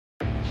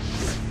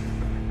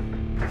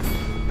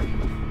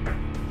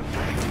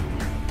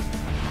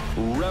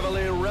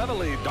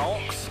Reveille,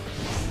 donks.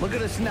 Look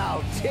at us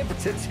now, tip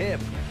to tip.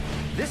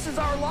 This is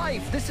our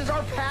life. This is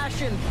our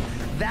passion.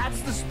 That's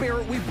the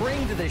spirit we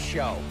bring to this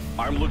show.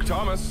 I'm Luke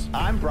Thomas.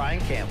 I'm Brian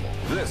Campbell.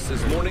 This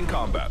is Morning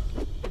Kombat.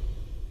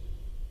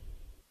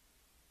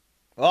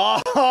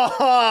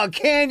 Oh,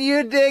 can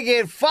you dig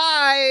it?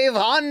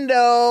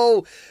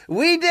 500.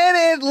 We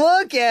did it.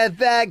 Look at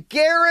that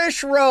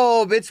garish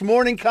robe. It's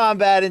Morning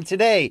Kombat, and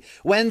today,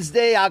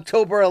 Wednesday,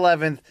 October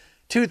 11th,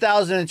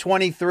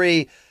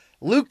 2023,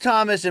 Luke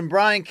Thomas and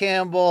Brian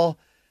Campbell,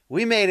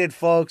 we made it,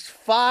 folks.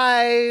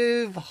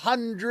 500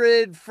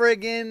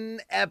 friggin'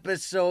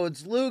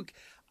 episodes. Luke,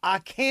 I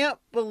can't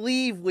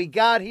believe we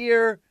got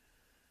here.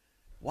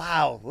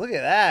 Wow, look at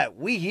that.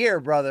 We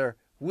here, brother.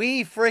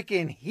 We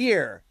freaking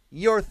here.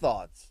 Your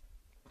thoughts?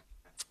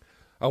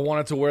 I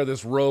wanted to wear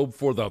this robe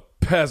for the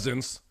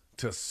peasants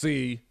to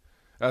see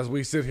as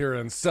we sit here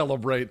and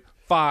celebrate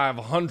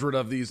 500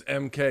 of these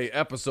MK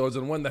episodes.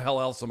 And when the hell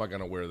else am I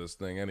going to wear this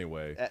thing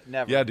anyway?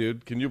 Never. Yeah,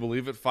 dude. Can you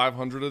believe it?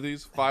 500 of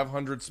these?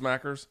 500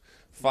 smackers?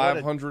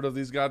 500 of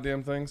these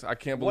goddamn things? I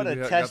can't believe what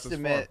we a got this far.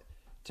 testament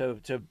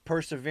to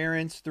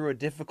perseverance through a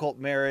difficult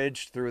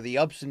marriage, through the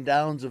ups and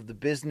downs of the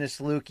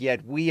business, Luke,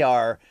 yet we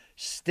are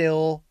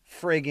still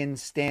friggin'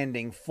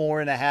 standing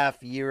 4.5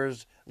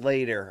 years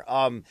later.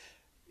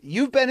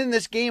 You've been in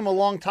this game a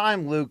long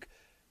time, Luke.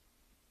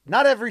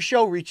 Not every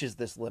show reaches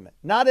this limit.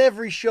 Not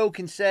every show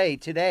can say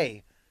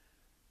today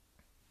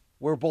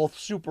we're both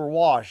super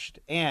washed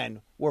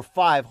and we're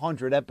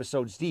 500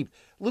 episodes deep.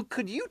 Luke,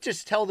 could you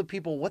just tell the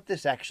people what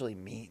this actually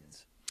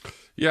means?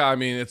 Yeah, I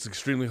mean, it's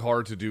extremely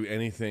hard to do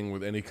anything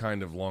with any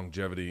kind of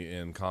longevity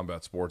in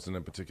combat sports, and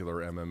in particular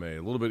MMA.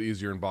 A little bit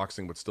easier in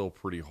boxing, but still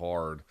pretty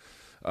hard.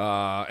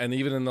 And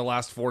even in the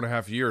last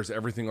 4.5 years,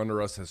 everything under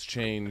us has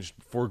changed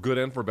for good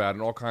and for bad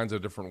in all kinds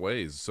of different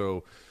ways.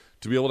 So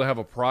to be able to have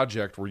a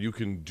project where you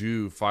can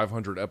do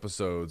 500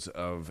 episodes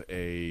of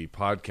a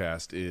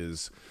podcast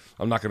is,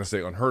 I'm not going to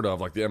say unheard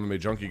of. Like the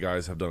MMA Junkie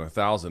guys have done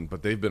 1,000,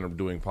 but they've been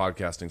doing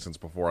podcasting since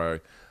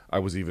before I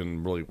was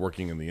even really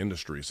working in the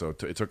industry. So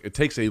it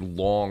takes a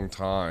long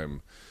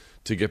time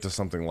to get to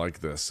something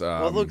like this.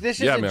 Well, look,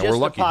 this isn't just we're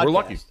lucky. a podcast. We're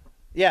lucky.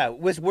 Yeah,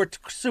 we're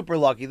super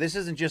lucky. This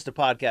isn't just a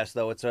podcast,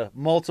 though. It's a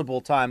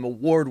multiple-time,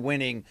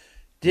 award-winning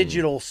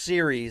digital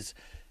series,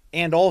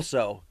 and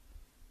also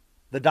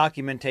the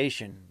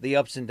documentation, the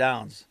ups and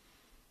downs,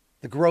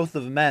 the growth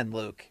of men,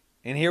 Luke.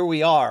 And here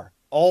we are,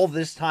 all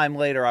this time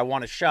later. I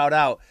want to shout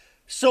out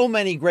so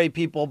many great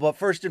people, but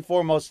first and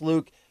foremost,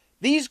 Luke,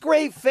 these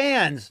great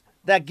fans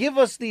that give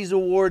us these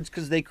awards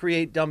because they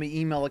create dummy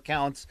email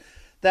accounts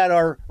that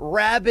are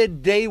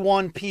rabid day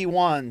one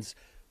P1s.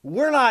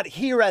 We're not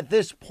here at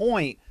this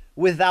point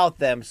without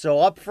them. So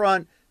up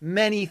front,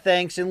 many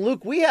thanks. And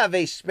Luke, we have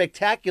a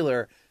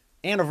spectacular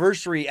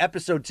anniversary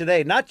episode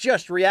today, not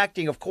just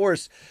reacting, of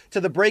course,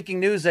 to the breaking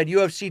news that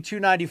UFC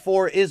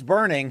 294 is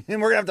burning.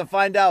 And we're going to have to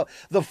find out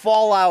the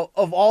fallout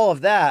of all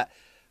of that.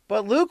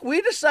 But Luke,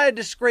 we decided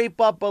to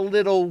scrape up a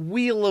little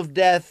Wheel of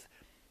Death,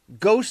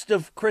 Ghost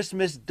of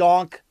Christmas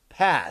Donk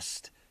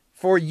Past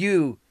for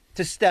you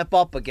to step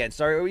up against.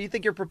 You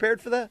think you're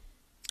prepared for that?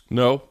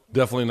 No,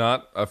 definitely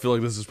not. I feel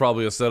like this is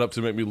probably a setup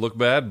to make me look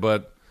bad,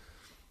 but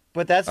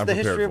that's I'm the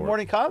history of for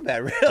Morning Kombat,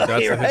 really. That's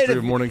the right? history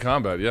of Morning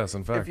Kombat, yes,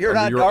 in fact. If you're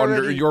not already,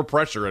 under your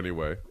pressure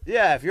anyway.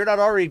 Yeah, if you're not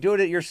already doing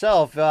it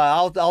yourself,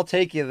 I'll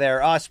take you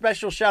there.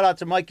 Special shout out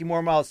to Mikey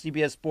Mormile,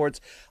 CBS Sports,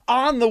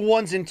 on the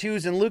ones and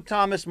twos, and Luke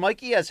Thomas.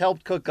 Mikey has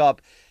helped cook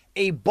up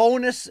a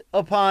bonus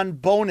upon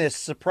bonus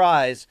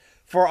surprise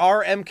for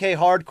our MK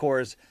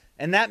Hardcores,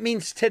 and that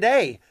means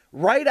today,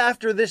 right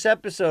after this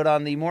episode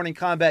on the Morning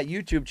Kombat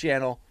YouTube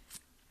channel,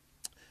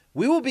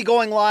 we will be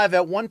going live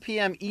at 1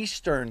 p.m.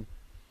 Eastern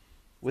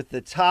with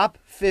the top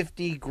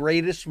 50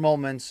 greatest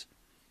moments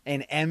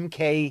in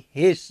MK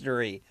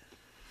history.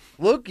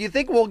 Luke, you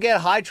think we'll get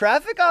high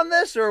traffic on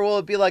this, or will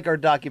it be like our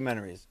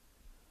documentaries?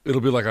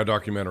 It'll be like our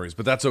documentaries,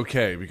 but that's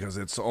okay because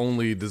it's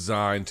only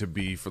designed to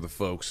be for the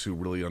folks who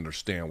really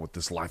understand what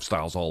this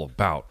lifestyle's all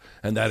about,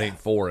 and that ain't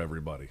for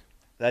everybody.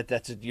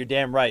 You're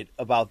damn right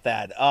about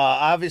that.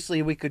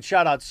 Obviously, we could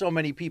shout out so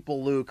many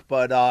people, Luke,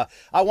 but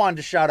I wanted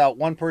to shout out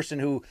one person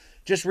who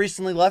just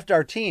recently left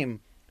our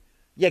team,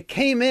 yet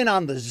came in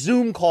on the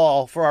Zoom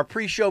call for our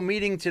pre-show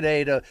meeting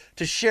today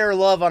to share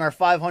love on our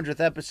 500th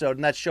episode,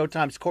 and that's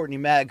Showtime's Courtney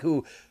Mag,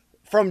 who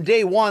from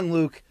day one,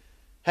 Luke,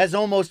 has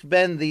almost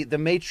been the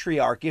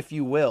matriarch, if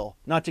you will,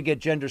 not to get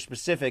gender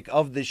specific,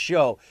 of this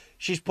show.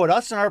 She's put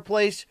us in our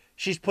place.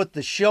 She's put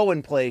the show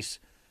in place.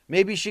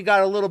 Maybe she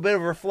got a little bit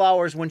of her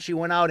flowers when she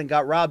went out and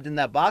got robbed in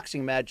that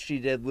boxing match she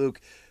did, Luke,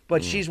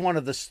 but she's one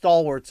of the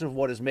stalwarts of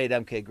what has made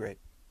MK great.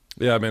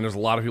 Yeah, man, there's a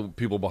lot of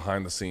people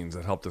behind the scenes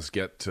that helped us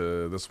get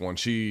to this one.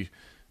 She,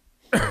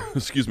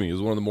 excuse me,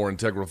 is one of the more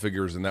integral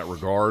figures in that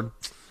regard.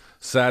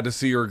 Sad to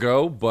see her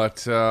go, but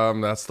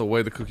that's the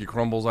way the cookie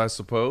crumbles, I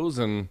suppose.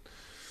 And,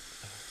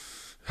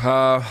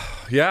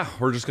 yeah,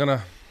 we're just going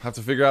to have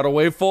to figure out a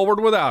way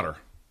forward without her.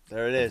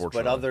 There it is,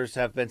 but others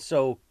have been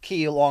so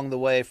key along the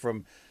way,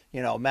 from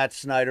Matt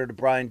Snyder to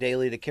Brian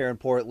Daly to Karen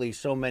Portley,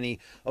 so many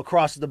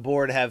across the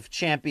board have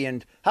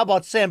championed. How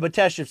about Sam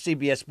Batesh of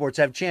CBS Sports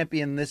have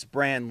championed this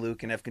brand,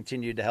 Luke, and have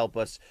continued to help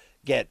us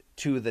get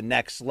to the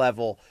next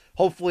level.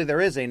 Hopefully there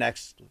is a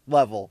next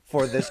level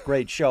for this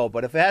great show,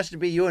 but if it has to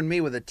be you and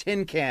me with a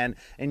tin can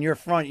in your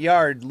front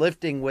yard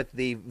lifting with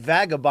the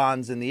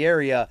vagabonds in the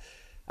area,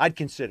 I'd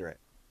consider it.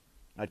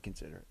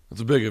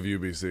 It's big of you,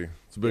 BC.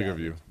 It's big of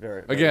you.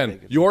 Very Again,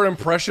 big. your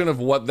impression of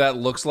what that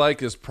looks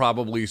like is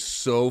probably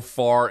so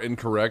far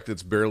incorrect,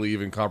 it's barely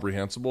even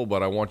comprehensible,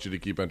 but I want you to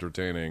keep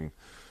entertaining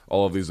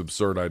all of these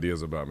absurd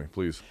ideas about me,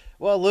 please.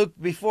 Well, Luke,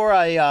 before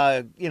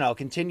I,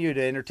 continue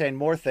to entertain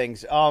more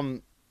things,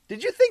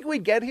 did you think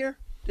we'd get here?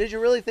 Did you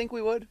really think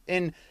we would?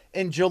 In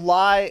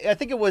July, I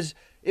think it was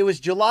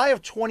July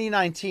of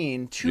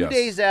 2019, two Yes.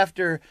 days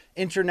after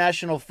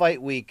International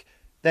Fight Week,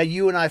 that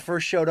you and I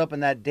first showed up in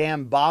that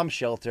damn bomb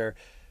shelter.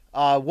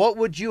 What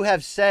would you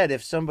have said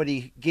if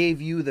somebody gave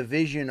you the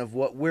vision of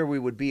where we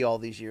would be all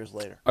these years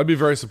later? I'd be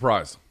very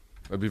surprised.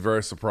 I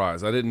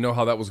didn't know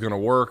how that was going to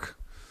work.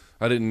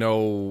 I didn't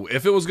know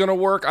if it was going to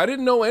work. I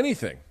didn't know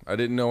anything. I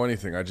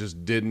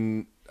just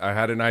didn't. I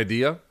had an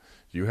idea.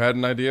 You had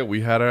an idea.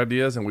 We had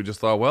ideas, and we just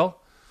thought,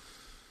 well,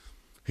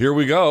 here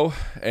we go.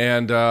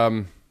 And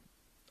I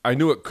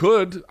knew it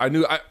could.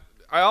 I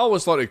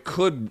always thought it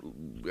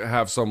could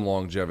have some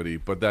longevity,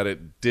 but that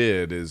it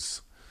did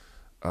is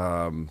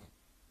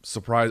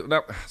surprising.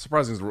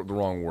 Surprising is the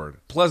wrong word.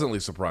 Pleasantly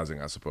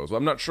surprising, I suppose.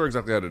 I'm not sure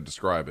exactly how to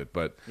describe it,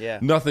 but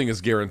nothing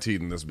is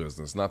guaranteed in this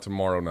business. Not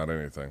tomorrow, not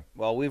anything.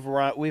 Well, we've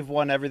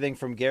won everything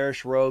from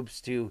garish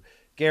robes to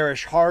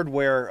garish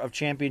hardware of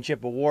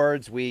championship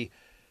awards. We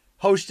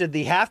hosted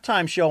the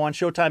halftime show on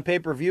Showtime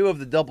pay-per-view of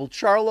the Double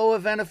Charlo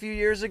event a few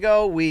years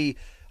ago. We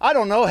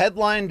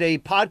headlined a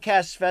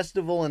podcast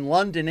festival in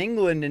London,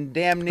 England, and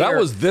damn near... That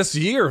was this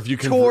year, if you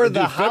can... tore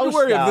the house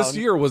February down. of this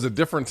year was a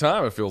different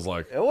time, it feels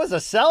like. It was a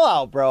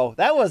sellout, bro.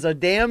 That was a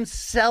damn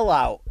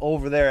sellout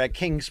over there at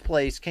King's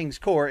Place, King's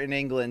Court in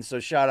England. So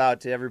shout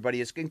out to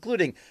everybody,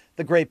 including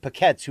the great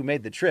Paquettes who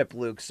made the trip,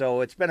 Luke.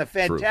 So it's been a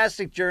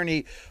fantastic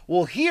journey.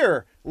 We'll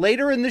hear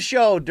later in the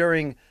show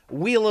during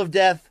Wheel of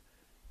Death,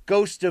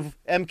 Ghost of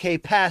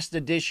MK Past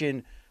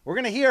edition, we're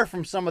going to hear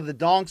from some of the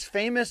donks,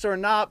 famous or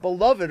not,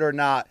 beloved or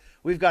not.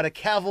 We've got a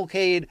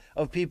cavalcade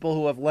of people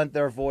who have lent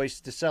their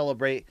voice to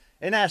celebrate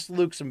and ask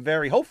Luke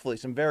hopefully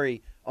some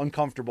very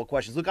uncomfortable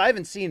questions. Luke, I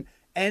haven't seen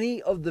any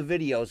of the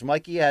videos.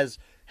 Mikey has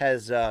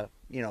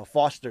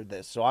fostered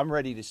this, so I'm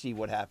ready to see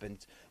what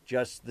happens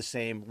just the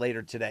same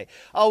later today.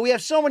 We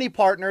have so many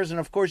partners, and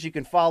of course you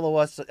can follow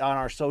us on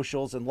our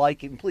socials and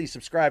like it, and please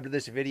subscribe to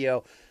this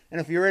video. And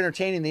if you're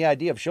entertaining the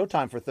idea of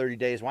Showtime for 30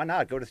 days, why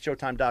not? Go to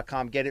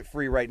Showtime.com, get it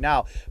free right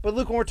now. But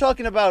Luke, when we're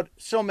talking about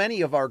so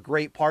many of our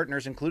great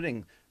partners,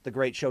 including the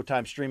great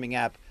Showtime streaming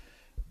app,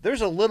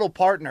 there's a little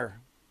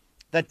partner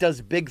that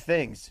does big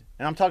things.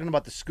 And I'm talking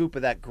about the scoop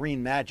of that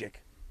green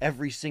magic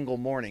every single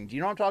morning. Do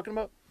you know what I'm talking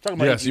about? I'm talking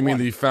about Yes, you mean AG1.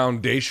 the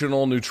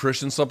foundational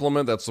nutrition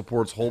supplement that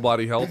supports whole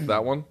body health,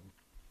 that one?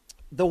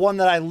 The one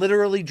that I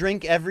literally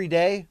drink every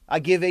day. I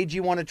give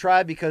AG1 a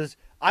try because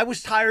I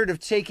was tired of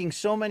taking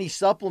so many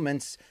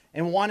supplements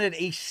and wanted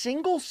a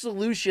single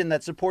solution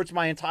that supports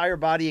my entire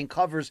body and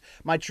covers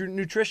my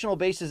nutritional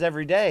bases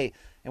every day.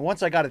 And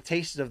once I got a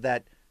taste of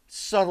that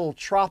subtle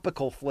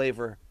tropical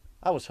flavor,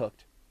 I was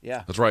hooked.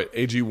 Yeah. That's right.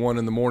 AG1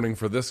 in the morning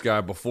for this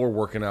guy before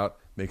working out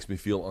makes me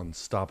feel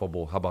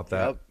unstoppable. How about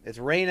that? Yep. It's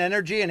Rain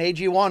Energy and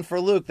AG1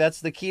 for Luke. That's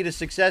the key to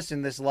success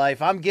in this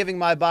life. I'm giving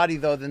my body,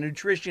 though, the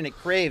nutrition it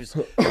craves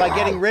by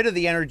getting rid of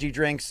the energy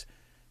drinks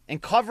and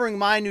covering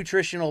my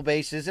nutritional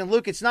bases. And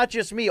Luke, it's not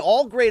just me.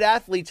 All great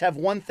athletes have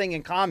one thing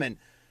in common.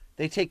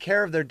 They take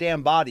care of their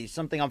damn bodies,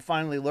 something I'm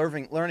finally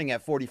learning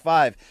at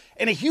 45.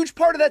 And a huge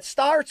part of that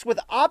starts with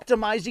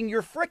optimizing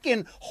your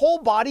frickin' whole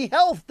body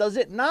health, does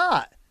it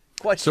not?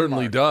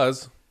 Certainly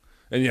does.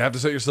 And you have to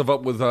set yourself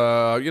up with,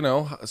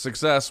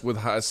 success with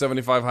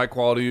 75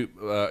 high-quality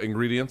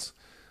ingredients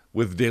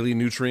with daily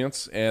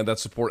nutrients and that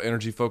support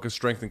energy, focus,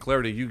 strength, and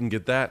clarity. You can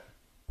get that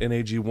in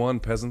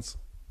AG1, peasants.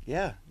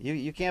 Yeah,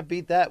 you can't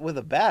beat that with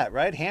a bat,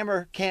 right?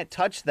 Hammer can't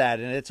touch that,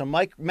 and it's a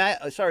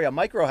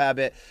micro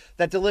habit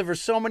that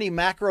delivers so many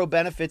macro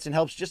benefits and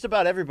helps just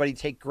about everybody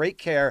take great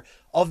care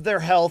of their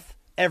health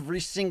every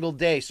single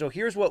day. So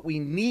here's what we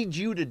need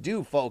you to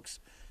do, folks.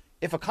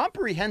 If a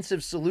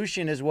comprehensive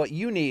solution is what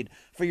you need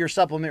for your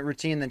supplement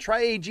routine, then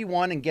try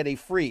AG1 and get a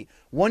free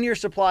 1-year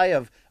supply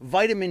of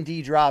vitamin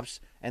D drops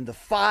and the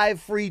 5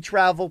 free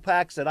travel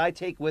packs that I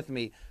take with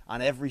me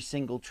on every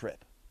single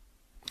trip.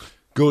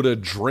 Go to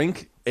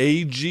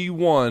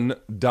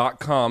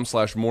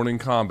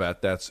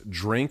drinkag1.com/morningcombat. That's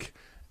drink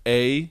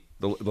the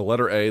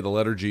letter A, the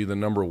letter G, the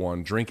number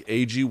 1.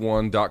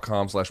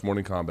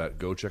 Drinkag1.com/morningcombat.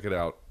 Go check it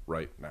out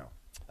right now.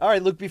 All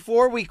right, Luke,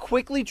 before we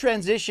quickly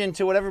transition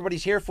to what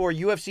everybody's here for,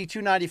 UFC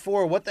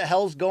 294, what the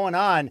hell's going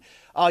on?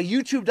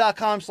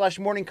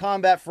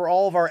 YouTube.com/morningcombat for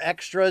all of our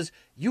extras.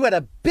 You had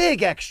a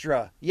big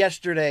extra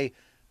yesterday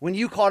when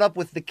you caught up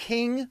with the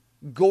King,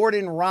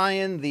 Gordon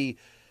Ryan, the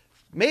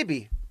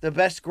maybe the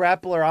best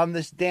grappler on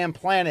this damn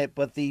planet,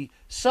 but the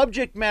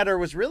subject matter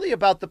was really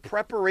about the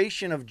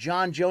preparation of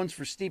John Jones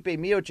for Stipe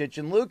Miocic.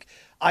 And Luke,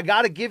 I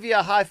got to give you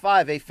a high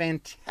five. A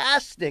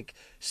fantastic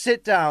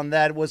sit down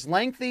that was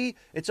lengthy.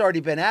 It's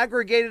already been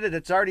aggregated and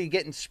it's already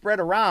getting spread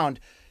around.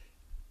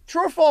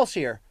 True or false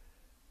here?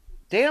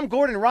 Damn,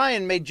 Gordon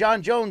Ryan made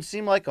John Jones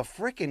seem like a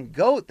freaking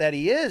goat that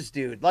he is,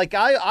 dude. Like,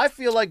 I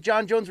feel like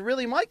John Jones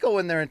really might go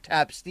in there and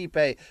tap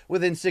Stipe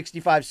within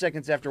 65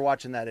 seconds after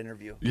watching that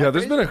interview. Yeah,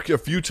 there's been a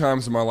few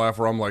times in my life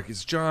where I'm like,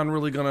 is John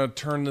really going to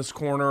turn this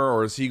corner,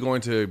 or is he going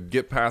to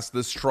get past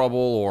this trouble,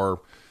 or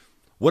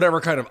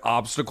whatever kind of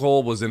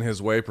obstacle was in his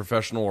way,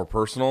 professional or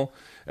personal?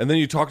 And then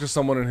you talk to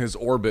someone in his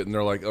orbit, and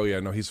they're like, oh, yeah,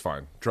 no, he's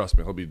fine. Trust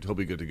me, he'll be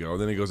good to go.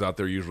 And then he goes out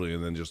there usually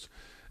and then just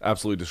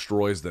absolutely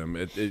destroys them.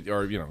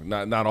 Or, you know,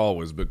 not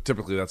always, but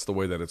typically that's the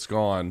way that it's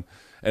gone.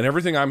 And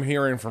everything I'm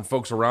hearing from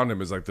folks around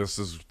him is like,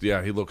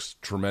 he looks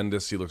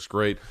tremendous. He looks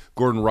great.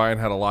 Gordon Ryan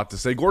had a lot to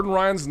say. Gordon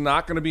Ryan's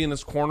not going to be in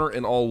his corner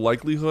in all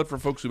likelihood for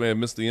folks who may have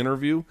missed the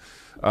interview.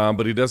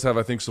 But he does have,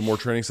 I think, some more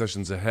training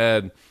sessions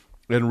ahead.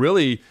 And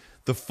really,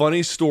 the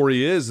funny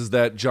story is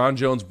that John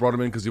Jones brought him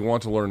in because he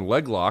wanted to learn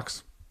leg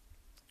locks,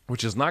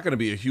 which is not going to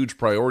be a huge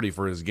priority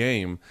for his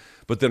game,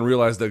 but then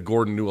realized that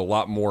Gordon knew a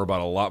lot more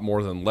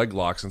than leg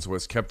locks, and so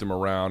it's kept him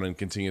around and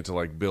continued to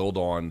like build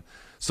on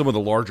some of the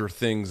larger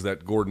things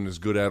that Gordon is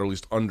good at, or at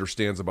least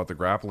understands about the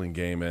grappling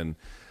game. And,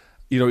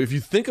 you know, if you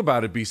think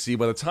about it, BC,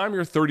 by the time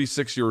you're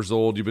 36 years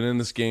old, you've been in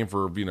this game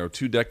for,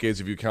 2 decades,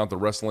 if you count the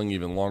wrestling,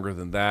 even longer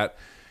than that,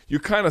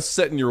 you're kind of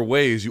set in your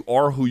ways. You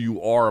are who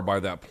you are by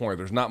that point.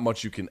 There's not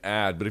much you can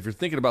add. But if you're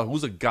thinking about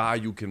who's a guy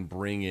you can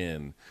bring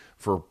in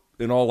for,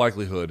 in all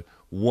likelihood,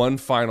 one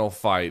final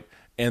fight,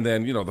 and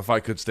then, the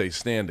fight could stay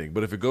standing.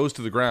 But if it goes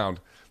to the ground,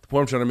 the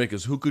point I'm trying to make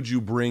is, who could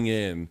you bring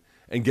in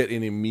and get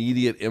an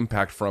immediate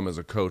impact from as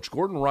a coach?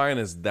 Gordon Ryan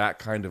is that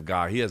kind of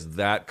guy. He has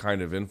that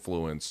kind of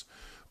influence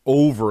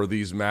over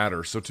these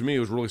matters. So to me, it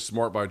was really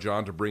smart by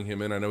John to bring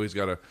him in. I know he's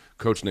got a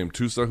coach named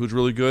Tusa who's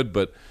really good,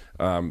 but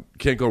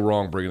can't go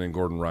wrong bringing in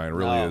Gordon Ryan.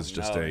 Really is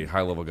just a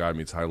high-level guy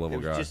meets high-level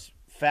guy. Just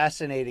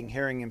fascinating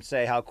hearing him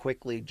say how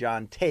quickly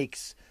John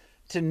takes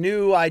to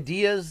new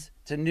ideas,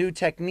 to new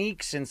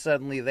techniques, and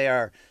suddenly they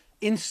are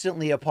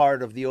instantly a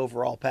part of the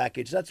overall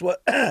package. That's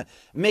what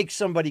makes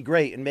somebody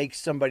great and makes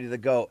somebody the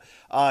GOAT.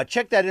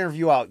 Check that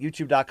interview out,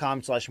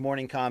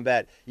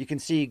 youtube.com/morningcombat. You can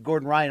see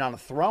Gordon Ryan on a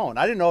throne.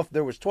 I didn't know if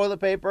there was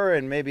toilet paper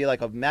and maybe like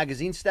a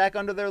magazine stack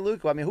under there,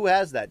 Luke. I mean, who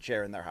has that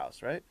chair in their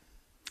house, right?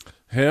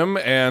 Him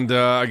and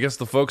I guess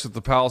the folks at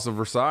the Palace of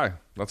Versailles.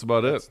 That's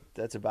about it.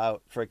 That's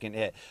about freaking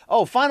it.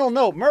 Oh, final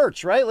note,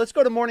 merch, right? Let's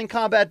go to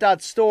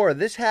morningcombat.store.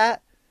 This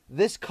hat,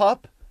 this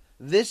cup,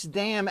 this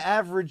damn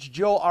Average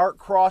Joe art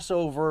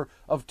crossover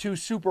of two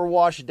super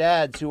washed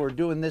dads who are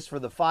doing this for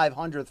the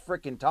 500th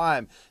freaking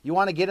time. You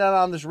want to get in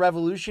on this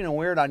revolution and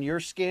wear it on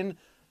your skin?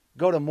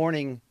 Go to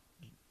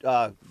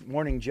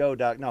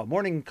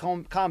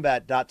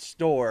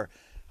morningcombat.store.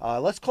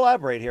 Let's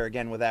collaborate here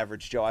again with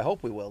Average Joe. I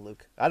hope we will,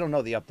 Luke. I don't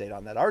know the update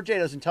on that. RJ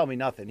doesn't tell me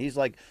nothing. He's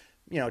like,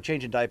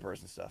 changing diapers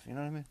and stuff. You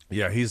know what I mean?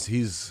 Yeah, he's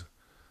a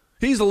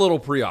little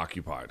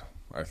preoccupied,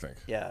 I think.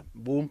 Yeah,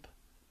 boom.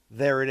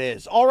 There it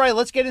is. All right,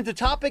 let's get into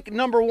topic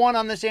number 1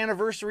 on this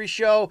anniversary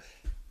show.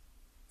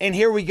 And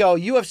here we go.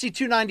 UFC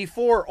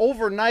 294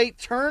 overnight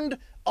turned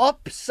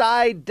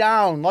upside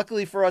down.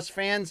 Luckily for us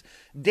fans,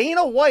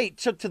 Dana White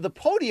took to the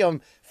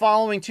podium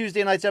following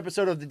Tuesday night's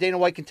episode of the Dana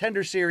White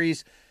Contender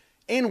Series.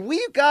 And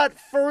we've got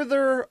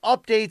further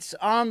updates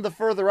on the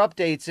further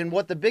updates. And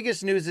what the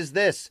biggest news is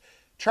this.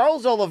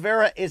 Charles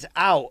Oliveira is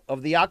out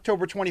of the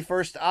October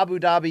 21st Abu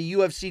Dhabi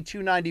UFC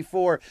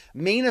 294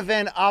 main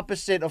event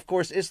opposite, of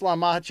course, Islam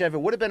Makhachev.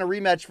 It would have been a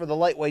rematch for the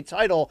lightweight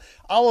title.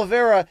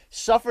 Oliveira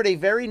suffered a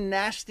very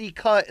nasty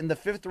cut in the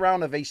 5th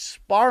round of a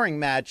sparring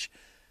match.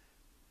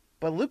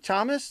 But Luke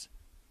Thomas,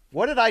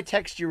 what did I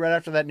text you right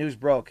after that news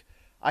broke?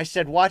 I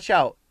said, watch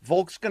out.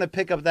 Volk's going to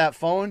pick up that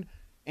phone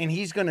and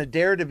he's going to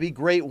dare to be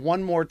great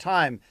one more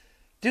time.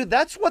 Dude,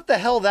 that's what the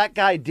hell that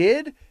guy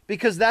did,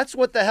 because that's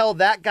what the hell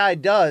that guy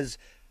does.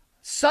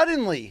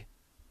 Suddenly,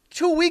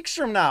 2 weeks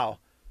from now,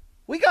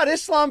 we got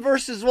Islam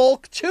versus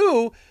Volk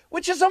 2,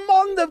 which is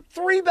among the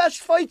 3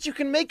 best fights you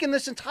can make in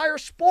this entire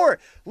sport.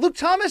 Luke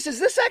Thomas, is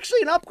this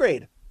actually an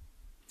upgrade?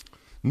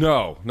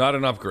 No, not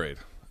an upgrade.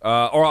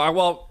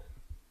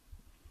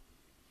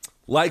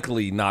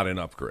 Likely not an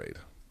upgrade.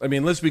 I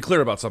mean, let's be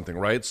clear about something,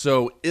 right?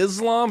 So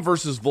Islam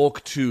versus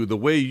Volk 2, the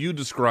way you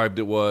described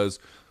it was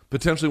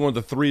potentially one of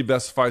the 3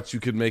 best fights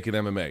you could make in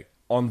MMA.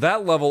 On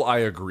that level, I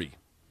agree.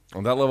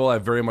 On that level, I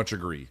very much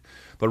agree.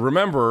 But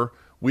remember,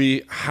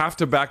 we have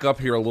to back up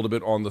here a little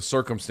bit on the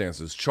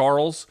circumstances.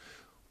 Charles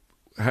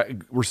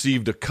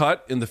received a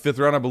cut in the 5th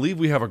round. I believe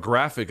we have a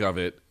graphic of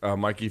it,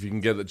 Mikey, if you can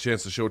get a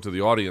chance to show it to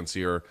the audience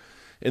here.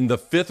 In the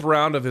 5th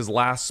round of his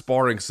last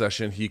sparring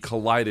session, he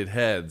collided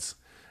heads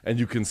and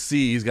you can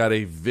see he's got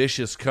a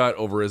vicious cut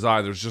over his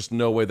eye. There's just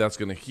no way that's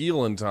going to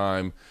heal in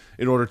time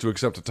in order to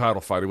accept a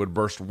title fight. It would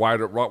burst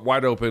wide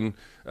open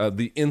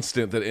the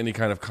instant that any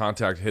kind of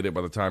contact hit it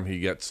by the time he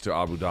gets to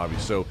Abu Dhabi.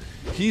 So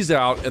he's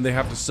out, and they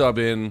have to sub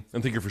in,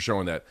 and thank you for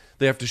showing that.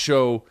 They have to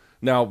show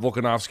now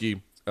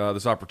Volkanovski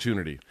this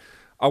opportunity.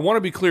 I want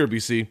to be clear,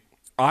 BC.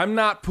 I'm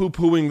not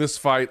poo-pooing this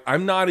fight.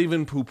 I'm not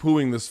even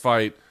poo-pooing this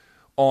fight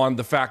on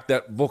the fact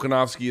that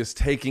Volkanovski is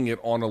taking it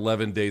on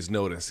 11 days'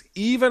 notice.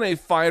 Even a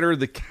fighter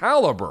the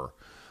caliber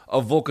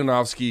of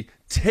Volkanovski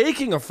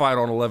taking a fight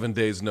on 11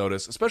 days'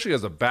 notice, especially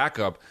as a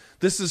backup,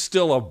 this is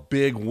still a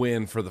big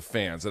win for the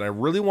fans. And I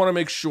really want to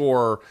make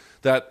sure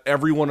that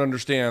everyone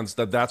understands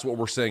that that's what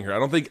we're saying here. I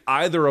don't think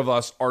either of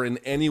us are in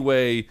any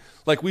way,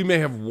 like we may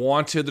have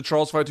wanted the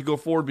Charles fight to go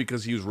forward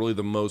because he was really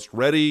the most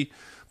ready,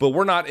 but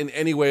we're not in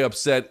any way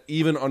upset,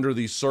 even under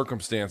these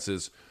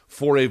circumstances,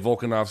 for a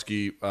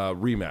Volkanovski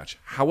rematch.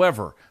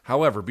 However,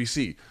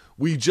 BC,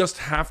 we just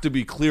have to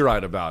be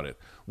clear-eyed about it.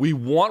 We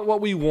want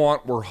what we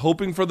want. We're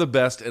hoping for the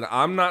best, and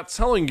I'm not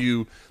telling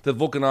you that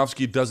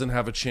Volkanovski doesn't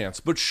have a chance.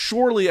 But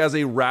surely as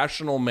a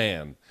rational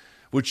man,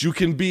 which you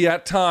can be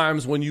at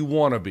times when you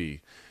want to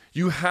be,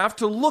 you have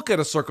to look at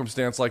a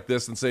circumstance like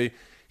this and say,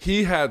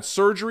 he had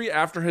surgery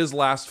after his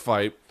last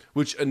fight,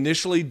 which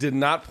initially did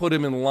not put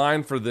him in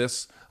line for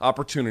this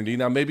opportunity.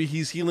 Now, maybe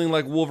he's healing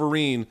like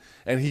Wolverine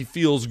and he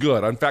feels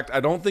good. In fact, I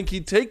don't think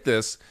he'd take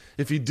this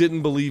if he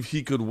didn't believe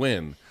he could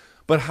win.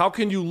 But how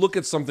can you look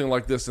at something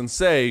like this and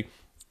say,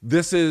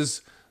 this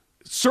is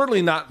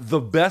certainly not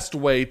the best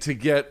way to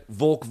get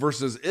Volk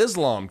versus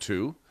Islam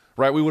to,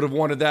 right? We would have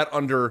wanted that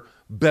under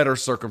better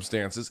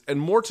circumstances. And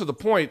more to the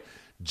point,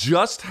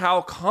 just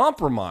how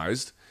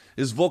compromised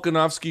is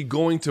Volkanovski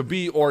going to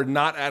be or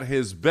not at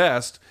his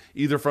best,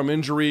 either from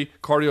injury,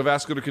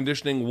 cardiovascular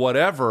conditioning,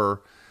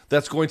 whatever,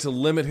 that's going to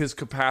limit his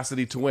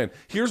capacity to win.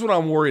 Here's what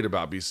I'm worried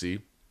about,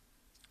 BC.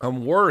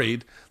 I'm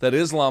worried that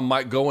Islam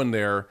might go in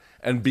there,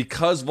 and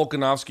because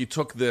Volkanovski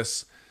took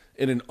this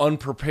in an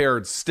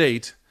unprepared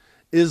state,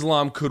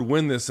 Islam could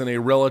win this in a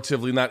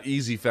relatively not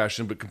easy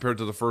fashion, but compared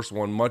to the first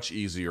one, much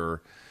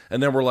easier.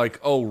 And then we're like,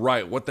 oh,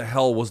 right, what the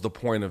hell was the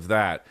point of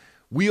that?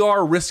 We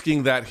are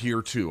risking that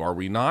here too, are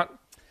we not?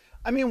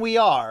 I mean, we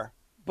are,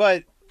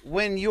 but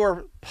when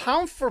your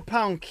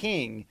pound-for-pound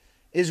king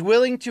is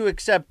willing to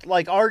accept,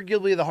 like,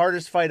 arguably the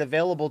hardest fight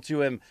available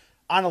to him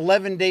on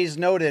 11 days'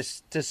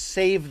 notice to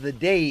save the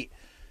date,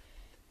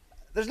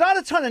 there's not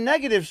a ton of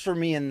negatives for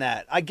me in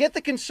that. I get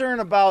the concern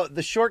about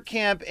the short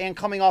camp and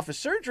coming off of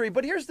surgery,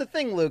 but here's the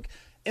thing, Luke.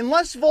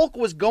 Unless Volk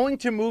was going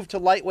to move to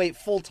lightweight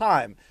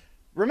full-time,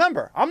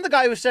 remember, I'm the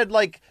guy who said,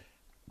 like,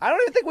 I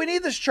don't even think we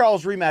need this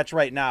Charles rematch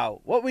right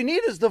now. What we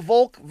need is the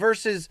Volk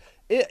versus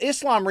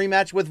Islam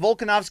rematch with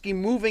Volkanovski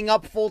moving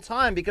up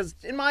full-time because,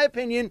 in my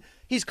opinion,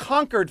 he's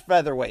conquered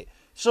featherweight.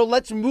 So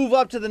let's move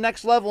up to the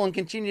next level and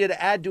continue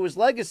to add to his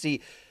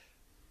legacy.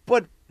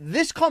 But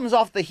this comes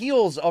off the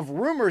heels of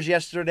rumors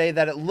yesterday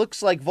that it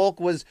looks like Volk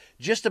was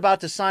just about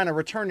to sign a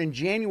return in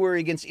January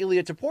against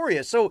Ilia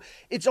Topuria. So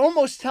it's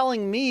almost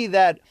telling me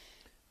that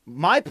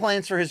my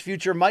plans for his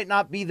future might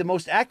not be the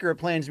most accurate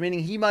plans, meaning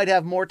he might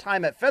have more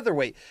time at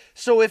featherweight.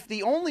 So if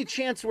the only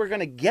chance we're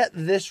going to get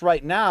this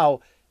right now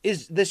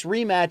is this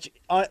rematch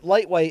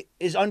lightweight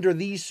is under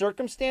these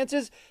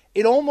circumstances,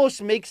 it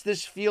almost makes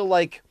this feel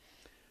like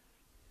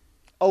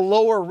a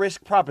lower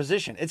risk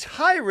proposition. It's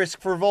high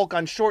risk for Volk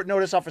on short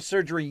notice off of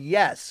surgery,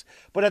 yes.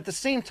 But at the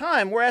same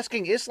time, we're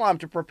asking Islam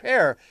to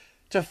prepare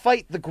to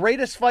fight the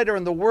greatest fighter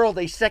in the world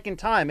a second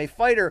time, a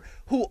fighter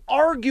who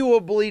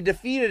arguably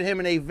defeated him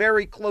in a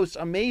very close,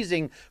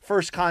 amazing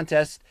first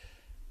contest.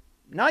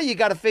 Now you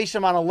got to face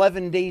him on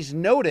 11 days'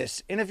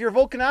 notice. And if you're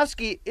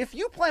Volkanovski, if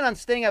you plan on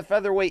staying at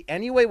featherweight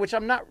anyway, which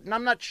I'm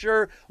not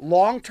sure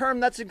long-term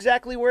that's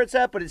exactly where it's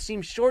at, but it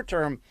seems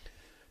short-term,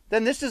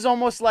 then this is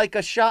almost like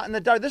a shot in the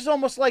dark. This is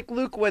almost like,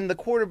 Luke, when the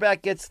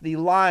quarterback gets the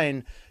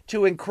line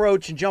to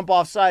encroach and jump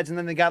off sides, and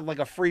then they got like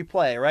a free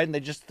play, right? And they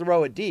just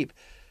throw it deep.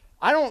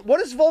 What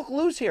does Volk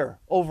lose here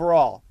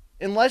overall?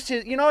 Unless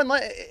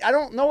I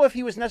don't know if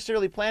he was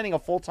necessarily planning a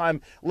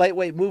full-time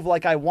lightweight move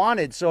like I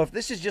wanted. So if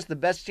this is just the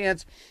best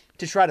chance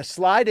to try to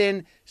slide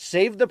in,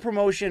 save the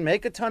promotion,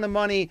 make a ton of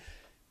money,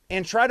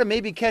 and try to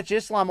maybe catch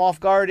Islam off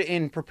guard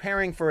in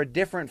preparing for a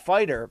different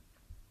fighter,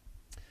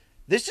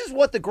 this is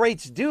what the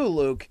greats do,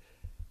 Luke.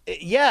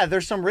 Yeah,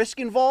 there's some risk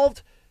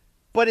involved,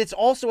 but it's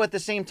also at the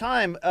same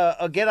time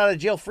a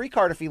get-out-of-jail-free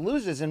card if he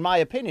loses, in my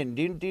opinion.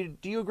 Do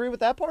you agree with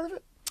that part of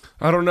it?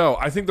 I don't know.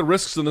 I think the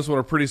risks in this one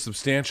are pretty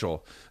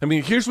substantial. I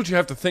mean, here's what you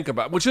have to think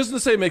about, which isn't to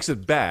say it makes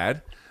it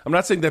bad. I'm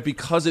not saying that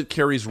because it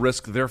carries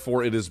risk,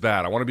 therefore it is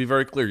bad. I want to be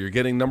very clear. You're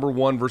getting number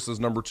one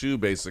versus number two,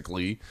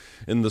 basically,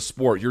 in the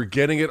sport. You're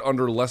getting it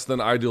under less than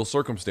ideal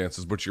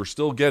circumstances, but you're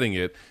still getting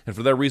it. And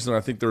for that reason,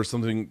 I think there's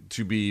something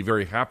to be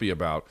very happy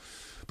about.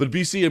 But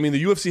BC, I mean,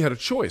 the UFC had a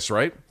choice,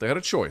 right? They had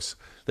a choice.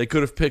 They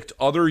could have picked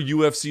other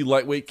UFC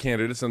lightweight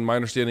candidates, and my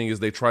understanding is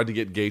they tried to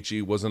get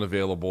Gaethje, wasn't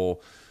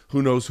available.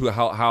 Who knows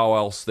how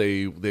else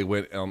they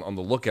went on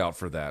the lookout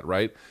for that,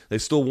 right? They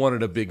still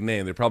wanted a big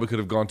name. They probably could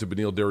have gone to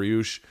Beneil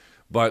Dariush,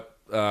 but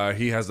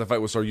He has the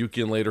fight with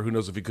Saryukian later. Who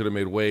knows if he could have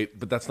made weight,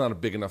 but that's not a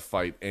big enough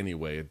fight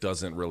anyway. It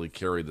doesn't really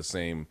carry the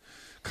same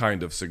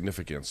kind of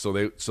significance. So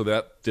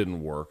that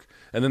didn't work.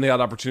 And then they had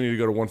the opportunity to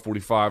go to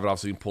 145 and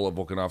obviously pull up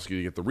Volkanovski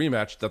to get the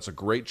rematch. That's a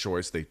great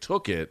choice. They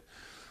took it.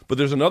 But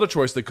there's another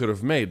choice they could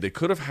have made. They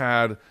could have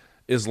had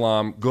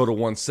Islam go to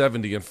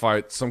 170 and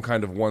fight some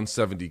kind of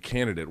 170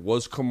 candidate.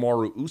 Was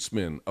Kamaru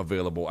Usman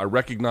available? I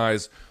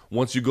recognize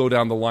once you go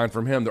down the line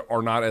from him, there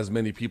are not as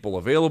many people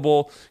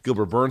available.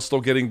 Gilbert Burns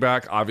still getting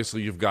back.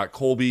 Obviously, you've got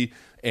Colby,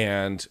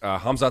 and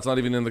Hamzat's not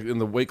even in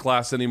the weight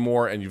class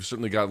anymore, and you've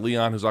certainly got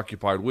Leon, who's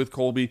occupied with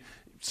Colby,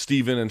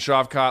 Steven and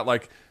Shavkat.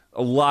 Like,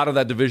 a lot of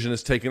that division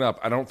is taken up.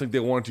 I don't think they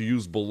wanted to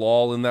use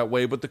Bilal in that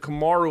way, but the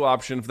Kamaru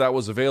option, if that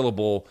was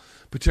available,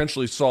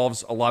 potentially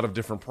solves a lot of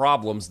different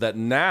problems that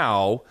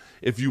now,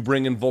 if you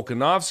bring in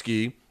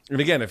Volkanovski,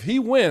 and again, if he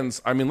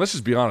wins, I mean, let's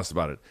just be honest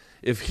about it.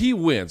 If he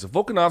wins, if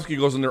Volkanovski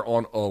goes in there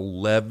on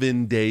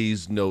 11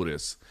 days'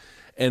 notice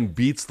and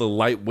beats the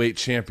lightweight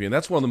champion,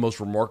 that's one of the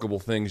most remarkable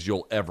things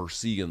you'll ever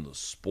see in the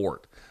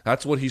sport.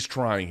 That's what he's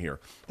trying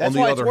here. That's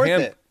why it's worth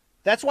it.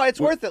 That's why it's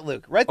worth it,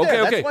 Luke. Right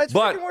there. Okay, That's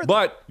why it's worth it.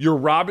 But you're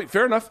robbing.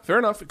 Fair enough.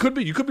 It could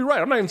be. You could be right.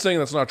 I'm not even saying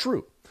that's not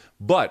true.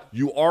 But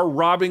you are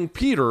robbing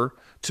Peter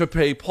to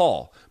pay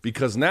Paul,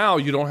 because now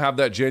you don't have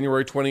that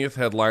January 20th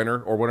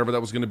headliner or whatever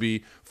that was going to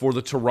be for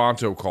the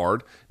Toronto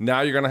card.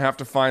 Now you're going to have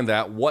to find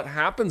that. What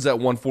happens at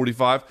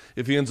 145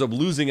 if he ends up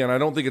losing? And I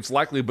don't think it's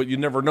likely, but you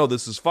never know.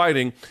 This is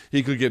fighting.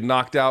 He could get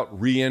knocked out,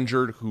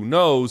 re-injured. Who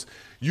knows?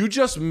 You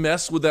just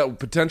mess with that,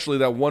 potentially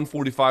that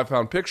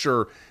 145-pound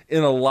picture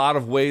in a lot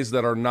of ways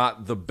that are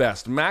not the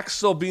best. Max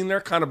still being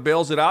there kind of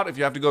bails it out if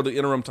you have to go the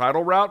interim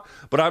title route.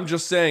 But I'm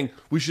just saying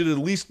we should at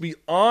least be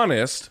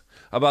honest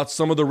about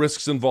some of the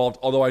risks involved,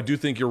 although I do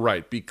think you're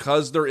right.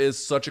 Because there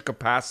is such a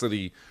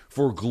capacity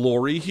for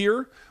glory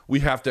here, we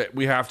have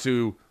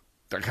to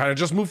kind of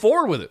just move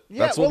forward with it.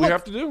 That's what we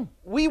have to do.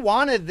 We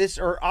wanted this,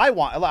 or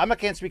I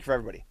can't speak for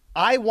everybody.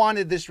 I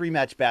wanted this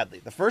rematch badly.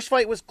 The first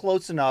fight was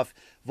close enough.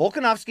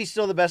 Volkanovski's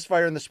still the best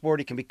fighter in the sport.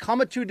 He can become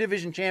a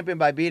 2-division champion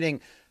by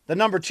beating the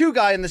number 2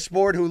 guy in the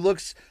sport who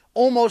looks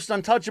almost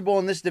untouchable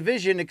in this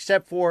division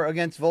except for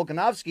against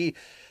Volkanovski.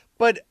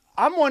 But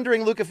I'm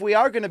wondering, Luke, if we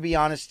are going to be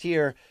honest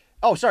here.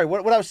 Oh, sorry.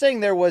 What I was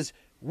saying there was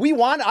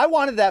I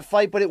wanted that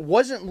fight, but it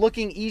wasn't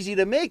looking easy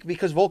to make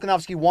because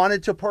Volkanovski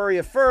wanted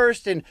Topuria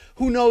first, and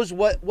who knows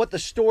what the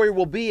story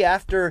will be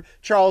after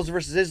Charles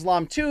versus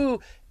Islam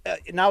 2.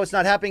 Now it's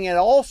not happening at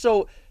all.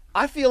 So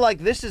I feel like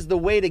this is the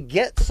way to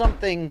get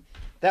something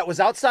that was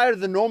outside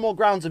of the normal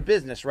grounds of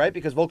business, right?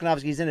 Because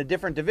Volkanovski's in a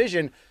different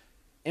division,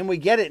 and we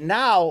get it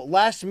now,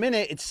 last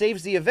minute. It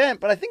saves the event,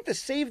 but I think the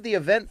save the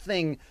event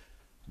thing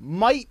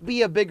might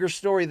be a bigger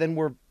story than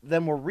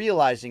we're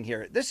realizing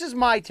here. This is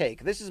my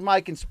take. This is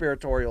my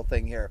conspiratorial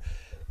thing here.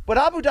 But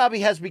Abu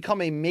Dhabi has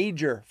become a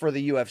major for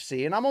the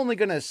UFC, and I'm only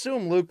going to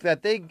assume, Luke,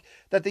 that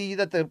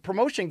the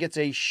promotion gets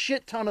a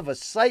shit ton of a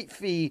site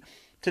fee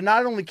to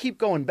not only keep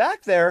going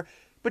back there,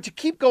 but to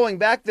keep going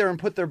back there and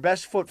put their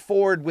best foot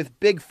forward with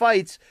big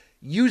fights,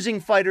 using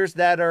fighters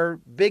that are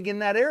big in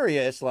that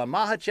area. Islam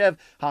Makhachev,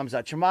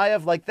 Hamzat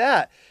Chimaev, like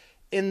that.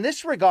 In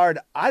this regard,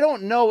 I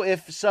don't know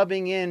if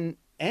subbing in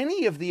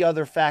any of the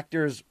other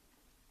factors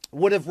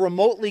would have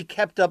remotely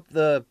kept up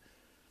the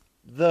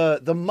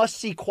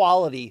must-see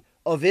quality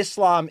of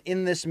Islam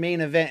in this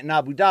main event in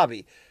Abu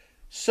Dhabi.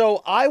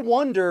 So I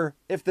wonder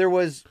if the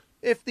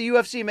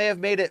UFC may have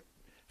made it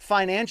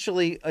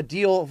financially a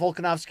deal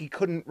Volkanovski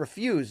couldn't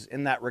refuse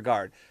in that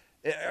regard.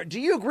 Do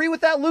you agree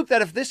with that, Luke,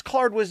 that if this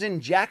card was in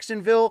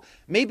Jacksonville,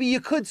 maybe you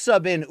could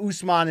sub in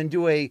Usman and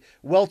do a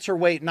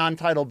welterweight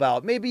non-title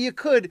bout? Maybe you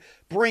could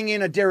bring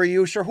in a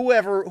Dariush or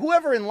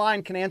whoever in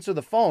line can answer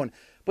the phone.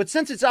 But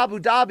since it's Abu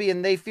Dhabi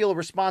and they feel a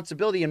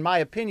responsibility, in my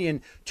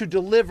opinion, to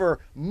deliver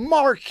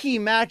marquee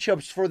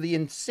matchups for the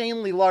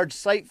insanely large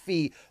site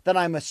fee that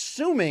I'm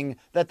assuming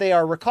that they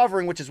are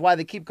recovering, which is why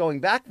they keep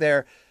going back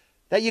there,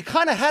 that you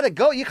kind of had to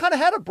go. You kind of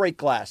had to break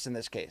glass in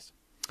this case.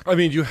 I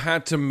mean, you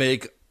had to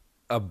make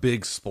a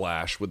big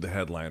splash with the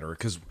headliner,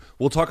 because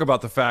we'll talk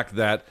about the fact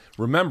that,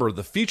 remember,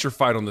 the feature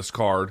fight on this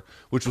card,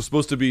 which was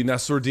supposed to be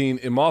Nasruddin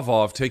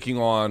Imavov taking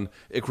on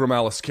Ikram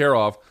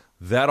Aliskerov,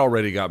 that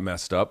already got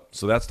messed up.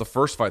 So that's the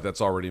first fight that's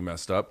already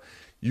messed up.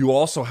 You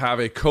also have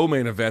a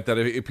co-main event that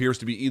appears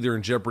to be either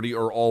in jeopardy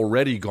or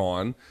already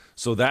gone.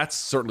 So that's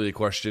certainly a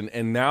question.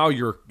 And now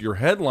your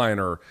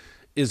headliner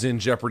is in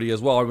jeopardy as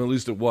well. I mean, at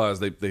least it was.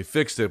 They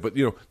fixed it. But,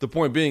 the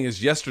point being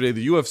is yesterday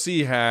the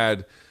UFC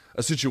had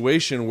a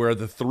situation where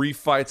the 3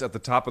 fights at the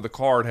top of the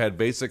card had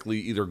basically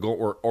either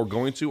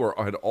going to or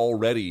had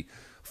already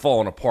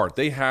fallen apart.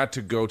 They had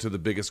to go to the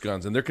biggest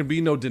guns. And there can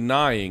be no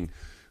denying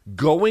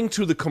going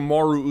to the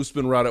Kamaru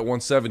Usman route at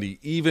 170,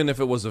 even if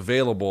it was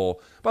available.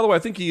 By the way, I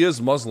think he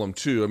is Muslim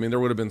too. I mean, there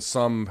would have been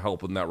some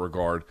help in that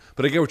regard.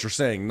 But I get what you're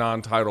saying.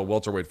 Non-title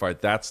welterweight fight,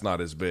 that's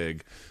not as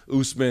big.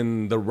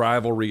 Usman, the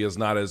rivalry is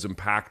not as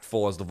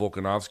impactful as the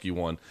Volkanovski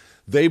one.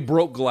 They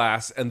broke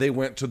glass and they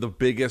went to the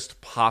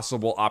biggest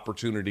possible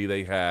opportunity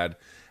they had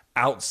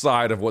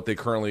outside of what they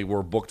currently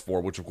were booked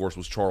for, which of course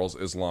was Charles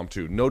Islam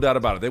too. No doubt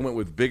about it. They went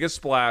with biggest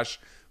splash,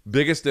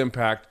 biggest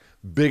impact,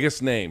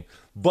 biggest name.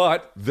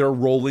 But they're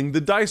rolling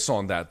the dice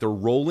on that. They're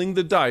rolling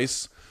the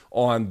dice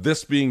on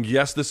this being,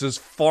 yes, this is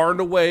far and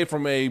away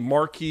from a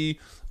marquee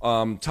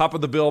top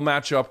of the bill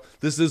matchup.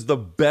 This is the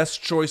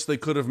best choice they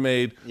could have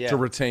made to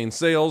retain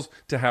sales,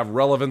 to have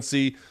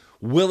relevancy.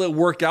 Will it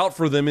work out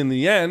for them in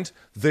the end?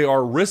 They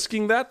are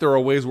risking that. There are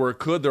ways where it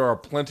could. There are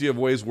plenty of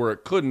ways where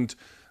it couldn't.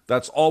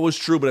 That's always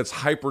true, but it's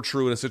hyper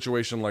true in a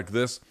situation like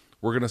this.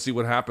 We're going to see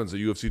what happens at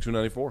UFC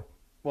 294.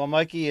 Well,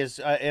 Mikey is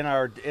in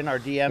our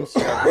DMs,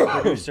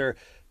 our producer,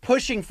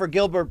 pushing for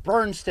Gilbert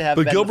Burns to have.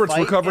 But Gilbert's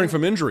fight. recovering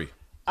from injury.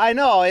 I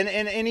know,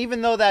 and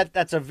even though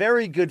that's a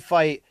very good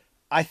fight,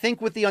 I think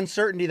with the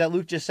uncertainty that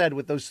Luke just said,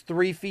 with those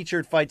 3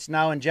 featured fights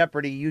now in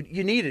jeopardy, you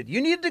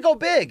needed to go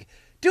big.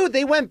 Dude,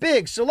 they went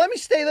big. So let me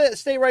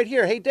stay right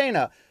here. Hey,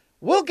 Dana,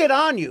 we'll get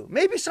on you.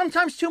 Maybe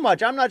sometimes too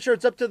much. I'm not sure.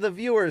 It's up to the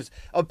viewer's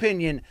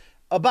opinion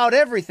about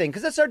everything,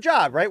 because that's our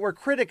job, right? We're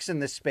critics in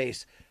this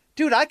space.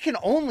 Dude, I can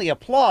only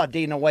applaud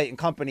Dana White and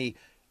company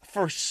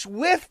for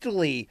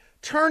swiftly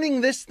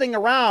turning this thing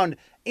around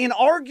and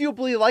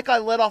arguably, like I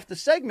led off the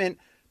segment,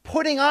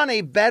 putting on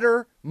a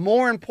better,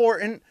 more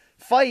important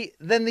fight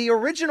than the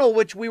original,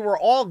 which we were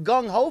all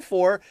gung-ho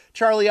for,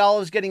 Charlie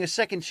Olive's getting a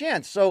second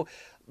chance. So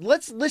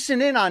let's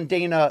listen in on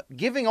Dana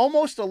giving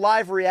almost a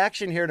live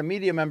reaction here to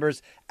media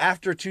members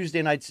after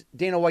Tuesday night's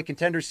Dana White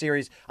Contender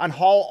Series on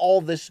how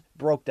all this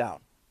broke down.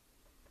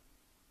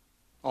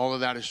 All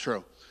of that is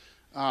true.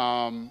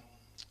 Round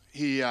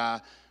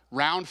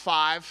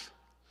 5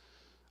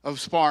 of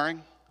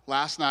sparring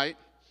last night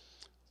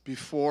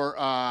before,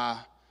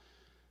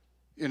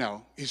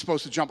 he's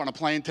supposed to jump on a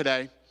plane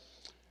today,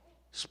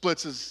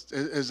 splits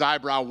his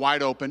eyebrow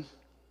wide open,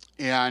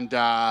 and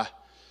had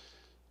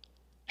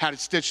it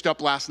stitched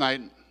up last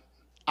night.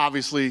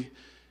 Obviously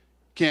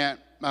can't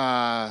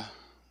fly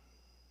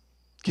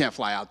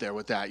out there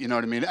with that. You know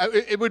what I mean?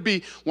 It would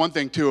be one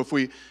thing too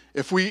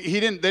if they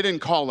didn't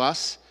call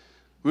us.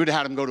 We would have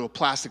had him go to a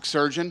plastic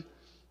surgeon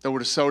that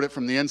would have sewed it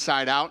from the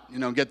inside out,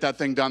 get that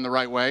thing done the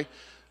right way.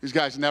 These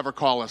guys never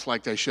call us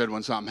like they should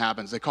when something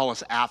happens. They call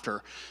us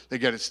after they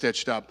get it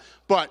stitched up.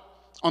 But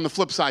on the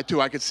flip side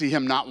too, I could see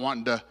him not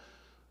wanting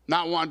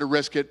to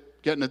risk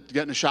it, getting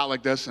a shot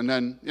like this, and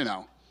then,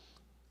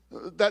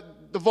 that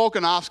the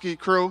Volkanovski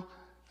crew,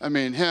 I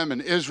mean, him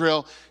and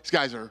Israel, these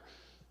guys are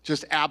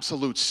just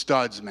absolute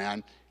studs,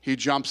 man. He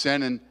jumps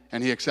in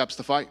and he accepts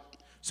the fight.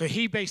 So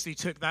he basically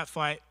took that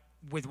fight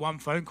with one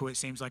phone call, it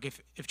seems like.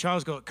 If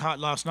Charles got cut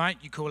last night,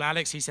 you call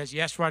Alex, he says,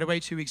 yes, right away,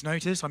 2 weeks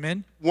notice, I'm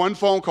in. One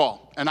phone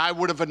call, and I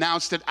would have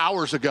announced it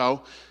hours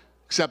ago,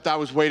 except I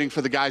was waiting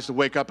for the guys to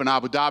wake up in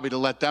Abu Dhabi to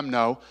let them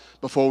know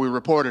before we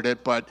reported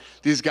it. But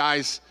these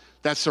guys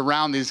that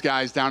surround these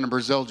guys down in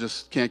Brazil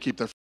just can't keep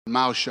their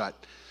mouths shut.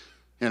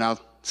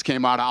 This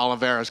came out of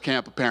Oliveira's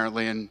camp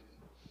apparently, and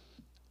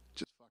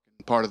just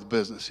fucking part of the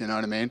business, you know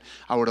what I mean?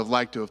 I would have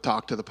liked to have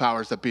talked to the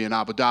powers that be in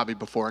Abu Dhabi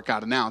before it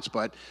got announced,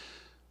 but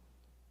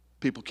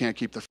people can't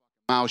keep their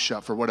mouths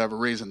shut for whatever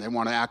reason. They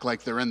want to act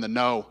like they're in the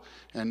know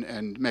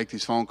and make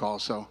these phone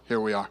calls, so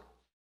here we are.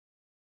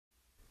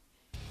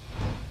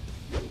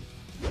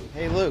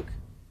 Hey, Luke,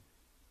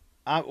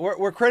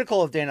 we're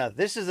critical of Dana.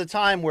 This is a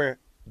time where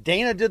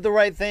Dana did the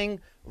right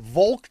thing,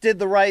 Volk did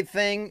the right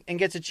thing, and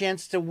gets a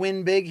chance to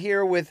win big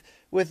here with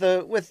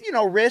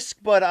risk.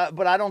 But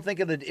I don't think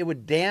it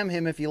would damn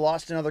him if he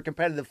lost another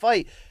competitive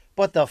fight.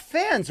 But the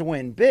fans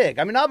win big.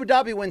 I mean, Abu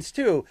Dhabi wins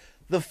too.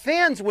 The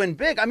fans win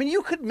big. I mean,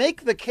 you could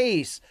make the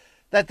case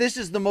that this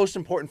is the most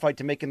important fight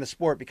to make in the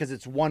sport because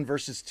it's 1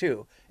 versus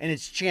 2, and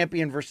it's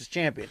champion versus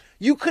champion.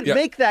 You could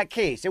make that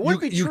case. It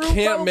wouldn't be true. You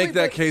can't make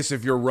that case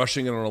if you're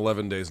rushing it on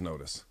 11 days'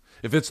 notice.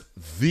 If it's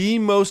the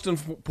most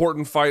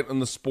important fight in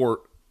the sport,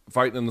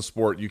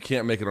 you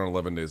can't make it on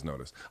 11 days'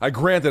 notice. I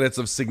grant that it's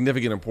of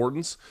significant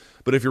importance,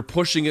 but if you're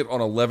pushing it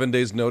on 11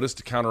 days' notice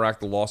to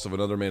counteract the loss of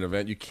another main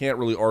event, you can't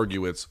really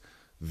argue it's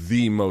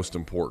the most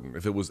important.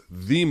 If it was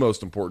the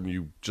most important,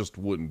 you just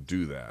wouldn't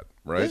do that,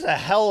 right? There's a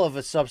hell of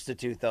a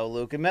substitute, though,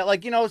 Luke. And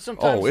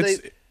sometimes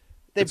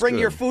they bring good.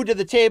 your food to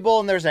the table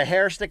and there's a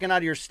hair sticking out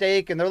of your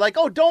steak, and they're like,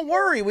 "Oh, don't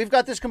worry, we've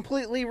got this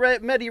completely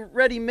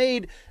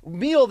ready-made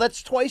meal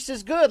that's twice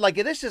as good." Like,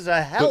 this is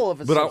a hell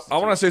of a substitute. But I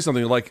want to say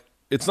something. Like,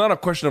 it's not a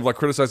question of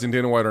criticizing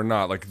Dana White or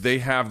not. Like, they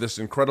have this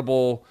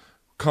incredible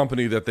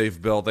company that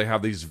they've built. They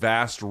have these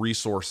vast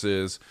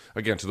resources,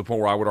 again, to the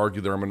point where I would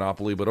argue they're a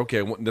monopoly, but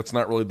okay, that's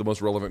not really the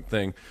most relevant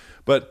thing.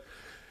 But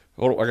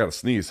I gotta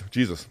sneeze.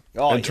 Jesus.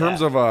 In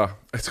terms of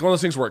it's one of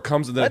those things where it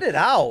comes and then let it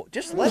out.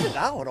 Just let it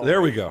out already.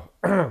 There we go.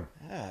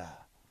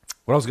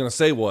 What I was gonna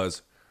say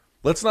was,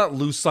 let's not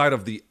lose sight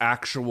of the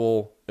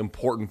actual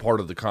important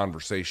part of the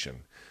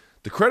conversation.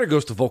 The credit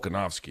goes to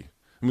Volkanovski.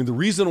 I mean, the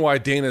reason why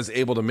Dana is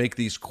able to make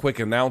these quick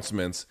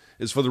announcements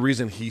is for the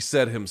reason he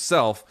said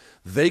himself.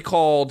 They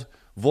called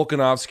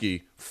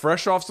Volkanovski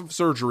fresh off some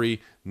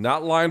surgery,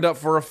 not lined up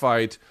for a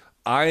fight,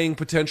 eyeing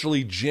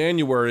potentially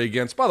January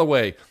against, by the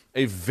way,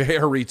 a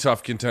very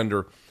tough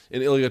contender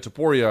in Ilya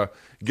Topuria,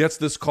 gets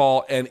this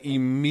call and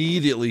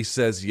immediately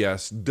says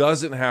yes,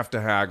 doesn't have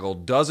to haggle,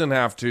 doesn't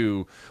have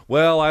to,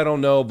 well, I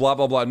don't know, blah,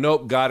 blah, blah.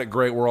 Nope, got it,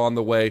 great, we're on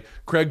the way.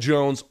 Craig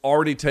Jones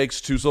already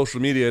takes to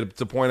social media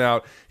to point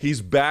out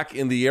he's back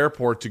in the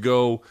airport to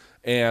go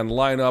and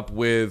line up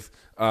with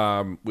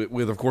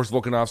of course,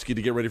 Volkanovski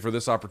to get ready for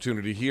this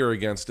opportunity here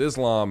against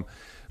Islam.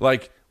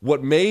 Like,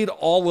 what made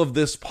all of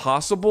this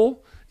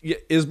possible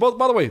is, both,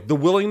 by the way, the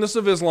willingness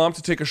of Islam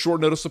to take a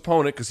short notice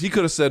opponent, because he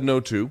could have said no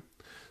to.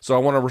 So I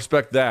want to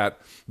respect that.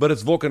 But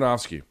it's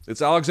Volkanovski.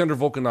 It's Alexander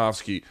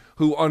Volkanovski,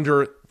 who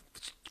under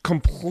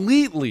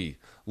completely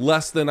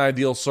less than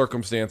ideal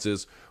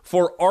circumstances,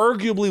 for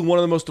arguably one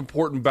of the most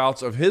important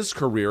bouts of his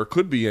career,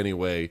 could be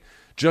anyway,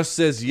 just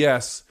says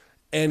yes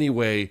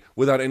anyway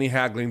without any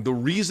haggling. The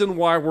reason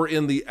why we're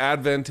in the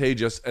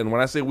advantageous, and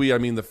when I say we, I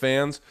mean the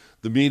fans,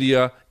 the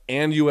media,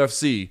 and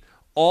UFC,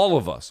 all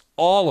of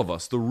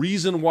us, the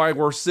reason why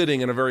we're sitting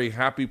in a very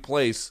happy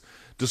place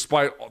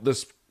despite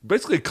this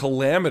basically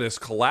calamitous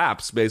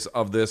collapse base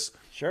of this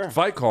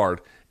fight card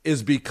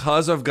is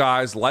because of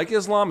guys like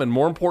Islam, and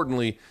more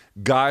importantly,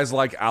 guys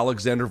like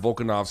Alexander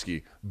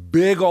Volkanovski.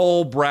 Big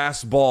old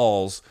brass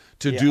balls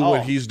to do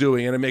what he's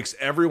doing, and it makes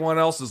everyone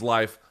else's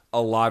life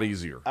a lot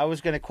easier. I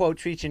was going to quote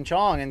Cheech and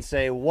Chong and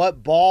say,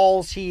 what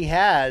balls he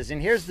has. And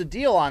here's the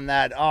deal on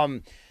that. I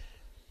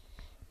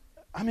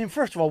mean,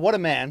 first of all, what a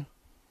man.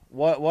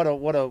 What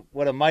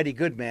a mighty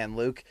good man,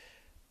 Luke.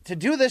 To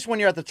do this when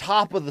you're at the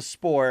top of the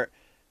sport,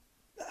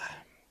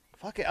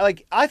 fuck it.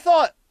 Like, I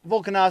thought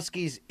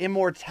Volkanovski's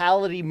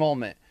immortality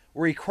moment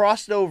where he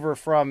crossed over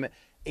from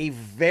a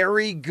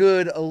very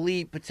good,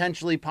 elite,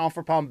 potentially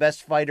pound-for-pound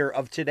best fighter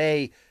of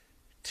today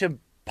to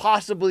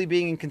possibly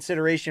being in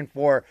consideration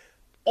for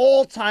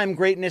all-time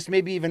greatness,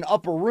 maybe even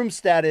upper room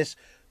status,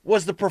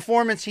 was the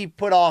performance he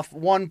put off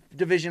one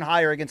division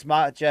higher against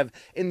Makhachev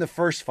in the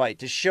first fight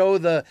to show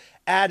the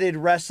added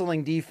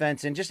wrestling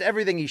defense and just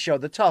everything he showed,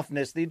 the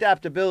toughness, the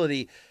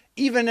adaptability.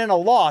 Even in a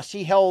loss,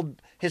 he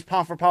held his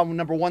pound-for-pound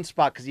number one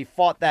spot because he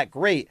fought that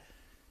great.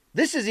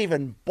 This is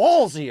even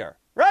ballsier,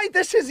 right?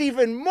 This is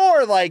even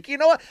more like, you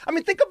know what? I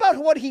mean, think about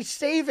what he's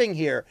saving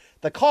here.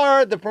 The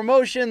card, the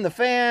promotion, the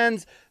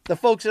fans, the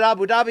folks at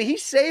Abu Dhabi.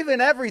 He's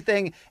saving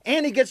everything,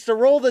 and he gets to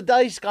roll the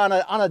dice on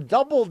a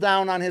double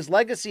down on his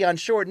legacy on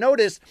short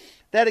notice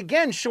that,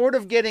 again, short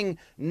of getting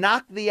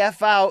knocked the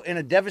F out in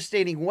a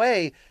devastating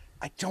way,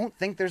 I don't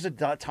think there's a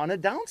ton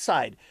of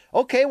downside.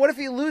 Okay, what if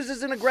he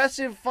loses an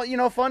aggressive,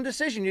 fun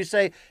decision? You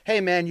say,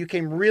 hey, man, you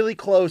came really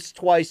close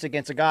twice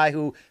against a guy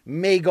who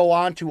may go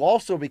on to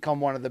also become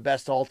one of the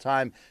best all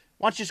time.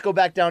 Why don't you just go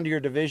back down to your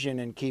division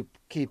and keep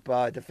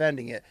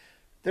defending it?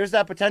 There's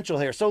that potential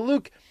here. So,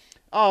 Luke,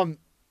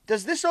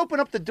 does this open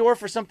up the door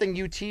for something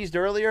you teased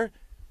earlier?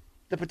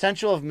 The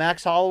potential of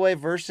Max Holloway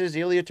versus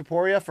Ilya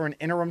Topuria for an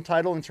interim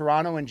title in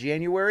Toronto in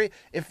January.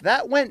 If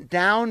that went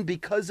down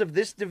because of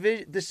this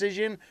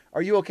decision,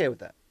 are you okay with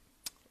that?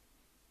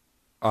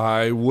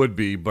 I would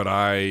be, but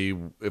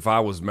if I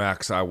was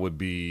Max, I would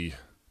be.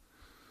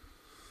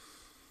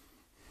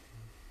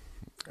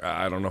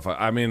 I don't know if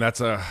I mean, it's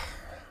a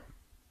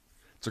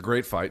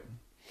great fight.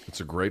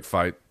 It's a great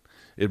fight.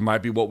 It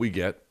might be what we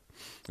get.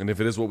 And if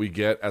it is what we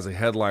get as a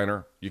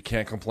headliner, you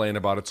can't complain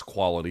about its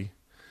quality.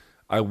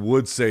 I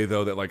would say,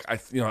 though, that like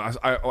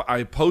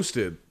I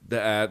posted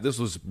that this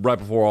was right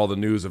before all the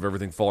news of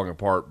everything falling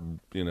apart,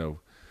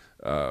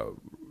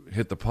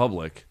 hit the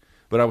public.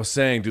 But I was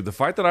saying, dude, the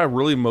fight that I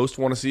really most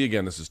want to see,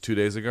 again, this is 2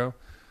 days ago,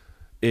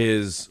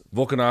 is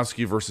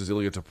Volkanovski versus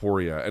Ilya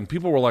Topuria. And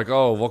people were like,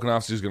 oh,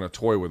 Volkanovski's going to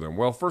toy with him.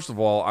 Well, first of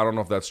all, I don't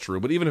know if that's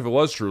true. But even if it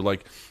was true,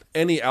 like,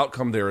 any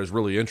outcome there is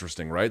really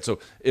interesting, right? So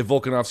if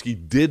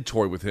Volkanovski did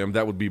toy with him,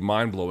 that would be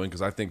mind-blowing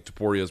because I think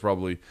Topuria is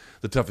probably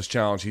the toughest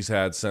challenge he's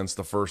had since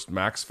the first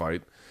Max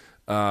fight.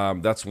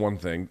 That's one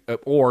thing.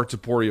 Or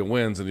Topuria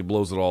wins and he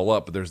blows it all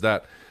up, but there's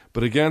that.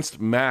 But against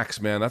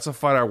Max, man, that's a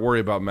fight I worry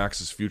about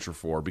Max's future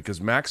for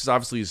because Max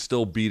obviously is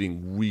still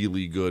beating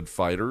really good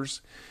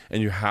fighters,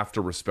 and you have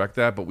to respect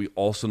that, but we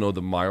also know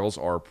the miles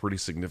are pretty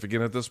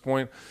significant at this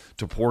point.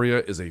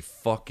 Topuria is a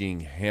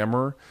fucking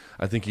hammer.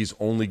 I think he's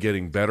only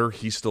getting better.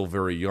 He's still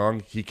very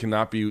young. He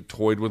cannot be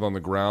toyed with on the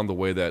ground the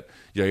way that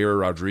Yair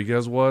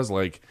Rodriguez was.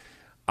 Like,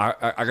 I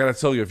got to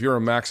tell you, if you're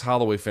a Max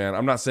Holloway fan,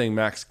 I'm not saying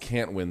Max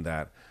can't win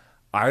that.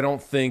 I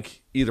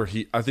think either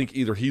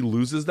he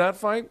loses that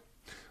fight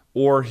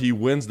or he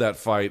wins that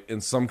fight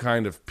in some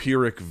kind of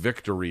Pyrrhic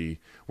victory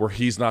where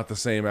he's not the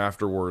same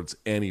afterwards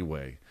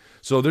anyway.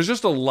 So there's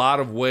just a lot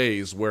of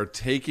ways where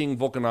taking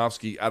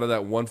Volkanovski out of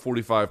that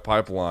 145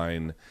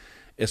 pipeline,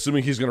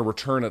 assuming he's going to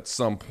return at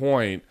some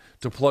point,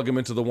 to plug him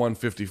into the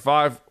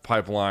 155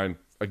 pipeline,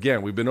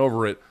 again, we've been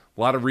over it, a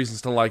lot of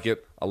reasons to like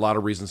it, a lot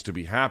of reasons to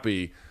be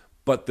happy,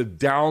 but the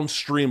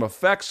downstream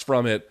effects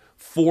from it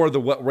for the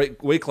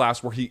weight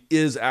class where he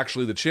is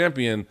actually the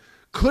champion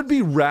could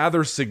be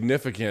rather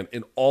significant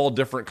in all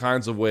different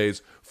kinds of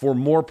ways for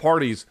more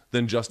parties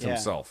than just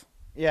himself.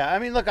 Yeah, I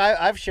mean, look,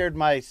 I've shared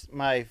my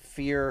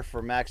fear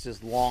for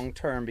Max's long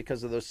term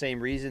because of those same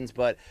reasons,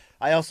 but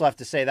I also have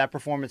to say that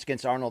performance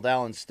against Arnold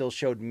Allen still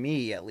showed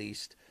me, at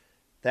least,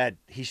 that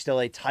he's still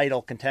a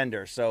title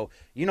contender. So,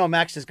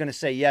 Max is going to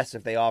say yes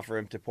if they offer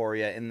him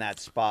Topuria in that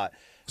spot.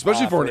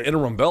 Especially for an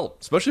interim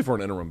belt.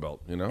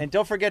 And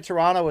don't forget,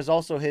 Toronto is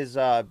also his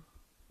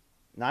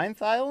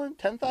 9th island,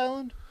 10th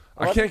island?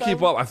 I can't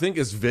keep up. I think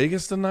is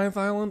Vegas the 9th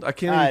island? I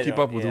can't even keep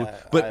up with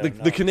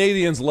But the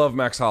Canadians love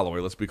Max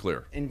Holloway, let's be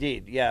clear.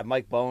 Indeed. Yeah,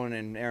 Mike Bowen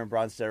and Aaron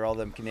Bronstead are all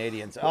them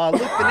Canadians. Luke,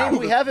 the name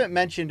we haven't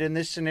mentioned in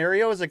this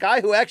scenario is a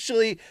guy who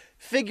actually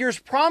figures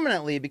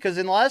prominently, because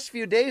in the last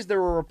few days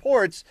there were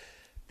reports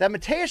that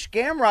Mateusz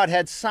Gamrot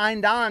had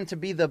signed on to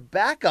be the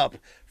backup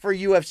for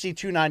UFC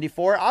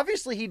 294.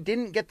 Obviously, he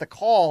didn't get the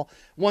call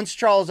once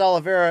Charles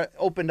Oliveira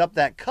opened up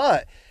that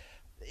cut.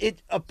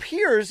 It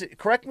appears,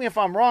 correct me if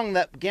I'm wrong,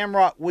 that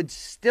Gamrot would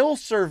still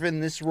serve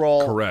in this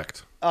role.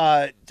 Correct.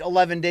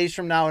 11 days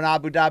from now in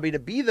Abu Dhabi to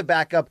be the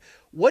backup.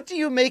 What do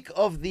you make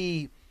of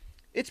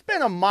it's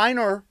been a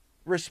minor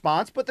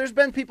response, but there's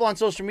been people on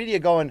social media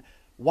going,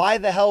 why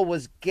the hell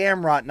was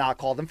Gamrot not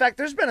called? In fact,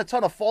 there's been a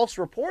ton of false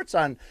reports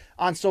on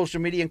social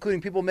media,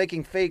 including people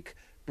making fake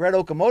Brett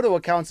Okamoto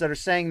accounts that are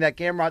saying that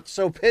Gamrot's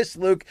so pissed,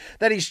 Luke,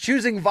 that he's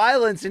choosing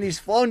violence and he's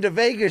flown to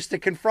Vegas to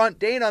confront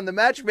Dana on the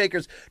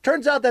matchmakers.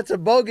 Turns out that's a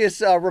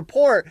bogus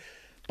report.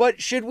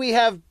 But should we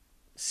have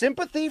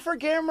sympathy for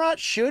Gamrot?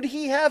 Should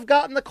he have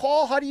gotten the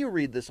call? How do you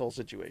read this whole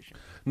situation?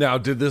 Now,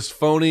 did this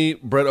phony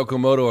Brett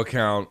Okamoto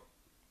account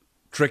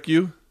trick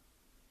you?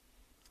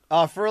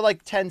 For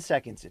like 10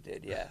 seconds it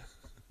did, yeah.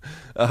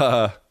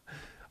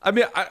 I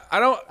mean, I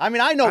don't. I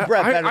mean, I know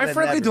Brett better I than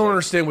frankly everybody. don't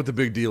understand what the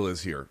big deal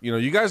is here.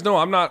 You guys know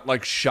I'm not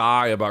like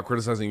shy about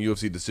criticizing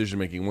UFC decision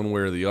making one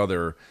way or the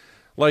other.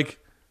 Like,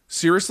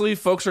 seriously,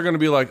 folks are going to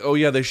be like, oh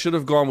yeah, they should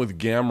have gone with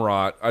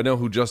Gamrot. I know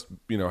who just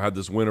had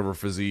this win over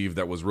Fiziev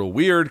that was real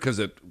weird because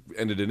it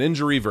ended in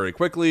injury very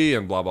quickly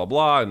and blah blah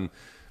blah. And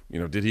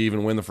did he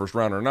even win the first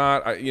round or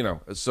not?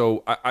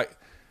 So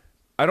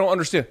I don't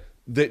understand.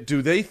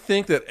 Do they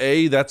think that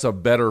A, that's a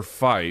better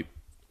fight?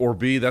 Or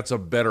B, that's a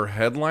better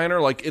headliner?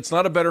 Like, it's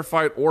not a better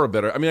fight or a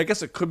better... I mean, I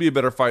guess it could be a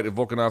better fight if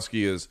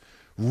Volkanovski is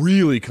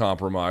really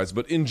compromised,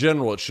 but in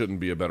general, it shouldn't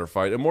be a better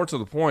fight. And more to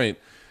the point,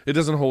 it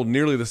doesn't hold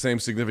nearly the same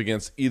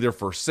significance either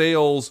for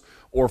sales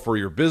or for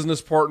your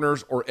business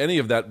partners or any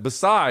of that.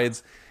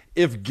 Besides,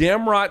 if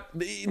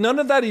Gamrot... None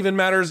of that even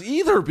matters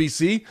either,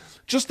 BC.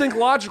 Just think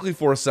logically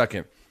for a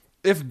second.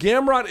 If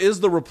Gamrot is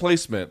the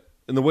replacement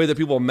in the way that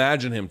people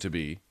imagine him to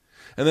be,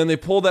 and then they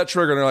pull that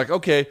trigger and they're like,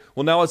 okay,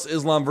 well, now it's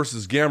Islam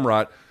versus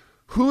Gamrot.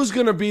 Who's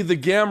going to be the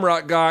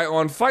Gamrot guy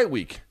on fight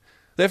week?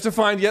 They have to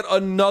find yet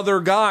another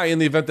guy in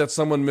the event that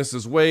someone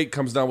misses weight,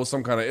 comes down with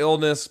some kind of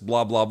illness,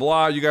 blah, blah,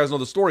 blah. You guys know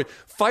the story.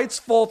 Fights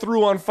fall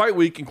through on fight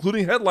week,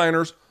 including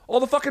headliners, all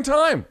the fucking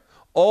time.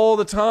 All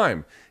the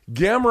time.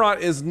 Gamrot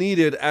is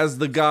needed as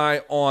the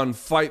guy on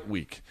fight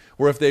week,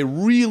 where if they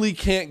really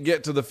can't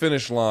get to the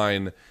finish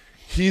line,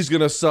 he's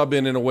going to sub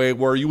in a way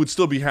where you would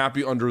still be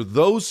happy under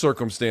those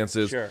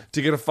circumstances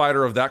to get a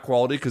fighter of that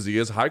quality, because he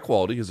is high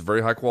quality. He's a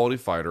very high quality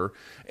fighter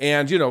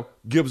and,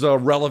 gives a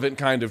relevant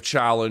kind of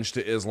challenge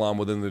to Islam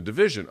within the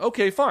division.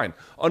 Okay, fine.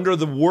 Under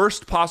the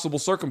worst possible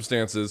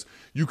circumstances,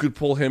 you could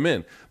pull him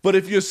in. But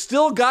if you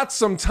still got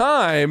some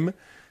time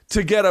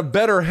to get a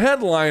better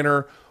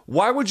headliner,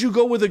 why would you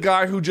go with a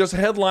guy who just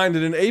headlined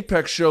at an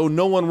Apex show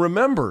no one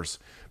remembers?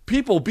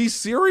 People, be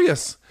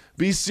serious.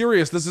 Be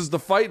serious. This is the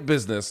fight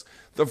business.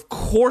 Of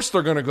course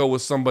they're going to go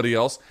with somebody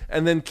else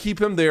and then keep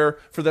him there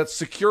for that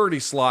security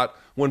slot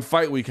when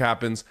fight week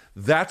happens.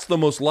 That's the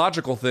most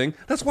logical thing.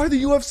 That's why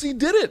the UFC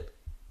did it.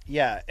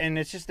 Yeah, and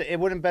it's just it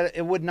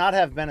would not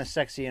have been a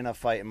sexy enough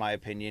fight, in my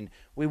opinion.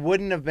 We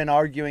wouldn't have been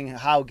arguing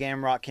how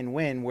Gamrot can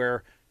win,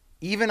 where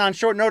even on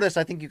short notice,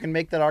 I think you can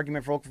make that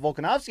argument for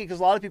Volkanovski, because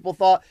a lot of people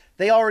thought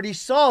they already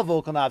saw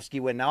Volkanovski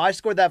win. Now, I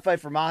scored that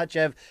fight for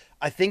Makhachev.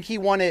 I think he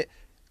won it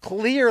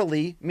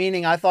clearly,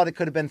 meaning I thought it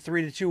could have been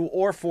 3-2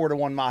 or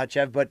 4-1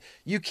 Makhachev, but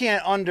you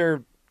can't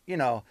undergloat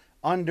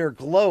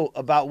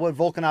about what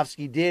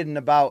Volkanovski did and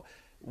about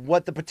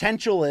what the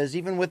potential is,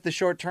 even with the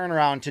short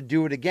turnaround, to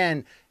do it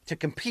again, to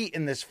compete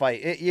in this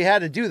fight. You had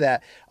to do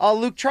that.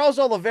 Luke, Charles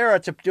Oliveira,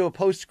 to do a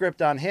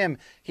postscript on him,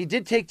 he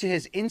did take to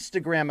his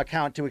Instagram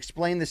account to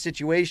explain the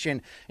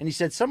situation, and he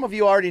said, some of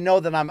you already know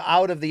that I'm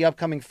out of the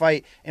upcoming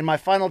fight. In my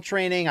final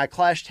training, I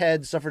clashed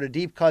heads, suffered a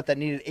deep cut that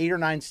needed 8 or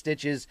 9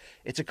 stitches.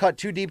 It's a cut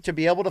too deep to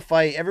be able to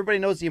fight. Everybody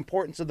knows the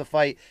importance of the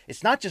fight.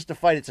 It's not just a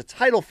fight, it's a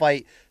title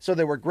fight, so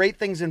there were great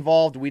things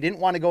involved. We didn't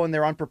want to go in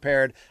there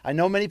unprepared. I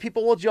know many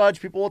people will judge,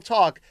 people will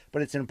talk,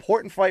 but it's an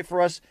important fight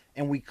for us,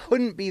 and we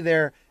couldn't be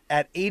there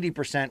at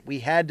 80%. We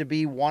had to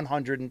be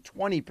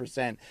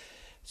 120%.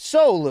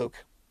 So,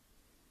 Luke,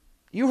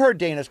 you heard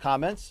Dana's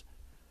comments.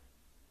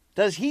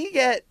 Does he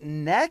get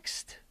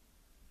next?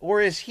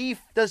 Or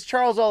does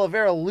Charles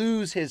Oliveira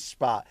lose his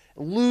spot,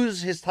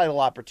 lose his title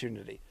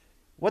opportunity?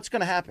 What's going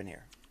to happen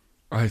here?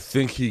 I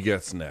think he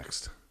gets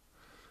next.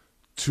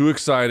 Too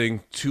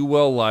exciting, too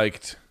well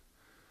liked.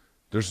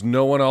 There's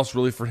no one else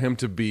really for him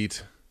to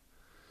beat.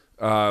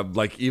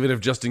 Even if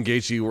Justin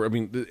Gaethje were,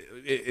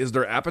 is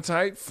there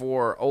appetite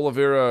for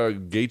Oliveira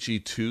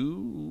Gaethje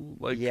 2?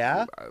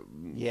 Yeah.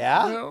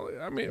 Well,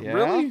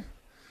 really?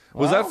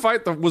 Was that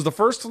fight was the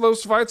first of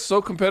those fights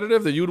so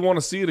competitive that you would want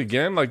to see it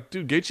again? Like,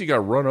 dude, Gaethje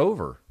got run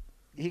over.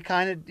 He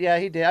kind of,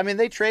 he did. I mean,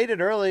 they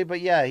traded early, but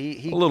he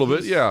a little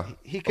bit, yeah.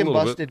 He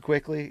combusted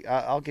quickly.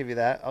 I'll give you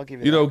that.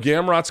 You know,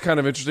 Gamrot's kind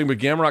of interesting, but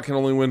Gamrot can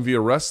only win via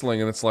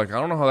wrestling, and it's like, I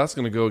don't know how that's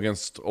going to go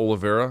against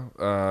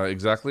Oliveira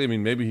exactly. I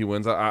mean, maybe he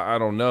wins. I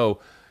don't know.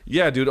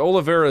 Yeah, dude,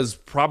 Oliveira is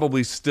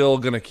probably still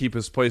going to keep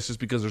his place just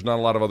because there's not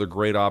a lot of other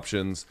great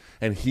options,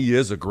 and he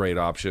is a great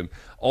option.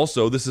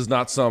 Also, this is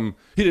not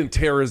he didn't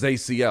tear his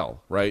ACL,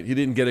 right? He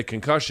didn't get a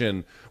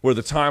concussion where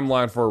the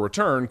timeline for a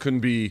return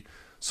couldn't be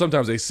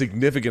sometimes a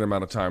significant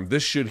amount of time.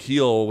 This should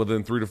heal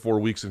within 3 to 4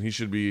 weeks, and he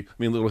should be, I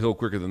mean, it'll heal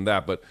quicker than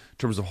that, but in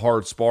terms of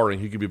hard sparring,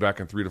 he could be back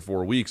in 3 to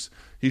 4 weeks.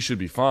 He should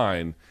be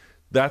fine.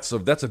 That's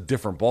a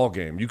different ball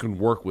game. You can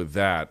work with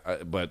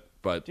that, but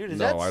dude, is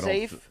no, that I don't.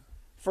 Safe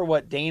for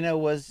what Dana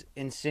was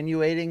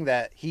insinuating,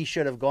 that he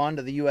should have gone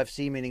to the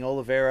UFC, meaning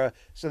Oliveira,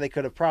 so they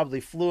could have probably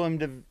flew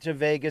him to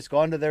Vegas,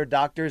 gone to their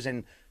doctors,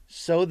 and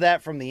sewed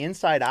that from the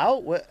inside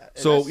out?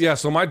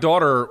 So my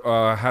daughter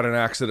had an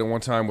accident one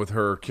time with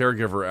her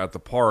caregiver at the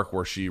park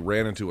where she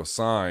ran into a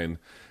sign,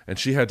 and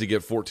she had to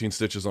get 14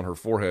 stitches on her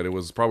forehead. It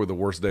was probably the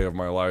worst day of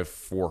my life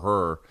for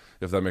her,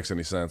 if that makes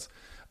any sense.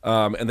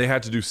 And they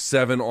had to do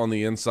 7 on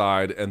the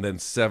inside and then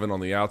 7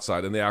 on the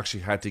outside, and they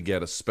actually had to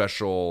get a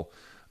special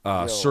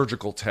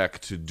surgical tech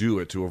to do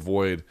it to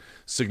avoid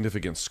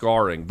significant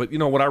scarring. But, you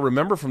know, what I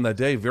remember from that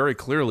day very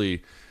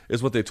clearly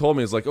is what they told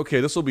me is like, okay,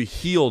 this will be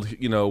healed,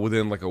 you know,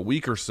 within like a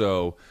week or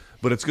so,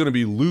 but it's going to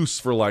be loose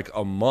for like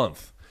a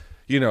month.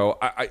 You know,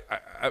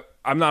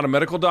 I'm not a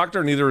medical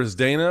doctor, neither is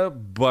Dana,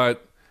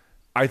 but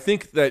I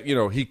think that, you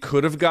know, he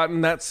could have gotten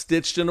that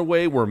stitched in a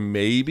way where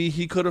maybe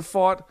he could have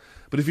fought.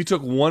 But if he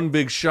took one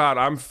big shot,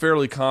 I'm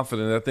fairly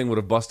confident that thing would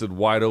have busted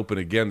wide open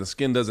again. The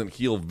skin doesn't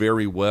heal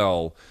very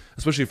well,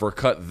 especially for a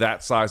cut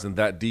that size and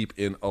that deep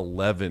in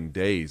 11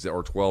 days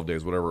or 12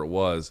 days, whatever it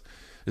was.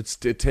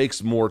 It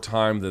takes more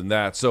time than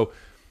that. So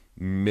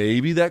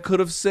maybe that could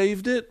have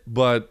saved it,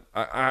 but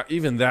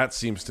even that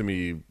seems to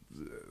me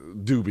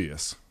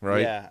dubious,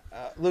 right? Yeah.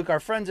 Luke, our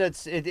friends,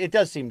 it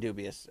does seem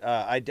dubious.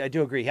 I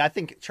do agree. I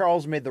think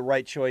Charles made the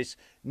right choice,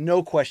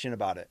 no question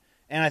about it.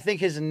 And I think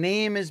his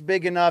name is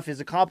big enough,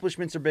 his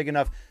accomplishments are big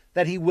enough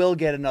that he will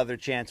get another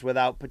chance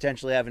without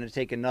potentially having to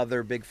take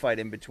another big fight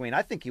in between.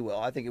 I think he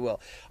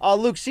will.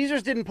 Luke,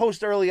 Caesars didn't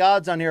post early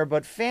odds on here,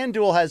 but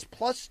FanDuel has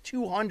plus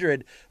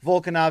 200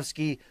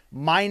 Volkanovski,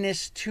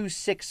 minus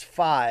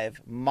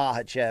 265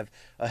 Makhachev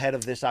ahead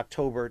of this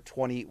October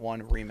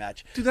 21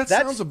 rematch. Dude, that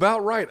sounds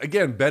about right.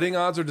 Again, betting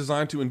odds are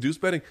designed to induce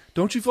betting.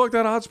 Don't you feel like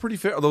that odd's pretty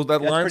fair?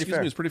 That line,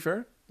 is pretty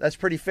fair? That's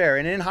pretty fair.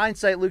 And in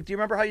hindsight, Luke, do you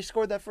remember how you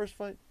scored that first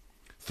fight?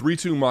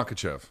 3-2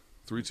 Makhachev.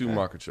 3-2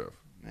 Makhachev.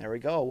 There we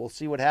go. We'll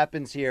see what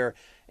happens here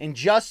in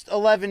just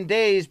 11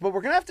 days. But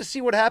we're going to have to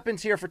see what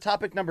happens here for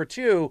topic number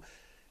 2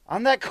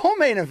 on that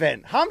co-main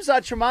event.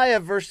 Khamzat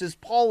Chimaev versus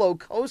Paulo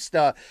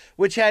Costa,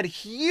 which had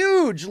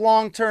huge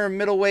long-term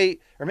middleweight,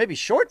 or maybe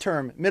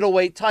short-term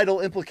middleweight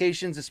title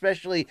implications,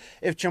 especially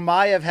if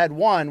Chimaev had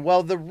won.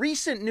 Well, the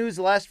recent news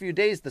the last few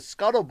days, the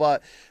scuttlebutt,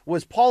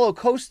 was Paulo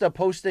Costa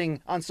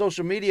posting on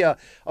social media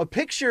a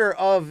picture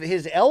of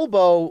his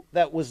elbow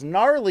that was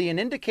gnarly and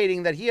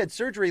indicating that he had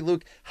surgery.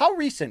 Luke, how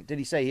recent did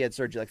he say he had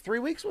surgery? Like 3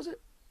 weeks, was it?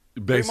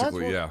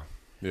 Basically,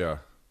 yeah.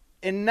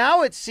 And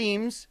now it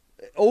seems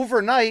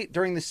overnight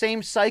during the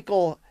same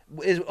cycle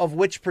of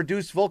which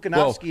produced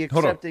Volkanovski accepting.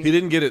 Hold on. He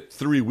didn't get it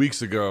 3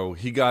 weeks ago.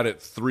 He got it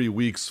 3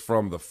 weeks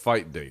from the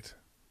fight date.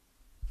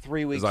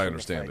 3 weeks, as I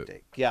understand it.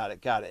 Date.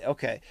 Got it.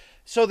 Okay.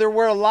 So there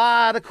were a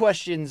lot of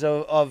questions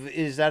of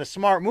is that a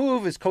smart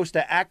move? Is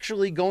Costa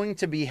actually going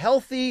to be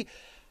healthy?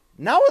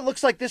 Now it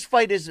looks like this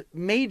fight is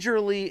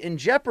majorly in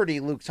jeopardy,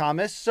 Luke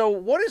Thomas. So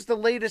what is the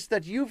latest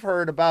that you've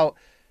heard about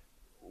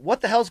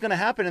what the hell's going to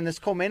happen in this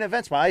co-main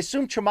event? I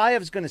assume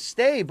Chimaev's going to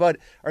stay, but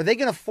are they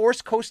going to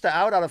force Costa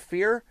out of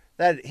fear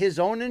that his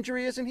own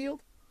injury isn't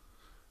healed?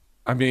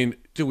 I mean,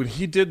 dude, when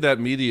he did that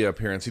media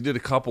appearance, he did a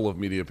couple of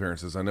media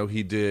appearances. I know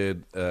he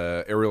did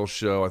Ariel's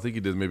show. I think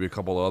he did maybe a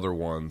couple of other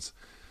ones.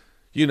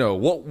 You know,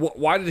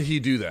 why did he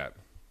do that?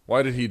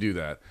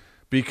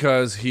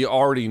 Because he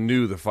already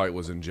knew the fight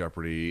was in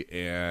jeopardy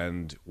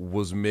and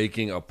was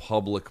making a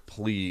public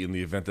plea in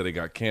the event that it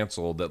got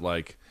canceled that,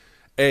 like,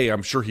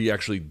 I'm sure he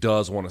actually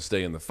does want to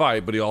stay in the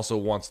fight, but he also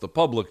wants the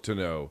public to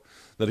know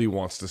that he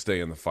wants to stay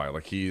in the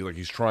fight.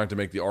 He's trying to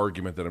make the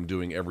argument that I'm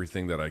doing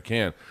everything that I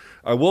can.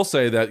 I will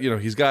say that, you know,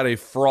 he's got a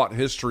fraught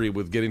history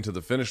with getting to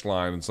the finish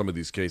line in some of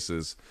these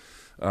cases,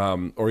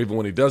 or even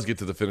when he does get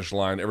to the finish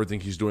line, everything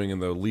he's doing in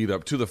the lead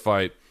up to the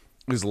fight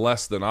is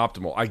less than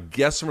optimal. I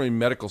guess from a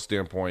medical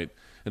standpoint,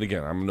 and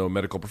again, I'm no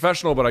medical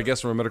professional, but I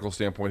guess from a medical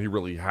standpoint, he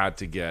really had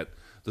to get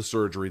the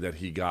surgery that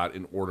he got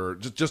in order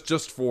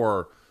just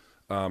for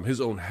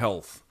his own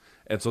health.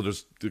 And so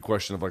there's the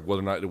question of like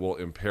whether or not it will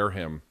impair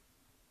him.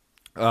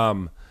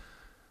 I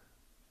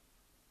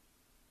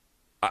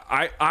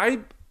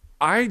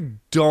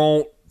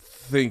don't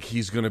think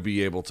he's going to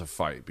be able to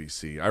fight,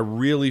 BC. I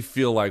really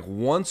feel like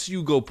once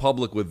you go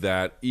public with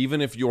that,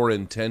 even if your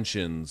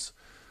intentions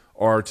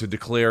are to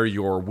declare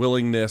your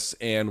willingness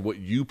and what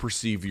you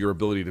perceive your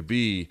ability to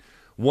be.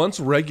 Once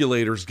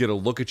regulators get a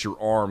look at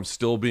your arm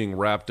still being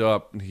wrapped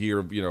up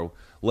here,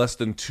 less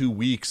than 2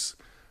 weeks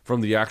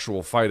from the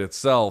actual fight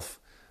itself,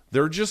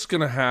 they're just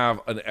going to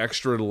have an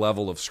extra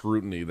level of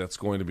scrutiny that's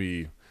going to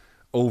be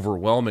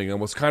overwhelming. And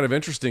what's kind of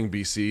interesting,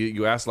 BC,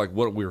 you asked like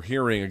what we're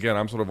hearing. Again,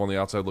 I'm sort of on the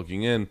outside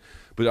looking in,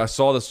 but I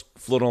saw this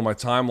float on my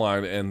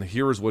timeline, and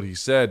here is what he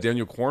said.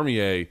 Daniel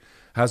Cormier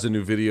has a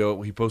new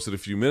video he posted a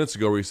few minutes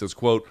ago where he says,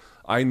 quote,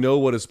 "I know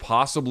what is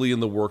possibly in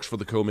the works for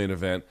the co-main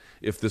event.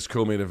 If this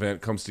co-main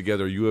event comes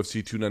together,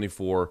 UFC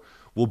 294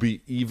 will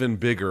be even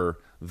bigger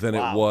than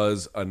it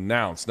was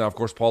announced." Now, of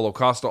course, Paulo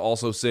Costa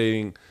also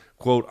saying,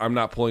 quote, "I'm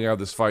not pulling out of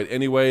this fight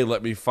anyway.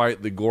 Let me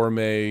fight the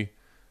gourmet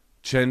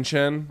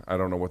Chen. I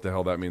don't know what the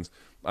hell that means.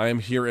 I am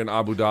here in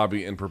Abu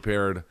Dhabi and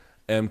prepared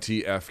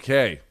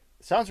MTFK."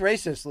 Sounds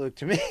racist, Luke,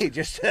 to me.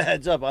 Just a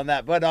heads up on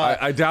that. But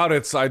I doubt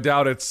it's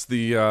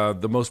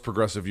the most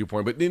progressive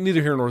viewpoint, but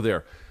neither here nor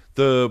there.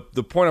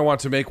 The point I want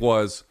to make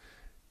was,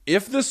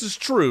 if this is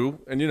true,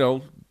 and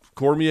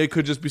Cormier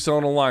could just be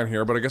selling a line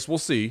here, but I guess we'll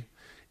see.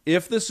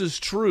 If this is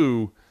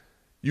true,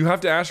 you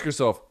have to ask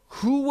yourself,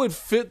 who would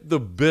fit the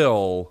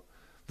bill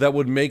that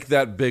would make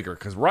that bigger?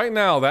 Because right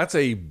now, that's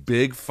a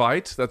big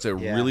fight. That's a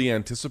really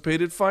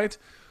anticipated fight.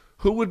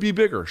 Who would be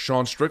bigger?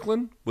 Sean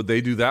Strickland? Would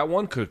they do that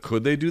one?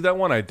 Could they do that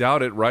one? I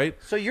doubt it, right?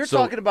 So you're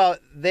talking about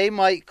they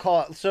might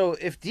call. So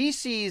if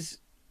DC's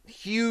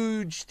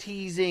huge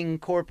teasing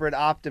corporate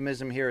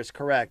optimism here is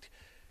correct,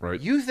 right?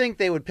 You think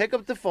they would pick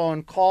up the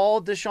phone,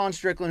 call Deshaun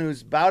Strickland,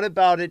 who's about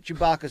it,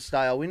 Chewbacca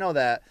style, we know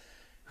that,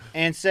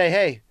 and say,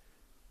 "Hey,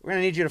 we're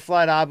going to need you to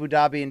fly to Abu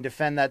Dhabi and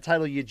defend that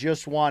title you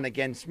just won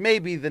against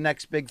maybe the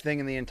next big thing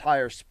in the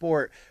entire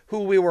sport, who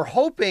we were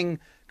hoping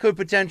could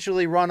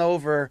potentially run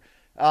over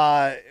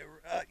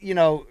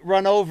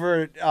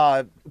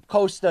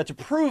Costa to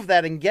prove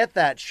that and get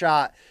that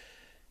shot."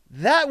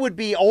 That would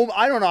be,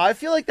 I don't know. I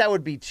feel like that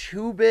would be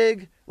too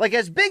big. Like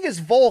as big as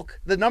Volk,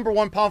 the number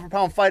one pound for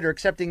pound fighter,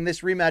 accepting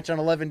this rematch on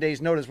 11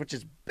 days notice, which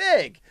is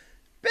big.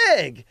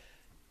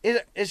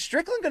 Is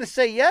Strickland going to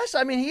say yes?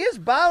 I mean, he is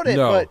about it,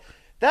 no. But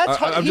that's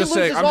how I'm he just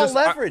loses saying, all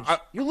leverage.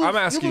 I'm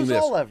asking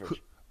this. All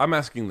leverage. I'm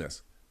asking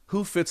this.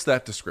 Who fits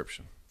that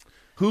description?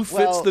 Who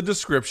fits the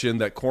description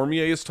that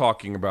Cormier is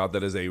talking about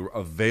that is a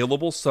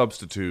available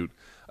substitute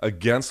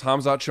against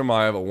Khamzat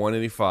Chimaev at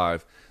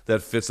 185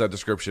 that fits that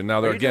description?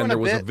 Now, there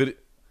was a video.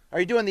 Are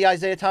you doing the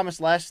Isaiah Thomas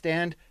Last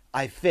Stand?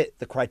 I fit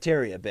the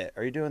criteria bit.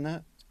 Are you doing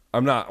that?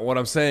 I'm not. What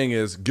I'm saying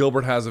is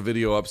Gilbert has a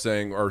video up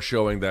saying or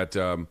showing that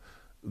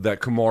that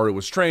Kamaru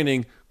was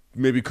training.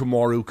 Maybe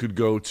Kamaru could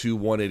go to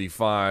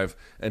 185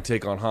 and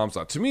take on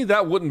Khamzat. To me,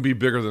 that wouldn't be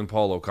bigger than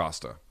Paulo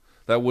Costa.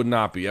 That would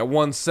not be. At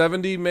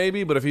 170,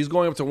 maybe, but if he's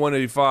going up to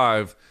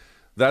 185,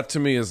 that to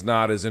me is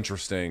not as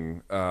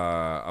interesting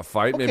a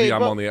fight. Okay, maybe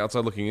I'm on the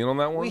outside looking in on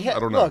that one. I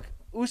don't know. Look,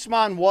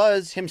 Usman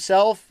was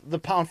himself the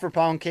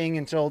pound-for-pound king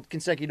until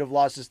consecutive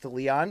losses to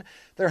Leon.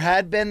 There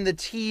had been the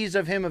tease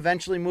of him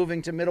eventually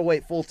moving to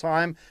middleweight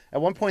full-time.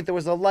 At one point, there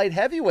was a light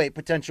heavyweight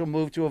potential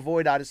move to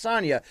avoid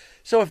Adesanya.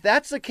 So if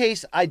that's the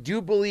case, I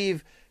do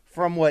believe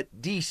from what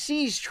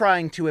DC's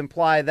trying to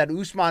imply that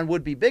Usman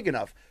would be big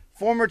enough.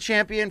 Former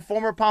champion,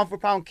 former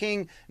pound-for-pound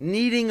king,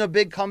 needing a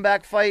big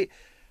comeback fight.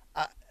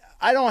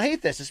 I don't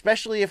hate this,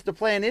 especially if the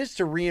plan is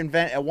to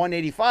reinvent at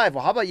 185.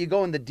 Well, how about you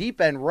go in the deep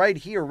end right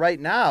here, right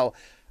now?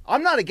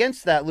 I'm not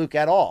against that, Luke,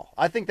 at all.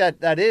 I think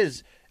that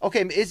is,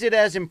 okay, is it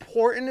as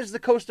important as the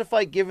Costa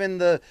fight given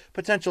the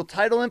potential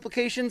title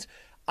implications?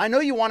 I know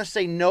you want to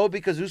say no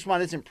because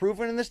Usman isn't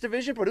proven in this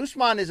division, but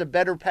Usman is a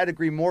better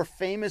pedigree, more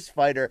famous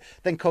fighter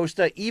than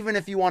Costa, even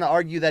if you want to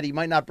argue that he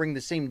might not bring the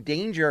same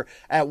danger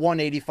at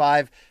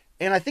 185.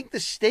 And I think the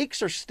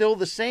stakes are still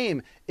the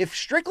same. If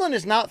Strickland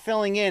is not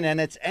filling in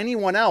and it's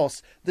anyone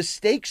else, the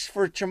stakes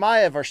for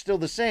Chimaev are still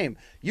the same.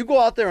 You go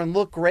out there and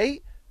look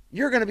great,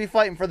 you're going to be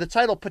fighting for the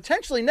title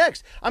potentially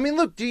next. I mean,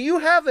 look, do you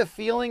have a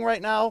feeling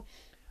right now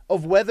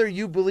of whether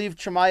you believe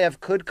Chimaev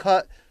could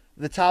cut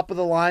the top of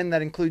the line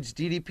that includes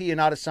DDP and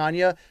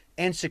Adesanya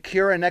and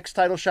secure a next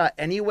title shot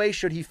anyway,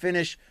 should he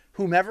finish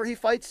whomever he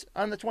fights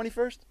on the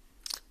 21st?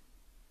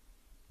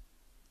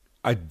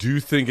 I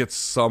do think it's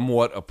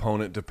somewhat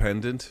opponent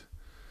dependent.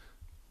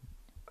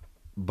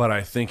 But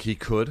I think he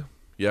could,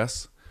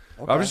 yes.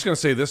 Okay. I'm just going to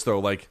say this, though.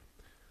 Like,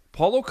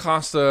 Paulo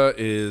Costa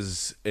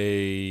is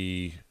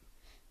a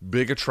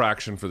big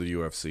attraction for the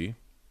UFC.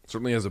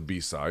 Certainly has a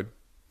B-side.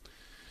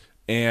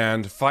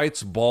 And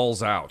fights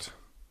balls out.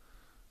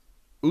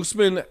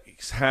 Usman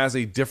has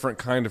a different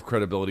kind of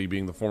credibility,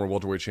 being the former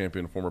welterweight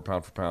champion, former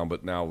pound-for-pound,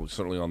 but now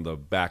certainly on the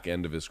back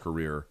end of his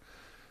career.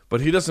 But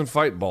he doesn't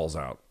fight balls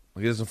out.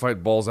 He doesn't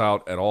fight balls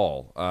out at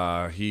all.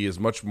 He is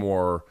much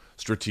more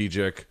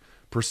strategic,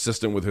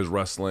 persistent with his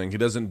wrestling. He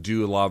doesn't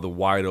do a lot of the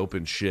wide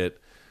open shit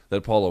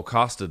that Paulo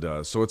Costa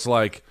does. So it's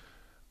like,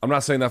 I'm not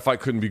saying that fight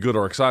couldn't be good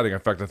or exciting. In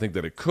fact, I think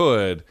that it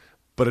could,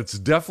 but it's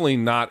definitely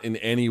not in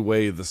any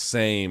way the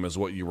same as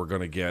what you were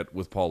going to get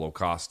with Paulo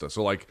Costa.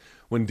 So, like,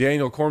 when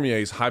Daniel Cormier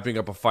is hyping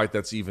up a fight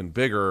that's even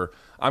bigger,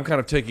 I'm kind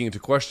of taking into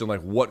question,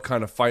 like, what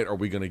kind of fight are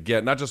we going to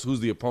get? Not just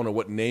who's the opponent,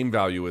 what name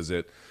value is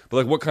it, but,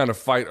 like, what kind of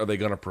fight are they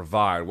going to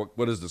provide? What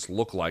does this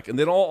look like? And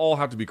they don't all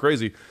have to be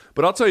crazy.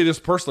 But I'll tell you this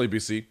personally,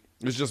 BC.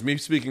 It's just me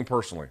speaking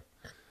personally.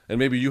 And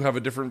maybe you have a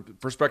different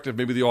perspective.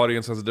 Maybe the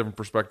audience has a different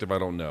perspective. I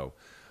don't know.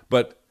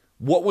 But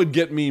what would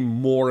get me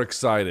more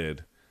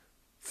excited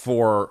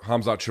for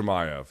Khamzat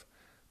Chimaev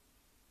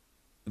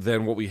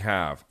than what we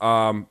have?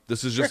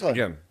 This is just, Strickland.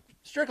 again...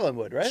 Strickland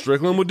would, right?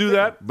 Strickland would do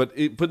that, but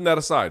putting that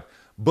aside,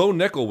 Bo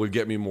Nickel would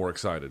get me more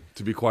excited,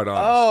 to be quite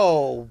honest.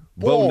 Oh,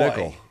 boy. Bo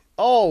Nickel.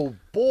 Oh,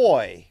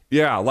 boy.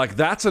 Yeah, like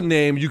that's a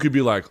name you could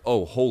be like,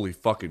 oh, holy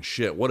fucking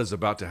shit, what is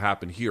about to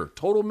happen here?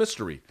 Total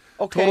mystery.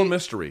 Okay. Total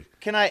mystery.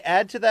 Can I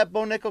add to that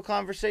Bo Nickel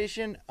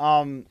conversation?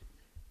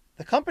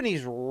 The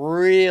company's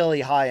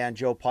really high on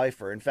Joe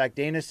Pyfer. In fact,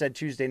 Dana said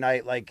Tuesday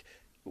night, like,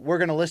 we're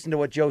going to listen to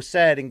what Joe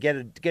said and get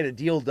a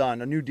deal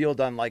done, a new deal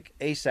done, like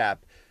ASAP.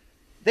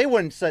 They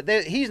wouldn't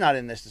say he's not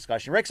in this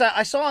discussion, right? 'Cause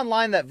I saw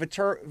online that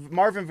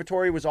Marvin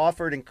Vettori was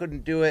offered and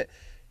couldn't do it.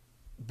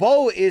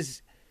 Bo,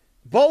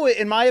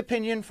 in my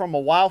opinion, from a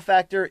wow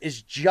factor,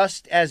 is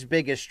just as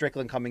big as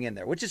Strickland coming in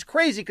there, which is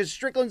crazy because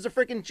Strickland's the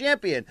freaking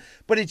champion.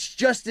 But it's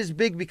just as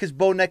big because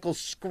Bo Nickel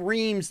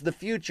screams the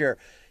future.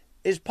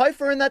 Is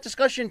Pyfer in that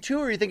discussion too,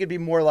 or you think it'd be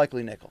more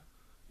likely Nickel?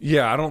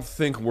 Yeah, I don't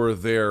think we're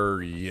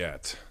there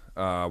yet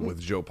with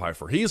Joe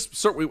Pyfer. He's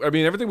certainly, I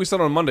mean, everything we said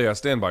on Monday, I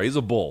stand by. He's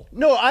a bull.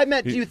 No, I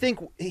meant, do you think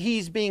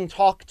he's being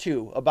talked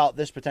to about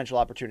this potential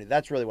opportunity?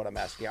 That's really what I'm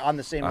asking. On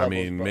the same level. I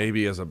mean,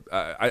 maybe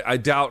I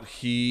doubt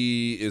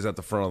he is at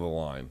the front of the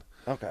line.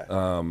 Okay.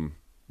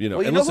 You know,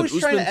 well, you and know listen,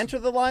 who's trying to Usman's- enter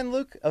the line,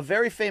 Luke? A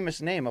very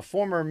famous name, a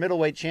former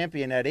middleweight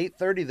champion at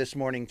 8:30 this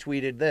morning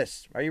tweeted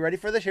this. Are you ready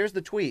for this? Here's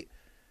the tweet.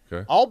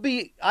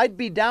 Okay. I'd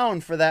be down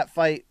for that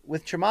fight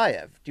with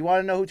Chimaev. Do you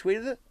want to know who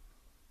tweeted it?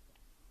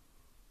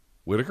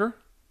 Whitaker?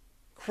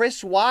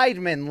 Chris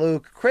Weidman,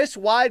 Luke. Chris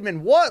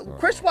Weidman. What?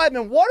 Chris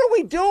Weidman, what are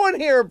we doing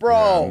here,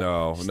 bro? Yeah,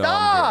 no,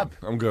 Stop.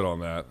 I'm good on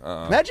that.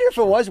 Imagine if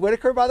it was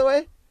Whitaker, by the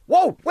way.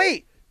 Whoa,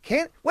 wait.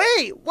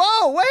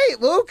 Whoa,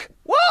 wait, Luke.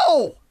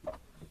 Whoa.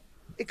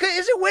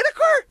 Is it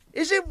Whitaker?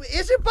 Is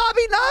it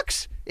Bobby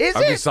Knox?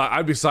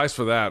 I'd be sized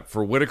for that.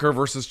 For Whitaker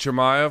versus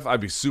Chimaev,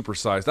 I'd be super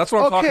sized. That's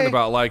what I'm talking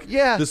about. Like,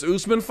 this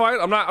Usman fight,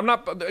 I'm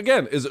not,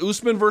 again, is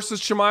Usman versus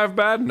Chimaev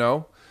bad?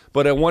 No.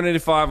 But at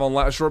 185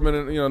 on short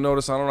minute,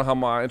 notice, I don't know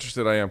how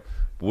interested I am.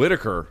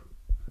 Whitaker,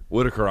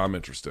 I'm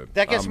interested.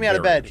 That gets me out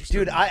of bed.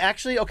 Dude, I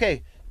actually,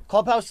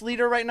 Clubhouse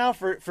leader right now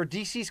for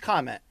DC's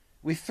comment.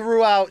 We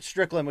threw out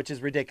Strickland, which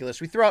is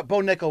ridiculous. We threw out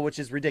Bo Nickel, which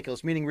is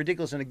ridiculous, meaning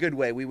ridiculous in a good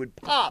way. We would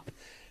pop.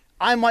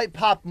 I might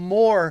pop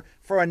more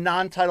for a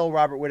non-title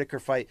Robert Whitaker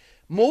fight,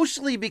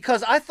 mostly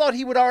because I thought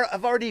he would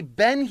have already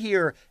been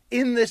here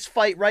in this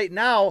fight right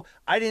now.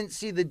 I didn't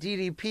see the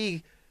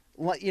DDP,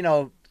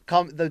 the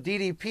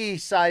DDP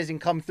sizing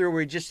come through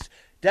where he just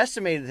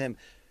decimated him.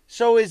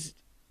 So is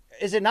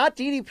it not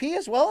DDP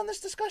as well in this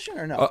discussion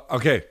or no?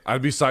 Okay,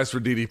 I'd be sized for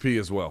DDP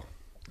as well.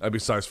 I'd be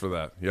sized for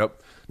that.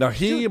 Yep. Now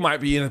he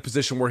might be in a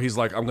position where he's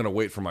like, I'm going to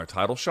wait for my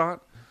title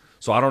shot.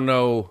 So I don't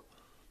know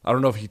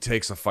if he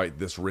takes a fight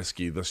this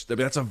risky.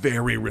 That's a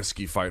very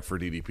risky fight for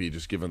DDP,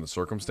 just given the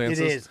circumstances.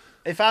 It is.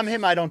 If I'm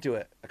him, I don't do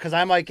it because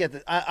I might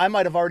I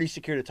might have already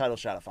secured a title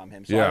shot if I'm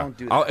him. So I don't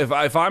do that.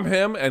 If I'm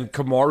him and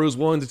Kamaru's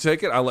willing to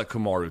take it, I let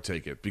Kamaru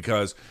take it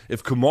because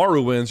if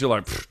Kamaru wins, you're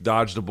like,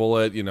 dodged a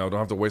bullet. Don't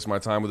have to waste my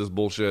time with this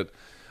bullshit.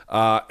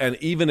 And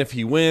even if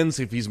he wins,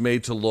 if he's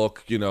made to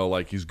look,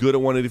 like he's good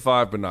at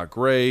 185 but not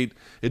great,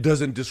 it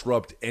doesn't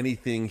disrupt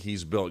anything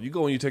he's built. You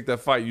go and you take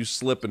that fight, you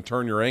slip and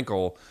turn your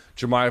ankle,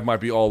 Chimaev might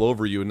be all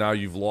over you, and now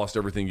you've lost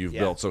everything you've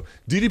built. So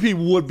DDP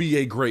would be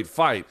a great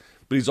fight,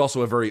 but he's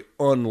also a very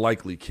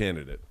unlikely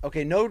candidate.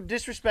 Okay, no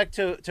disrespect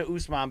to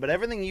Usman, but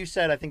everything you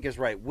said I think is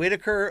right.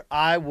 Whitaker,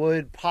 I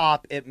would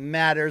pop. It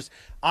matters.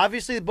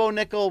 Obviously, Bo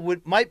Nickel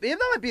that might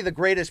be the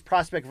greatest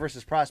prospect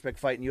versus prospect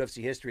fight in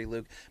UFC history,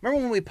 Luke.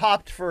 Remember when we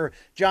popped for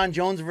John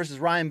Jones versus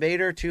Ryan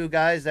Bader, two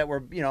guys that were,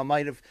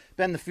 might have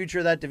been the future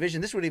of that division?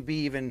 This would be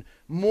even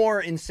more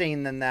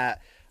insane than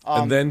that.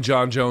 And then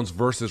John Jones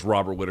versus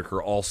Robert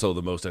Whitaker, also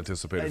the most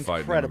anticipated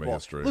fight in MMA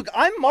history. Look,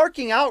 I'm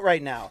marking out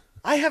right now.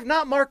 I have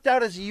not marked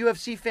out as a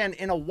UFC fan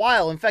in a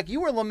while. In fact,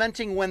 you were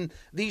lamenting when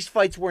these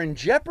fights were in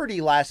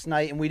jeopardy last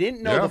night and we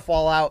didn't know the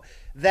fallout,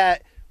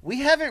 that we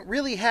haven't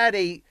really had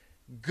a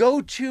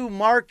go-to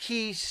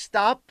marquee,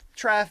 stop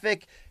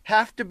traffic,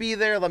 have to be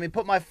there, let me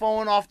put my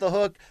phone off the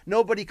hook,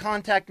 nobody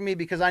contact me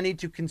because I need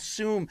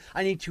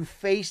to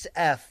face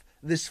F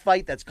this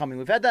fight that's coming.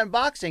 We've had that in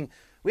boxing.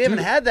 We haven't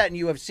had that in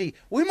UFC.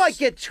 We might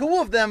get two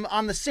of them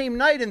on the same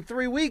night in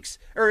 3 weeks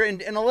or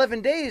in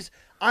 11 days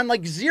on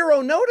like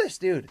zero notice,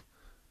 dude.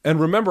 And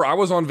remember, I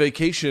was on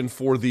vacation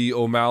for the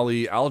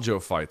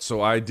O'Malley-Aljo fight,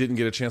 so I didn't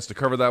get a chance to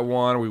cover that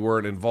one. We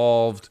weren't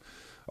involved.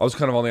 I was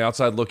kind of on the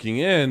outside looking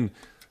in.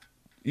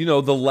 you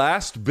know, the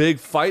last big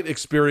fight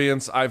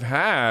experience I've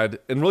had,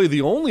 and really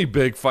the only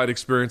big fight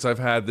experience I've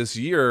had this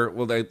year,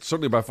 well,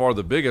 certainly by far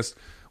the biggest,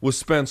 was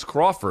Spence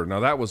Crawford. Now,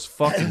 that was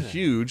fucking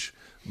huge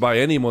by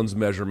anyone's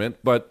measurement,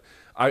 but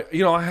I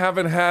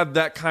haven't had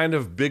that kind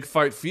of big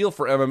fight feel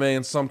for MMA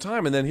in some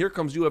time. And then here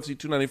comes UFC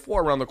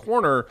 294 around the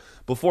corner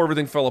before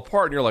everything fell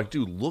apart, and you're like,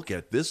 dude, look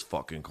at this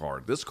fucking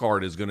card. This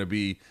card is going to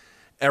be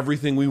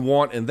everything we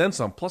want and then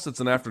some. Plus, it's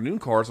an afternoon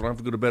card, so I don't have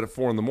to go to bed at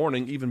 4 in the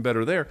morning. Even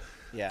better there.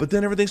 Yeah. But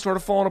then everything started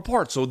falling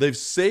apart. So they've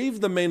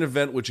saved the main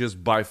event, which is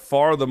by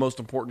far the most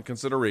important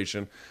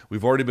consideration.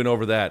 We've already been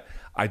over that.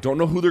 I don't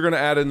know who they're going to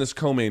add in this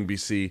co-main,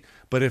 BC,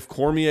 but if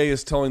Cormier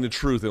is telling the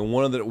truth and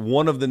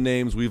one of the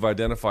names we've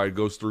identified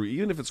goes through,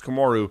 even if it's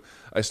Kamaru,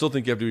 I still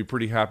think you have to be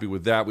pretty happy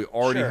with that. We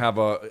already have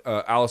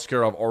Alice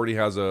Karov already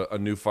has a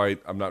new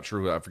fight. I'm not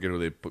sure I forget who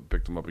they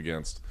picked him up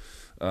against.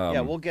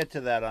 Yeah, we'll get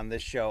to that on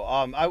this show.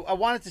 I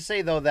wanted to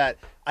say, though, that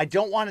I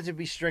don't want it to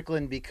be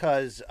Strickland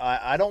because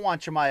I don't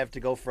want Chimaev to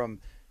go from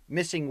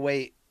missing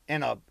weight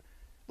and up.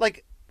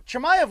 Like,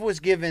 Chimaev was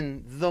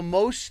given the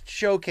most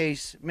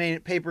showcase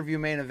pay-per-view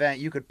main event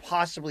you could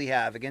possibly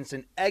have against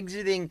an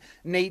exiting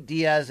Nate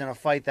Diaz in a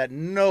fight that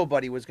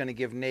nobody was going to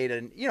give Nate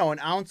an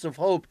ounce of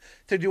hope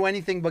to do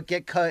anything but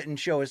get cut and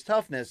show his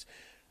toughness.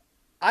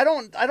 I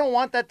don't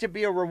want that to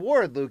be a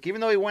reward, Luke,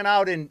 even though he went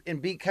out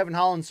and beat Kevin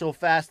Holland so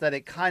fast that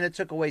it kind of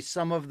took away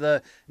some of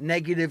the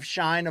negative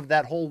shine of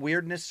that whole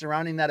weirdness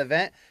surrounding that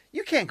event.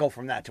 You can't go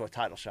from that to a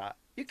title shot.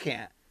 You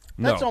can't.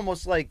 That's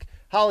almost like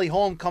Holly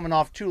Holm coming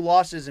off 2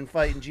 losses and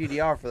fighting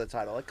GDR for the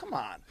title. Like, come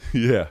on.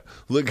 Yeah.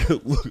 Look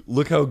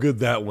how good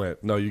that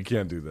went. No, you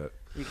can't do that.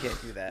 You can't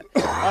do that.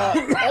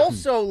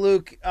 Also,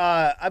 Luke,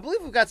 I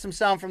believe we've got some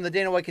sound from the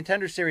Dana White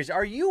Contender Series.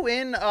 Are you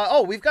in?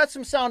 We've got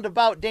some sound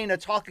about Dana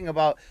talking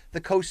about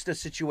the Costa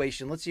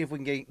situation. Let's see if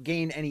we can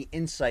gain any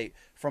insight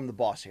from the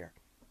boss here.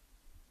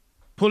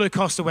 Paulo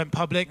Costa went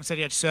public and said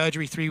he had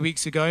surgery 3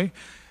 weeks ago.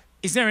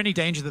 Is there any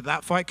danger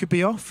that fight could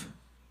be off?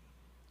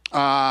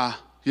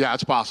 Yeah,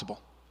 it's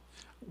possible.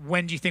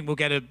 When do you think we'll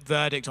get a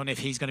verdict on if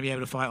he's going to be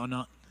able to fight or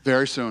not?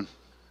 Very soon.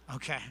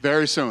 Okay.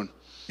 Very soon.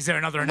 Is there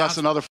another Unless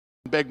announcement? another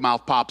big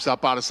mouth pops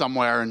up out of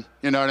somewhere, and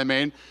you know what I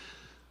mean?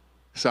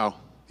 So,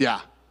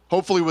 yeah.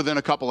 Hopefully within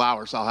a couple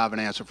hours, I'll have an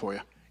answer for you.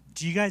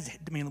 Do you guys,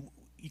 I mean,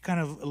 you kind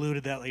of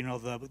alluded that, you know,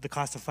 the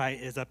Costa fight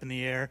is up in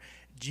the air.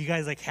 Do you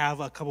guys, like, have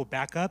a couple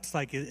backups?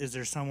 Like, is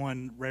there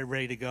someone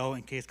ready to go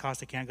in case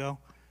Costa can't go?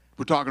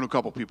 We're talking to a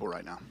couple people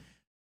right now.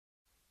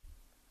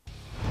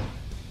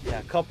 Yeah,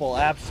 a couple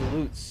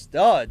absolute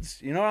studs.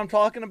 You know what I'm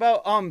talking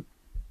about?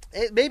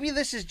 Maybe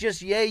this is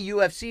just yay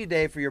UFC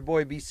day for your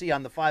boy BC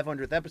on the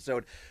 500th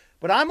episode,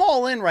 but I'm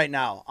all in right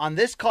now on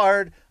this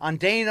card, on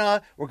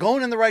Dana. We're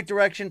going in the right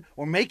direction.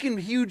 We're making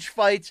huge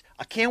fights.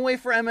 I can't wait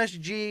for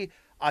MSG.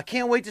 I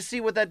can't wait to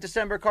see what that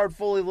December card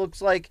fully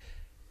looks like.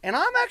 And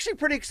I'm actually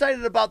pretty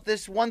excited about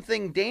this one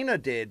thing Dana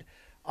did.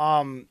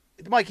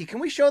 Mikey, can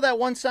we show that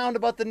one sound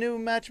about the new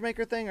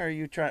matchmaker thing? Or are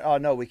you trying? Oh,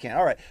 no, we can't.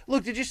 All right.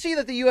 Luke, did you see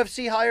that the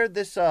UFC hired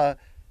this?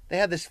 They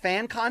had this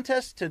fan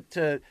contest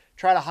to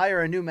try to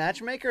hire a new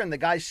matchmaker, and the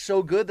guy's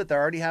so good that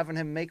they're already having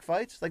him make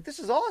fights. Like, this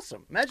is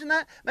awesome. Imagine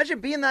that. Imagine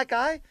being that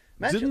guy.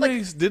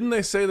 Didn't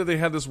they say that they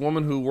had this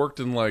woman who worked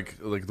in like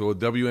the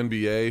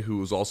WNBA who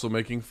was also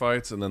making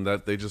fights, and then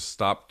that they just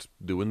stopped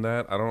doing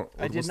that?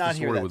 I did not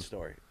hear that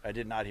story. I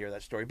did not hear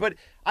that story. But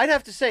I'd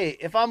have to say,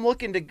 if I'm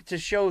looking to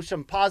show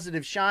some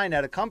positive shine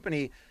at a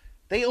company,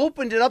 they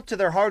opened it up to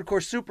their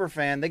hardcore super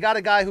fan. They got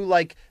a guy who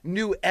like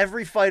knew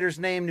every fighter's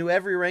name, knew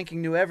every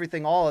ranking, knew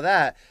everything, all of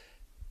that.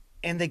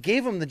 And they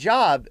gave him the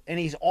job, and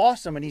he's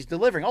awesome, and he's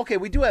delivering. Okay,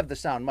 we do have the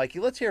sound, Mikey.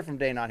 Let's hear from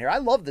Dana on here. I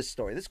love this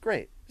story. This is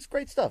great. It's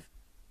great stuff.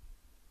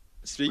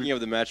 Speaking of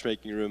the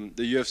matchmaking room,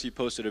 the UFC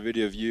posted a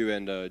video of you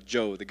and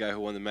Joe, the guy who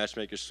won the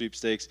matchmaker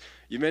sweepstakes.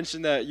 You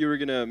mentioned that you were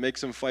going to make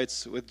some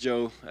fights with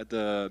Joe at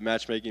the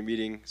matchmaking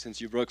meeting.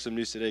 Since you broke some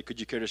news today, could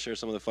you care to share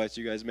some of the fights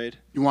you guys made?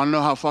 You want to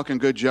know how fucking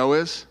good Joe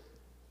is?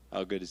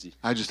 How good is he?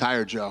 I just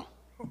hired Joe.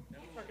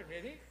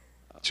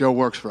 Joe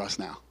works for us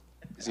now.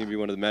 Is he going to be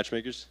one of the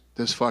matchmakers?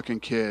 This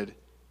fucking kid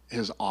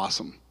is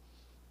awesome.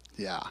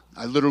 Yeah.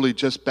 I literally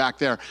just back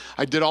there.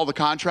 I did all the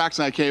contracts,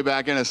 and I came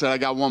back in and said, I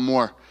got one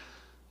more.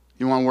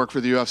 You want to work for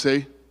the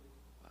UFC?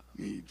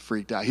 He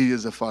freaked out. He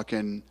is a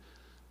fucking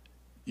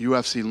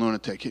UFC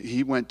lunatic.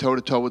 He went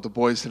toe-to-toe with the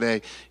boys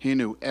today. He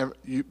knew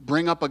you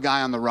bring up a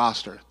guy on the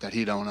roster that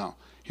he don't know.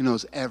 He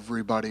knows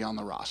everybody on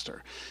the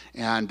roster.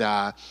 And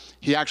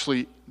he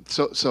actually,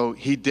 so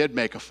he did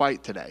make a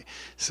fight today.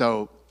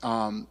 So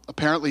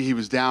apparently he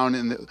was down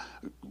in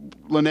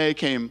Lene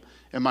came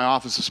in my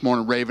office this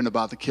morning raving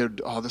about the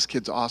kid. Oh, this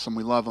kid's awesome.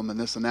 We love him and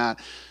this and that.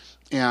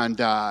 And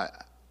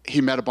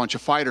he met a bunch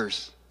of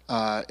fighters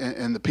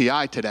in the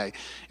PI today,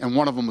 and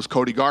one of them was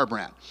Cody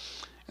Garbrandt.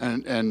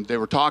 And they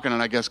were talking,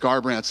 and I guess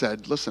Garbrandt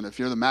said, listen, if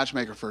you're the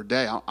matchmaker for a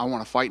day, I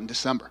want to fight in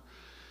December.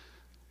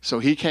 So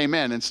he came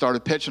in and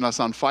started pitching us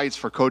on fights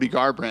for Cody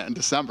Garbrandt in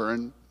December,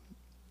 and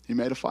he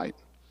made a fight.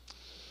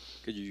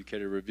 Could you care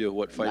to reveal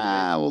what fight you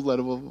made? We'll let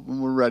it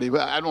when we're ready.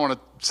 But I don't want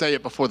to say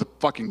it before the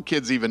fucking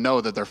kids even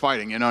know that they're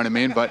fighting, you know what I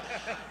mean? But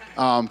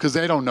because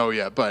they don't know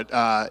yet. But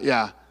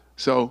yeah,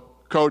 so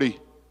Cody,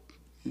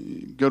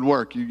 good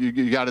work.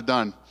 You got it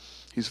done.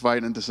 He's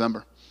fighting in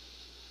December.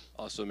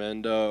 Awesome,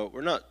 and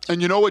we're not.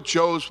 And you know what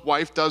Joe's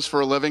wife does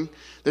for a living?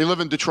 They live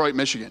in Detroit,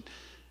 Michigan.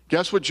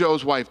 Guess what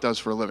Joe's wife does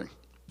for a living?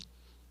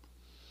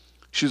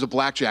 She's a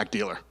blackjack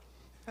dealer.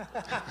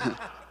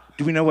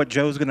 Do we know what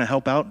Joe's going to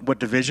help out? What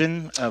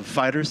division of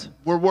fighters?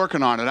 We're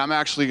working on it. I'm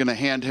actually going to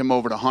hand him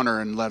over to Hunter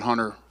and let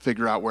Hunter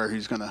figure out where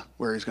he's gonna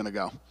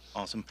go.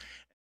 Awesome.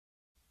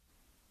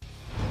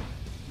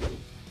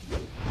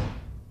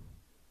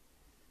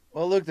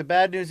 Well, Luke, the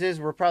bad news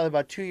is we're probably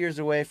about 2 years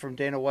away from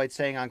Dana White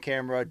saying on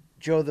camera,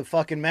 Joe the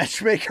fucking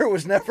matchmaker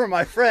was never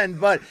my friend.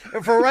 But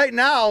for right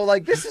now,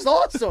 like, this is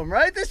awesome,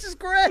 right? This is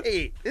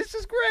great. This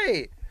is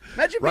great.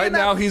 Imagine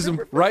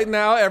Right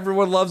now,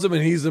 everyone loves him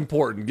and he's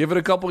important. Give it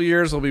a couple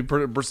years, he'll be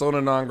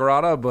persona non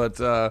grata. But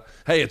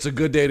hey, it's a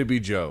good day to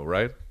be Joe,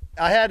 right?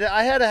 I had to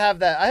have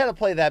that. I had to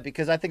play that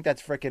because I think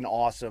that's freaking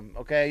awesome.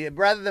 Okay,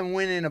 rather than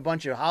winning a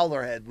bunch of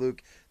howlerhead,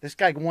 Luke, this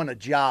guy won a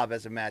job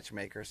as a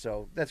matchmaker,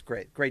 so that's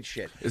great. Great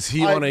shit. Is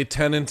he on a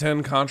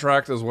 10-10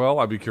 contract as well?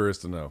 I'd be curious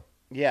to know.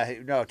 Yeah,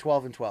 no,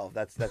 12-12.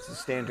 That's the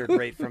standard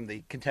rate from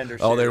the Contender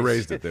Series. Oh, they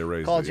raised it.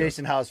 Call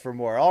Jason House for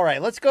more. All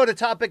right, let's go to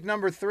topic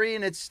number 3,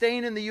 and it's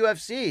staying in the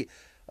UFC.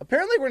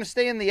 Apparently, we're going to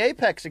stay in the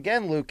Apex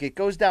again, Luke. It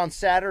goes down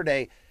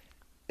Saturday.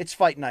 It's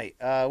Fight Night.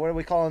 What are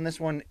we calling this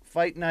one?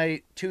 Fight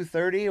Night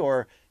 230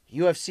 or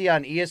UFC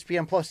on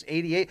ESPN Plus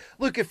 88?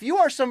 Look, if you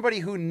are somebody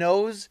who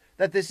knows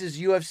that this is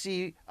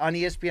UFC on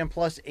ESPN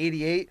Plus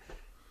 88,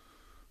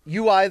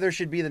 you either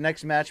should be the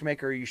next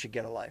matchmaker or you should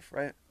get a life,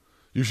 right?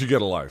 You should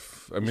get a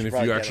life. I mean, if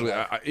you actually,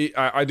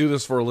 I do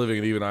this for a living,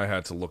 and even I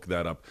had to look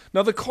that up.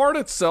 Now, the card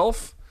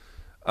itself,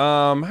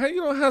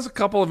 has a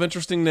couple of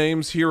interesting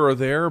names here or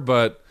there,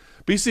 but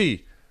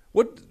BC,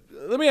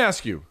 let me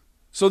ask you.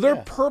 So they're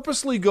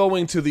purposely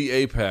going to the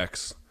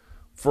Apex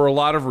for a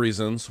lot of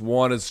reasons.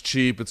 One, it's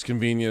cheap, it's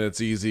convenient,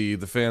 it's easy.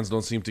 The fans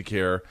don't seem to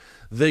care.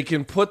 They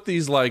can put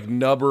these like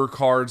nubber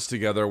cards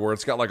together where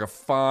it's got like a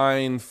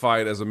fine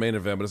fight as a main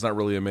event, but it's not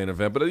really a main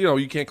event. But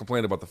you can't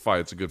complain about the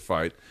fight. It's a good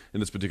fight. In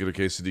this particular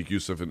case, Sadiq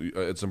Yusuff and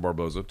Edson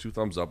Barboza, 2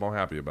 thumbs up. I'm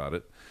happy about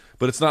it.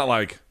 But it's not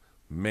like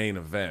main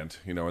event,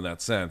 in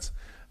that sense.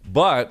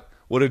 But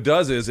what it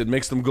does is it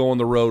makes them go on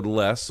the road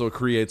less, so it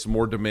creates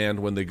more demand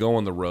when they go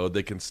on the road.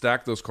 They can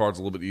stack those cards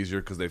a little bit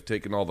easier because they've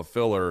taken all the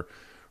filler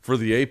for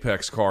the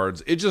Apex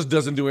cards. It just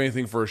doesn't do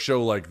anything for a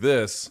show like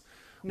this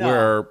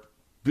where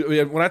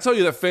when I tell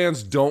you that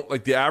fans don't,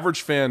 like the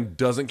average fan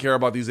doesn't care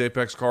about these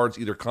Apex cards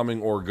either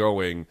coming or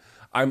going,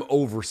 I'm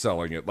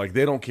overselling it. Like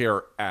they don't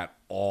care at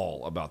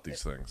all about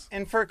these things.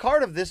 And for a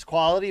card of this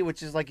quality,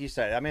 which is like you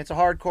said, I mean, it's a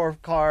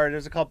hardcore card.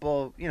 There's a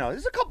couple,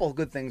 there's a couple of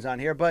good things on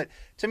here, but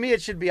to me,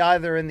 it should be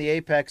either in the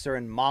Apex or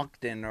in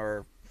Moncton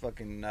or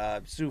fucking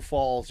Sioux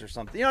Falls or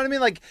something. You know what I mean?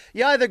 Like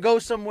you either go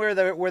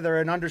somewhere where they're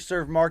an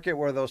underserved market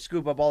where they'll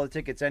scoop up all the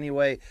tickets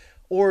anyway,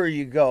 or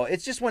you go.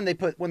 It's just when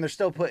they're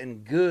still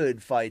putting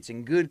good fights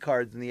and good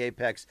cards in the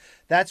Apex,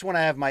 that's when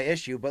I have my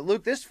issue. But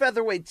Luke, this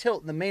featherweight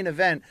tilt in the main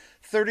event,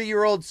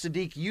 30-year-old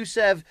Sadiq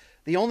Yusuff,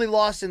 the only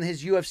loss in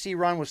his UFC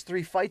run was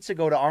 3 fights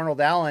ago to Arnold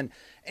Allen,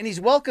 and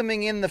he's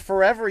welcoming in the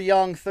forever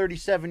young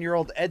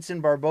 37-year-old Edson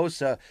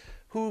Barboza,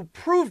 who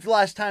proved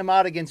last time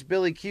out against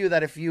Billy Q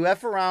that if you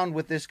F around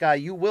with this guy,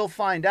 you will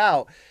find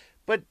out.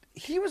 But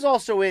he was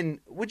also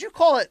in, would you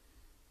call it,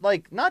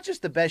 like, not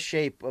just the best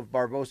shape of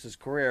Barboza's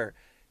career,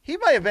 he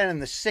might have been in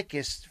the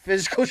sickest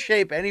physical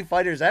shape any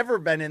fighter's ever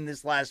been in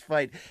this last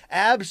fight.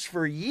 Abs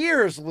for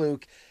years,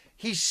 Luke.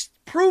 He's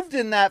proved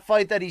in that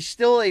fight that he's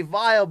still a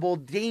viable,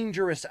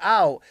 dangerous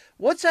out.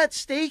 What's at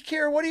stake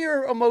here? What are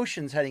your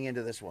emotions heading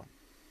into this one?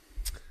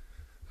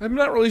 I'm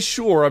not really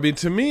sure. I mean,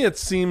 to me, it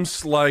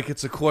seems like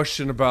it's a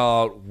question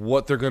about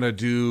what they're going to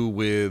do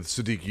with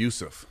Sadiq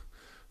Yusuff.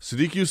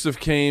 Sadiq Yusuff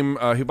came,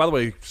 he, by the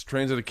way,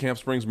 trains at a Camp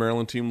Springs,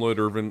 Maryland, Team Lloyd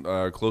Irvin,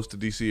 close to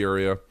D.C.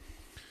 area.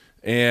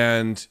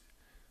 And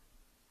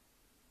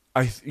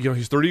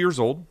he's 30 years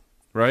old,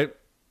 right?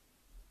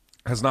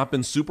 Has not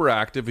been super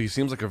active. He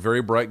seems like a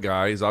very bright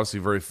guy. He's obviously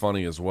very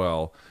funny as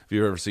well. If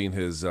you've ever seen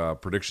his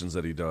predictions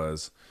that he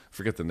does, I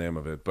forget the name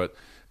of it, but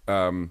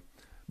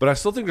I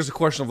still think there's a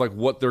question of like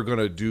what they're going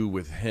to do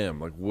with him.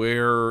 Like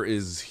where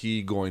is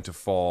he going to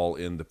fall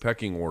in the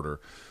pecking order?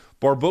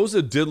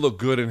 Barboza did look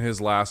good in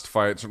his last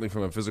fight, certainly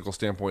from a physical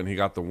standpoint, and he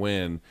got the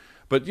win.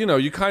 But,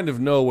 you kind of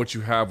know what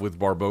you have with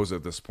Barboza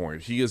at this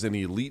point. He is an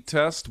elite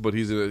test, but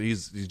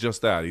he's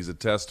just that. He's a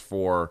test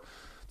for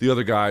the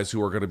other guys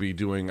who are going to be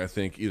doing, I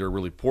think, either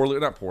really poorly,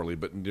 not poorly,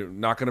 but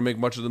not going to make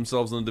much of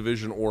themselves in the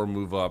division or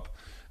move up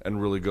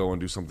and really go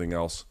and do something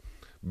else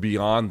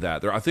beyond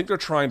that. I think they're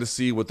trying to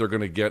see what they're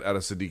going to get out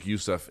of Sadiq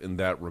Yusuff in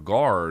that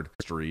regard.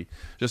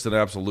 Just an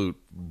absolute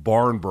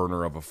barn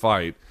burner of a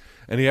fight.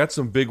 And he had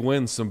some big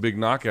wins, some big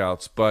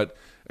knockouts, but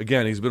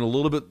again, he's been a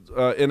little bit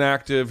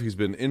inactive. He's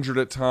been injured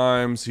at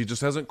times. He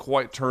just hasn't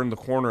quite turned the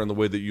corner in the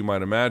way that you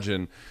might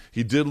imagine.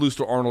 He did lose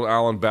to Arnold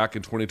Allen back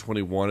in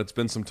 2021. It's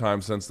been some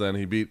time since then.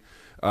 He beat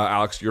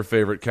Alex, your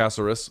favorite,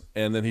 Caceres,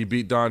 and then he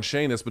beat Don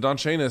Shainis. But Don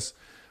Shainis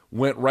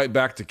went right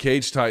back to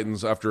Cage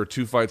Titans after a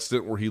 2-fight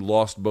stint where he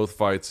lost both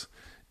fights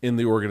in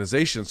the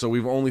organization. So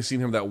we've only seen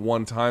him that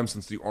one time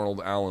since the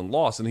Arnold Allen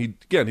loss. And he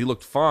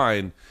looked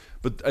fine.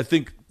 But I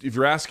think if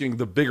you're asking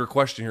the bigger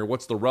question here,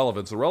 what's the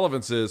relevance? The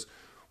relevance is,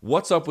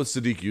 what's up with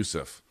Sadiq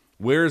Youssef?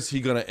 Where is he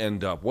going to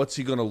end up? What's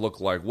he going to look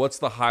like? What's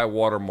the high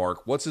water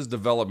mark? What's his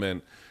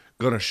development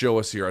going to show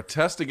us here? A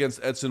test against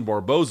Edson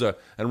Barboza.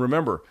 And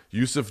remember,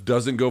 Youssef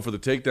doesn't go for the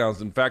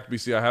takedowns. In fact,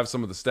 BC, I have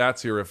some of the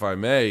stats here, if I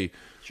may.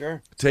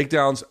 Sure.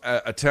 Takedowns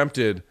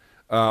attempted,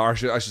 or I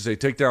should say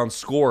takedowns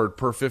scored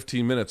per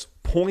 15 minutes,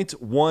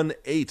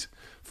 0.18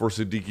 for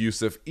Sadiq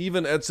Youssef.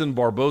 Even Edson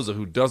Barboza,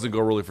 who doesn't go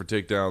really for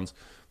takedowns,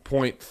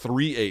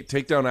 0.38.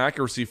 Takedown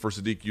accuracy for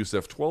Sadiq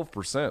Youssef,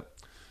 12%.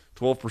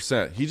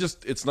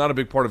 12%. It's not a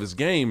big part of his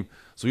game,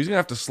 so he's going to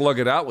have to slug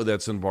it out with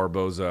Edson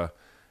Barboza.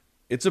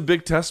 It's a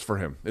big test for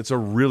him. It's a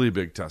really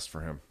big test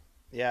for him.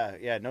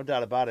 Yeah, no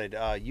doubt about it.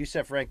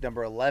 Youssef ranked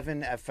number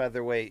 11 at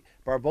featherweight.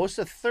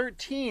 Barboza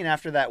 13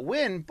 after that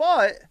win,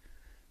 but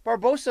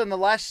Barboza in the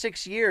last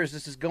 6 years,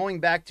 this is going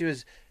back to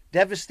his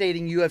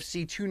devastating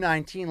UFC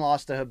 219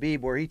 loss to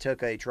Khabib, where he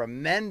took a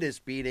tremendous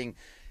beating.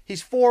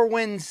 He's 4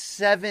 wins,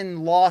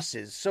 7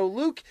 losses. So,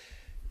 Luke,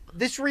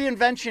 this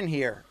reinvention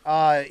here,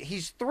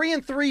 he's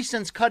 3-3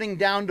 since cutting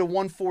down to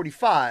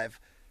 145,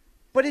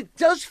 but it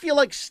does feel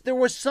like there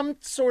was some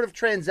sort of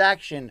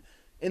transaction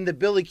in the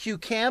Billy Q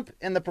camp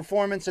and the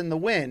performance and the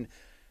win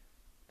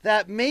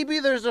that maybe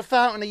there's a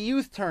fountain of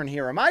youth turn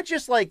here. Am I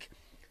just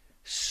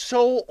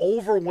so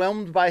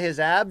overwhelmed by his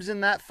abs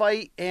in that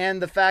fight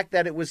and the fact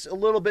that it was a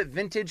little bit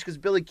vintage because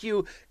Billy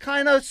Q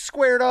kind of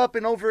squared up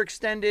and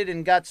overextended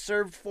and got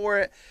served for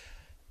it?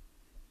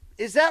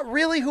 Is that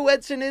really who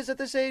Edson is at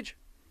this age?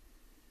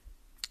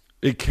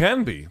 It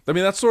can be. I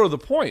mean, that's sort of the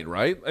point,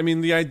 right? I mean,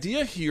 the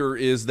idea here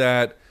is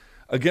that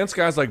against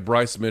guys like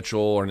Bryce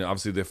Mitchell, and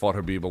obviously they fought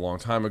Khabib a long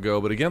time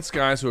ago, but against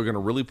guys who are going to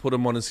really put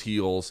him on his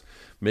heels,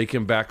 make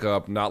him back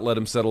up, not let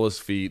him settle his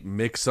feet,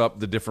 mix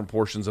up the different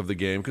portions of the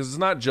game, because it's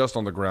not just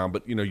on the ground,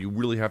 but, you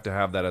really have to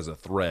have that as a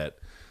threat.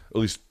 At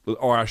least,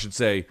 or I should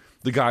say,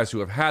 the guys who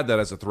have had that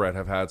as a threat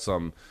have had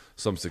some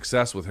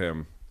success with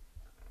him.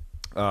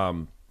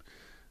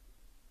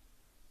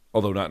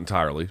 Although not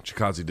entirely.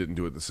 Chikaze didn't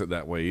do it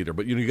that way either.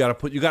 But you got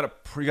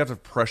to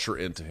pressure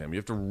into him. You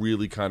have to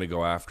really kind of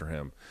go after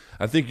him.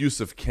 I think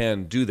Youssef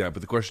can do that,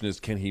 but the question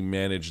is, can he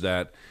manage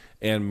that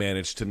and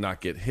manage to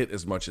not get hit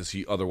as much as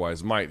he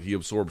otherwise might? He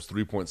absorbs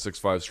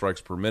 3.65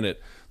 strikes per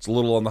minute. It's a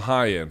little on the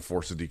high end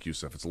for Sadiq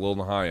Youssef. It's a little on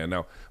the high end.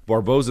 Now,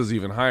 Barboza's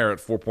even higher at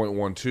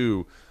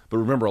 4.12, but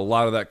remember, a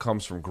lot of that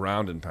comes from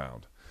ground and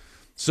pound.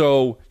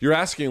 So you're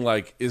asking,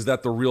 is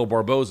that the real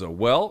Barboza?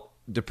 Well,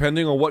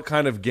 depending on what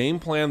kind of game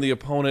plan the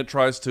opponent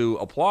tries to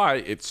apply,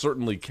 it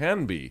certainly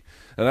can be.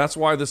 And that's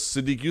why this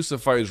Sadiq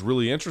Youssef fight is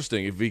really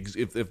interesting.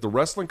 If the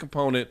wrestling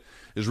component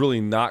is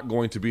really not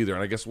going to be there,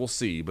 and I guess we'll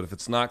see, but if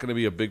it's not going to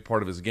be a big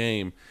part of his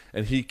game,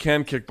 and he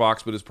can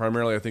kickbox, but is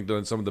primarily, I think,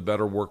 doing some of the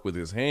better work with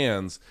his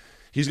hands,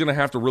 he's going to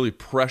have to really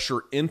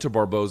pressure into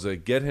Barboza,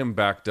 get him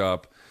backed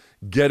up,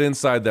 get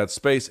inside that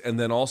space, and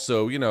then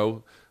also,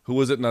 who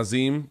was it,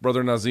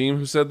 Brother Nazim,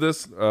 who said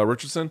this?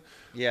 Richardson?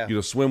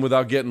 Yeah. Swim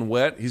without getting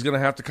wet. He's going to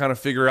have to kind of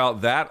figure out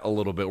that a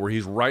little bit, where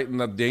he's right in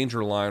the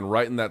danger line,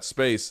 right in that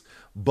space,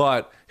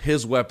 but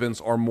his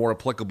weapons are more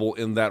applicable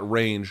in that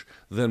range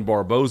than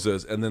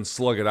Barboza's, and then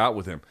slug it out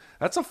with him.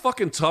 That's a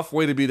fucking tough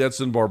way to beat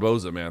Edson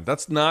Barboza, man.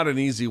 That's not an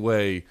easy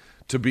way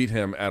to beat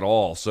him at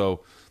all.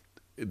 So,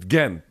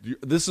 again,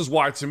 this is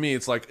why, to me,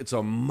 it's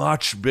a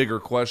much bigger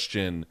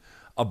question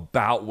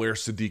about where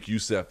Sadiq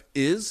Youssef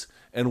is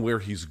and where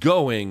he's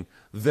going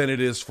than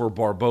it is for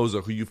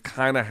Barboza, who you've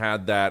kind of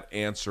had that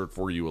answered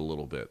for you a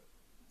little bit.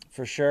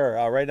 For sure.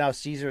 Right now,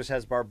 Caesars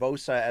has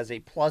Barboza as a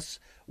plus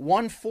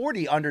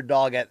 140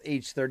 underdog at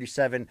age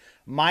 37.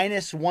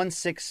 Minus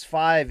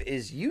 165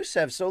 is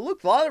Youssef. So,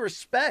 look, a lot of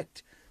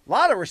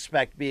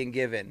respect being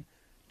given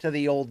to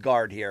the old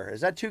guard here.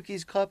 Is that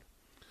Tuki's cup?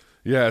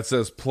 Yeah, it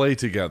says play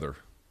together.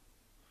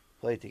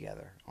 Play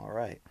together. All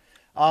right.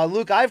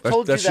 Luke, I've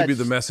told you that... That should be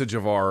the message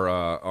of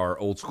our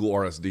old school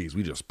RSDs.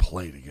 We just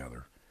play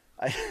together.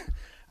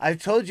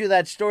 I've told you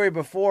that story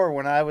before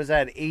when I was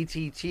at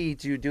ATT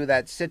to do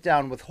that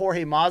sit-down with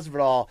Jorge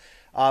Masvidal,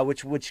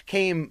 which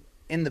came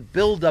in the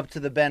build-up to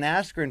the Ben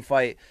Askren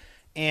fight,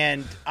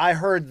 and I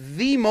heard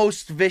the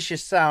most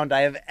vicious sound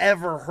I have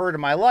ever heard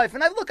in my life.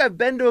 And I've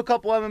been to a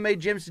couple MMA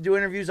gyms to do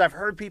interviews. I've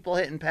heard people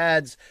hitting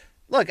pads.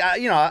 Look,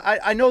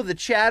 I know the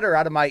chatter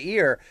out of my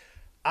ear.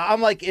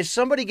 I'm like, is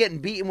somebody getting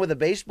beaten with a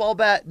baseball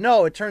bat?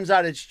 No, it turns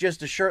out it's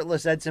just a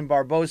shirtless Edson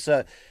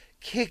Barboza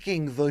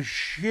kicking the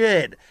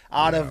shit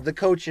out of the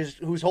coach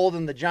who's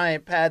holding the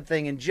giant pad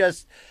thing. And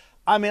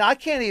I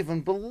can't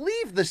even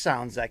believe the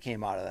sounds that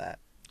came out of that.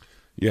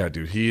 Yeah,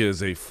 dude, he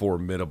is a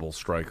formidable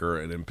striker,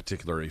 and in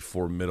particular, a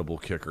formidable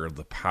kicker.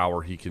 The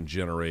power he can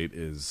generate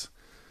is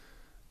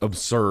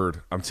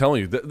absurd. I'm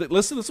telling you.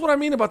 Listen, that's what I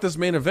mean about this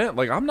main event.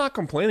 I'm not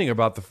complaining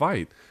about the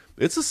fight.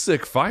 It's a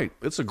sick fight.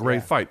 It's a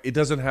great fight. It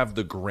doesn't have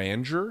the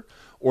grandeur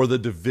or the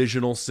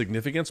divisional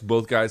significance.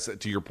 Both guys,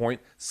 to your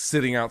point,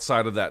 sitting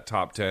outside of that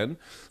top 10.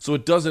 So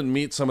it doesn't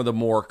meet some of the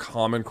more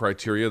common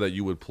criteria that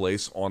you would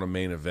place on a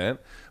main event.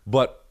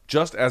 But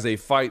just as a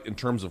fight in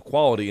terms of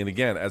quality, and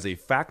again, as a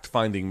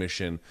fact-finding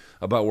mission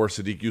about where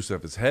Sadiq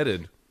Youssef is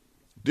headed,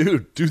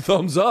 dude, 2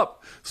 thumbs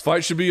up. This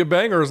fight should be a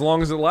banger as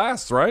long as it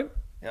lasts, right?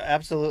 Yeah,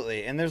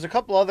 absolutely. And there's a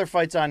couple other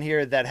fights on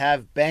here that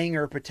have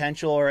banger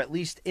potential, or at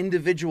least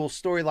individual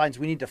storylines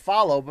we need to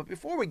follow. But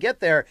before we get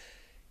there,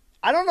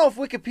 I don't know if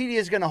Wikipedia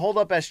is going to hold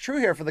up as true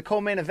here for the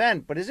co-main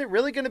event, but is it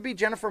really going to be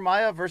Jennifer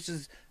Maia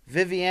versus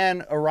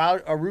Viviane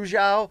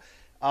Araujo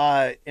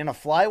in a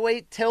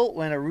flyweight tilt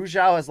when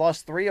Araujo has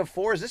lost 3 of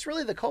 4? Is this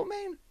really the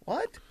co-main?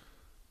 What?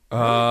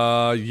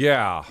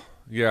 Yeah.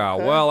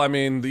 Okay. Well, I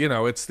mean,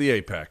 it's the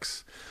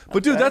Apex.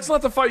 But dude, that's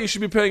not the fight you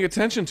should be paying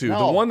attention to.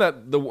 No.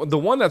 The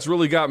one that's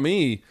really got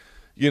me,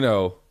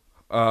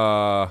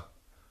 hot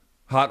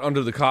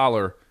under the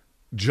collar,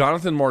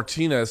 Jonathan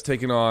Martinez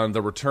taking on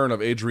the return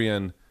of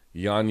Adrian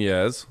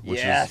Yanez,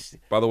 which is,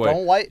 by the way,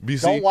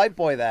 BC, don't white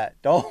boy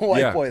that. Don't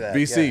white boy that.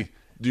 BC, yeah.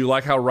 Do you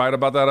like how right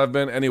about that I've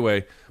been?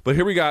 Anyway, but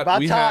here we got.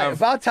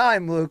 About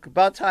time, Luke.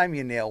 About time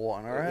you nail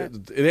one. All right.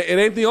 It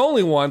ain't the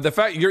only one. The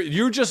fact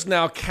you're just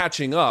now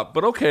catching up.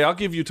 But okay, I'll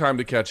give you time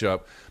to catch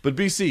up. But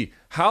BC,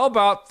 how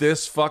about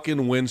this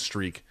fucking win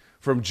streak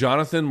from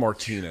Jonathan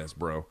Martinez,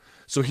 bro?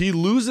 So he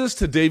loses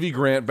to Davey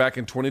Grant back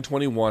in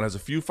 2021, has a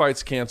few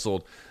fights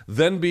canceled,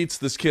 then beats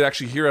this kid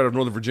actually here out of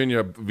Northern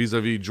Virginia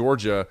vis-a-vis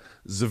Georgia,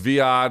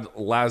 Zviad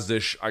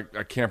Lazish.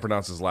 I can't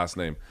pronounce his last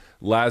name.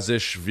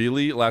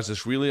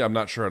 Lazishvili. I'm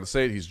not sure how to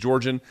say it. He's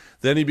Georgian.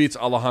 Then he beats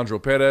Alejandro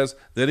Perez.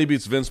 Then he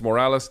beats Vince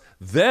Morales.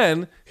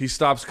 Then he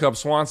stops Cub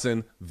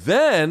Swanson.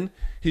 Then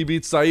he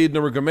beats Said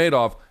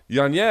Nurmagomedov.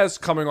 Yanez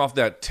coming off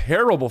that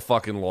terrible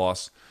fucking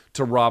loss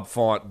to Rob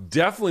Font.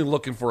 Definitely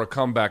looking for a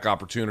comeback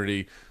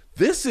opportunity.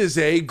 This is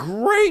a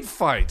great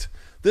fight.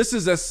 This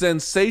is a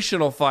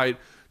sensational fight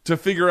to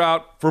figure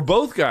out for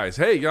both guys.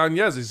 Hey,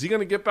 Yanez, is he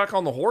going to get back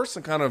on the horse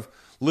and kind of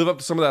live up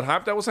to some of that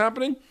hype that was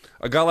happening?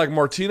 A guy like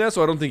Martinez,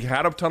 who I don't think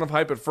had a ton of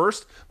hype at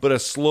first, but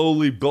has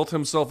slowly built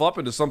himself up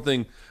into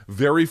something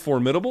very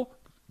formidable.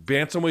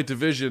 Bantamweight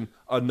division,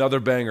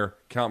 another banger.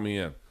 Count me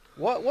in.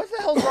 What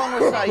the hell's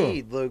wrong with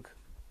Said, Luke?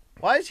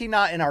 Why is he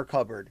not in our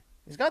cupboard?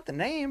 He's got the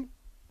name.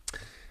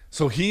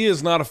 So he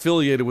is not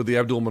affiliated with the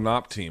Abdul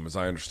Manap team, as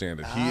I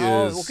understand it. He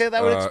is. Okay,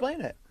 that would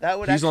explain it.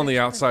 He's on the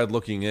outside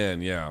looking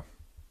in, yeah.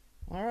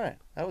 All right,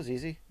 that was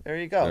easy. There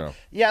you go.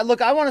 Yeah,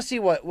 look, I want to see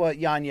what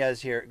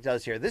Yanez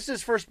does here. This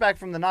is first back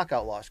from the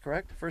knockout loss,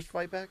 correct? First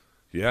fight back?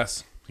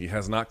 Yes, he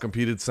has not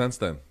competed since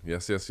then.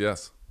 Yes.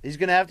 He's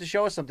going to have to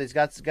show us something. He's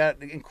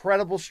got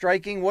incredible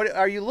striking. What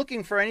are you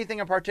looking for? Anything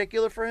in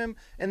particular for him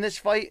in this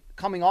fight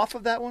coming off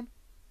of that one?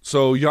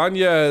 So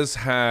Yanez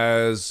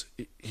has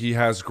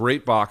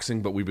great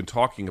boxing, but we've been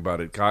talking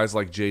about it. Guys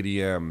like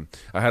JDM.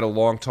 I had a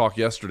long talk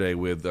yesterday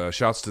with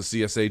shouts to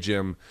CSA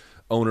Gym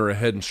owner and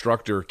head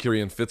instructor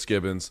Kieran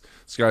Fitzgibbons.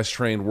 This guy's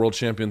trained world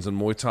champions in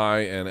Muay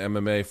Thai and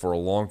MMA for a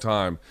long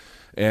time.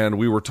 And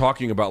we were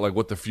talking about like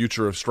what the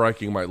future of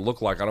striking might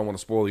look like. I don't want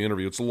to spoil the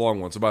interview. It's a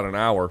long one. It's about an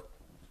hour.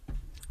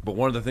 But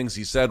one of the things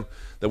he said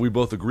that we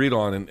both agreed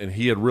on, and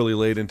he had really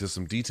laid into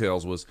some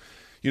details, was,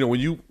 when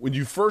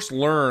you first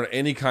learn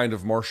any kind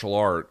of martial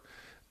art,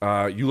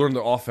 you learn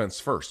the offense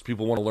first.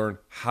 People want to learn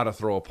how to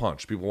throw a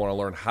punch. People want to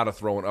learn how to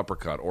throw an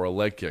uppercut or a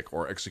leg kick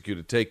or execute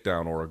a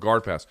takedown or a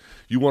guard pass.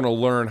 You want to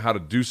learn how to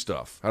do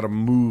stuff, how to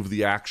move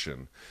the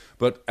action.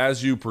 But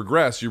as you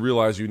progress, you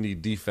realize you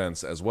need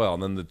defense as well.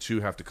 And then the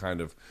two have to kind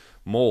of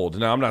mold.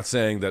 Now, I'm not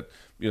saying that,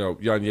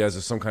 Yanez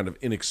is some kind of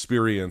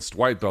inexperienced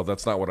white belt.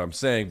 That's not what I'm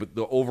saying. But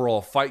the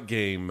overall fight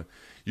game,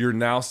 you're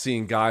now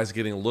seeing guys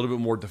getting a little bit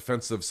more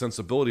defensive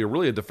sensibility, or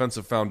really a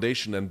defensive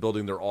foundation, and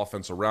building their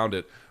offense around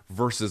it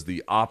versus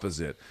the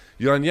opposite.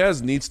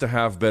 Yanez needs to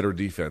have better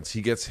defense.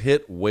 He gets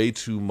hit way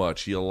too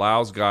much. He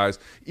allows guys,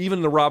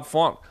 even the Rob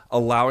Font,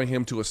 allowing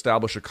him to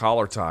establish a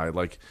collar tie.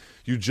 Like,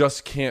 you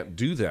just can't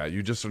do that.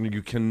 You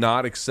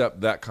cannot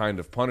accept that kind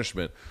of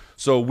punishment.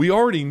 So we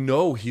already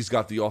know he's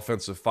got the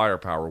offensive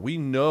firepower. We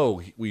know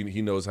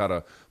he knows how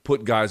to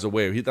put guys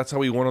away. That's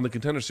how he won on the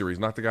Contender Series,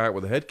 knocked the guy out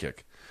with a head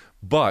kick.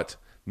 But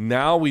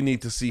now we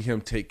need to see him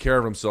take care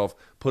of himself,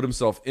 put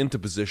himself into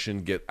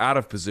position, get out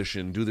of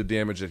position, do the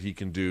damage that he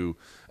can do,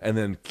 and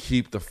then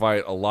keep the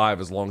fight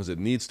alive as long as it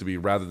needs to be,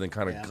 rather than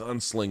kind of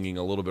gunslinging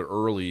a little bit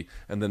early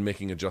and then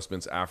making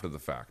adjustments after the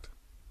fact.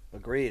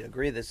 Agreed.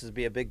 This would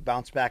be a big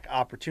bounce-back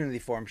opportunity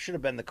for him. Should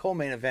have been the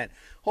co-main event.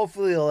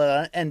 Hopefully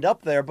it'll end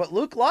up there. But,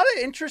 Luke, a lot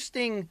of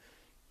interesting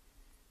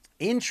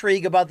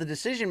intrigue about the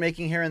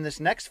decision-making here in this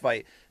next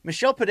fight.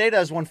 Michel Pereira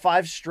has won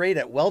 5 straight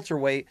at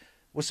welterweight.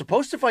 Was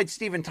supposed to fight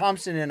Stephen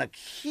Thompson in a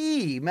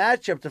key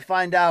matchup to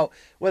find out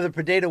whether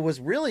Pereira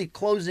was really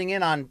closing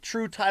in on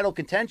true title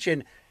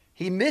contention.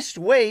 He missed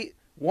weight.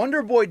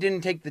 Wonder Boy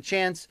didn't take the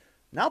chance.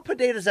 Now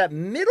Pereira's at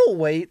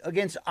middleweight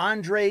against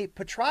Andre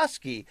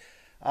Petroski.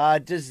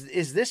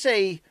 Is this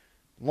a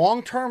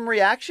long-term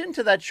reaction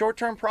to that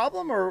short-term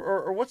problem,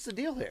 or what's the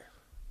deal here?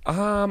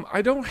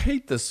 I don't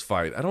hate this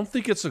fight. I don't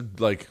think it's a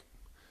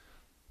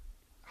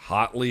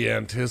hotly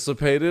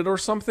anticipated or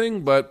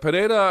something, but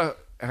Pereira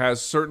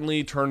has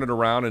certainly turned it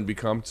around and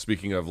become,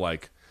 speaking of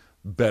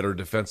better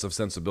defensive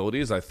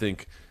sensibilities, I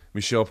think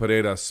Michel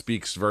Pereira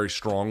speaks very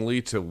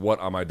strongly to what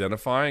I'm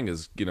identifying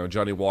as,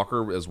 Johnny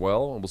Walker as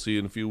well. We'll see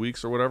in a few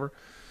weeks or whatever.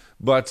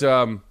 But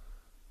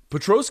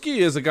Petroski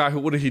is a guy who,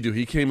 what did he do?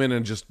 He came in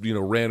and just,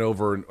 ran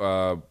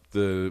over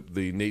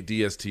the Nate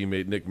Diaz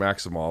teammate, Nick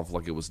Maximov,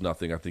 like it was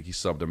nothing. I think he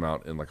subbed him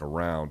out in a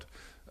round.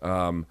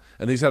 And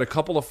he's had a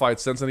couple of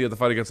fights since then. He had the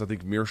fight against, I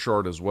think,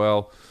 Mearshart as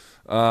well.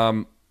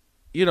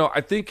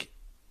 I think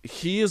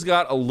he's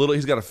got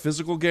a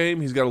physical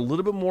game. He's got a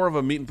little bit more of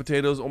a meat and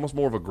potatoes, almost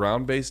more of a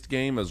ground-based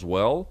game as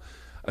well.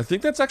 I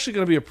think that's actually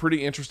going to be a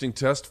pretty interesting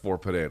test for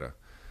Pereira.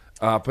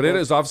 Pereira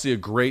is obviously a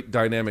great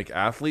dynamic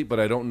athlete, but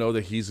I don't know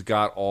that he's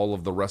got all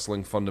of the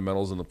wrestling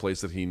fundamentals in the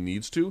place that he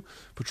needs to.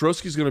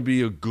 Petroski's going to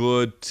be a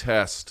good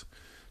test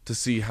to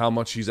see how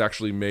much he's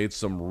actually made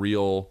some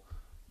real,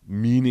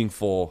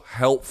 meaningful,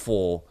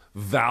 helpful,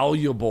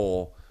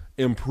 valuable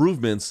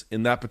improvements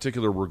in that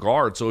particular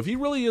regard. So if he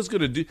really is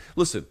going to do...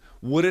 Listen,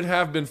 would it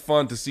have been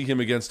fun to see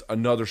him against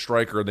another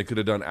striker and they could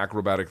have done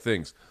acrobatic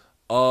things?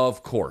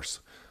 Of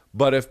course.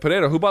 But if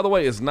Pereira, who, by the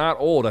way, is not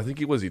old, I think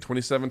he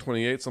 27,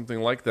 28, something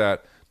like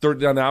that.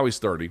 Now he's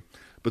 30.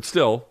 But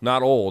still,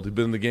 not old. He's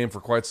been in the game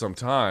for quite some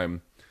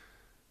time.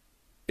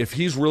 If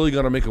he's really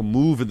going to make a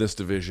move in this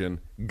division,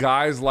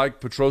 guys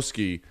like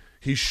Petroski,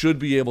 he should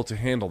be able to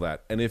handle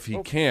that. And if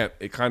he can't,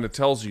 it kind of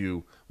tells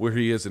you where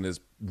he is in his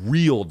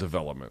real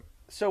development.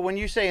 So when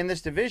you say in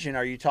this division,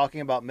 are you talking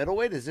about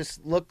middleweight? Is this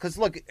because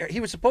he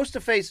was supposed to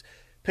face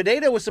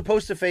Pereira was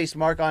supposed to face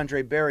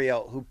Marc-Andre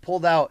Barriel, who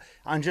pulled out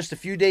on just a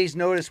few days'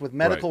 notice with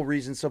medical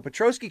reasons. So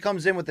Petroski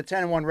comes in with the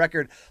 10-1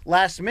 record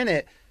last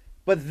minute,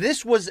 but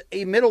this was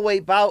a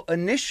middleweight bout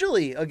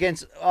initially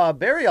against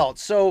Barriel.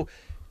 So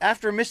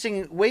after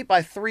missing weight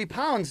by 3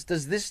 pounds,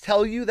 does this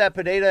tell you that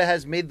Pereira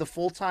has made the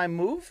full-time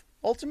move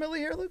ultimately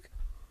here, Luke?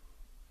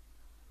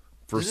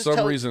 For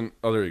some reason,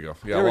 there you go.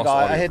 Yeah, there we go.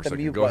 I hit the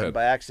mute button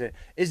by accident.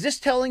 Is this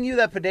telling you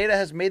that Pereira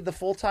has made the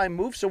full-time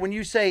move? So when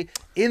you say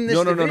in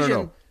this division...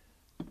 No.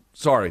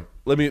 Sorry.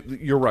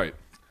 You're right.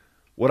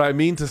 What I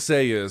mean to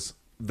say is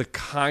the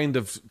kind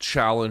of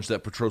challenge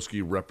that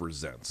Petroski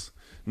represents,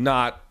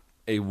 not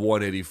a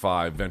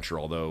 185 venture,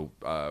 although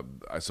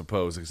I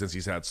suppose since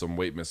he's had some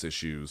weight miss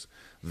issues,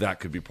 that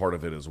could be part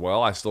of it as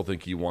well. I still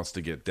think he wants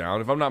to get down.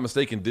 If I'm not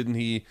mistaken, didn't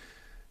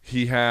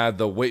he had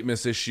the weight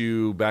miss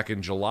issue back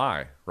in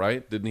July,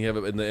 right? Didn't he have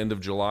it in the end of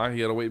July?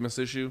 He had a weight miss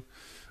issue.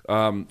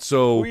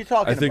 So who are you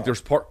talking I think about?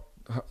 there's part.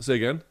 Say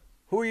again.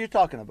 Who are you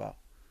talking about?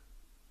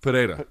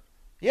 Pereira.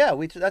 Yeah,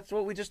 that's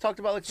what we just talked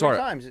about 3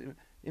 times.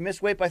 You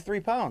missed weight by 3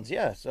 pounds.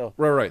 Yeah, so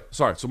right.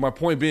 Sorry. So my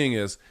point being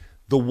is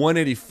the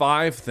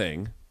 185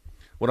 thing.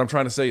 What I'm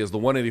trying to say is the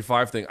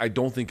 185 thing I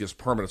don't think is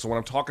permanent. So when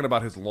I'm talking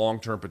about his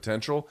long-term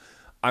potential,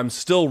 I'm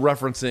still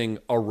referencing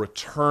a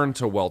return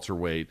to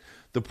welterweight.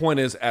 The point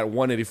is at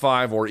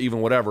 185 or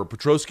even whatever,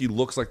 Petroski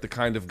looks like the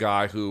kind of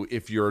guy who,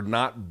 if you're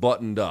not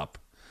buttoned up,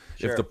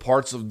 if the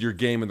parts of your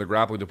game in the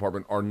grappling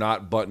department are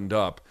not buttoned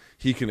up,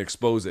 he can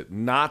expose it.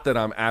 Not that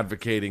I'm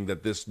advocating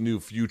that this new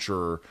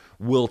future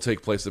will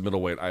take place at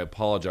middleweight. I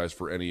apologize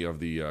for any of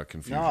the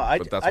confusion. No,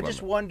 I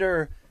just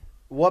wonder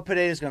what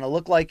Pereira is going to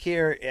look like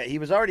here. He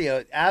was already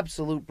an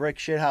absolute brick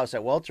shithouse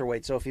at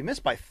welterweight. So if he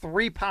missed by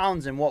 3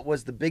 pounds in what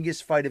was the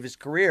biggest fight of his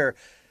career,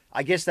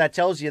 I guess that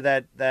tells you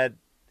that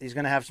he's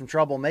going to have some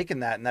trouble making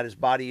that, and that his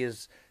body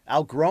is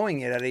outgrowing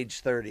it at age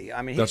 30.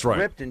 I mean, he's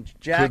ripped and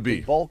jacked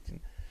and bulked.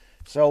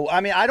 So, I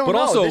mean, I don't know. But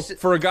also,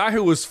 for a guy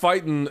who was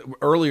fighting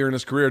earlier in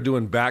his career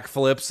doing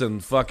backflips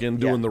and fucking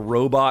doing the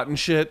robot and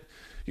shit,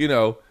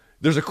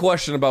 there's a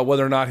question about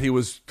whether or not he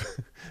was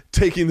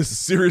taking this as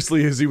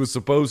seriously as he was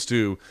supposed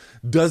to.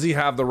 Does he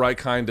have the right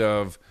kind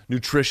of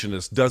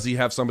nutritionist? Does he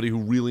have somebody who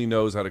really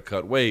knows how to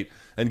cut weight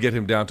and get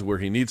him down to where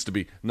he needs to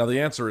be? Now, the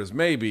answer is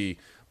maybe,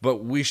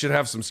 but we should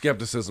have some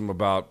skepticism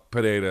about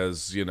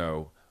Pereira's,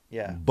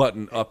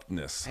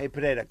 button-upness. Hey,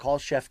 Pereira, call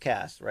Chef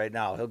Cass right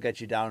now. He'll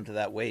get you down to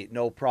that weight,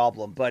 no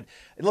problem. But,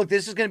 look,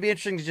 this is going to be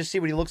interesting to just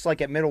see what he looks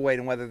like at middleweight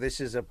and whether this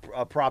is a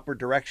proper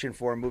direction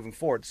for him moving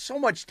forward. So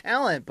much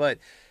talent, but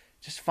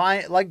just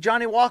like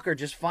Johnny Walker,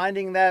 just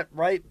finding that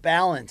right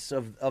balance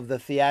of the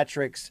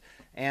theatrics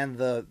and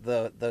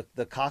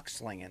the cock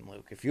slinging,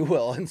 Luke, if you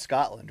will, in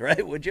Scotland,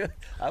 right? Would you?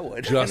 I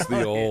would. Just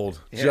the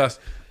old. Yeah.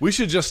 We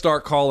should just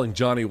start calling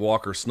Johnny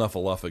Walker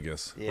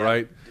Snuffleupagus,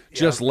 right?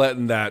 Just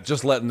letting that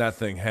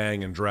thing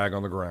hang and drag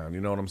on the ground. You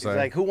know what I'm saying? It's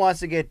like, who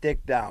wants to get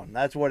dick down?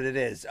 That's what it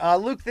is.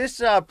 Luke, this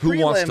prelim, who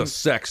wants to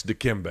sex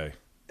Dikembe?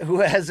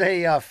 Who has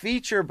a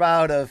feature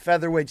bout of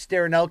featherweights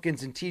Darren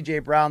Elkins and T.J.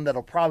 Brown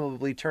that'll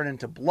probably turn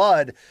into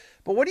blood.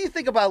 But what do you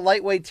think about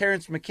lightweight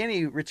Terrence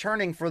McKinney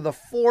returning for the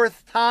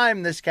 4th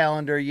time this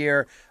calendar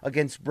year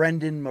against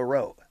Brendan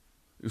Marotte?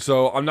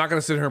 So I'm not going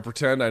to sit here and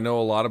pretend I know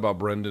a lot about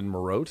Brendan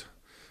Marotte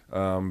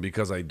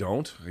because I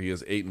don't. He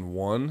is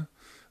 8-1.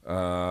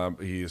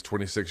 He is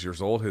 26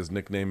 years old. His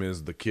nickname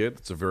is The Kid.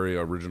 It's a very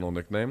original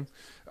nickname.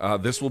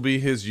 This will be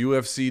his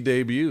UFC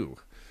debut.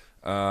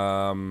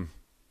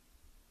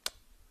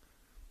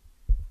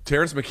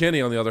 Terrence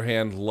McKinney, on the other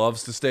hand,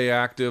 loves to stay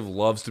active,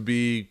 loves to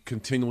be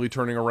continually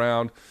turning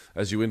around.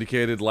 As you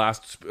indicated,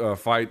 last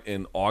fight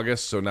in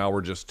August, so now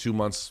we're just 2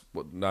 months,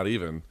 not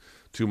even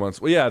 2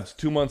 months. Well, yeah, it's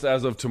 2 months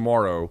as of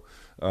tomorrow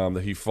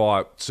that he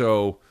fought.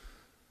 So,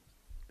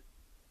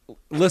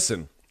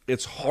 listen,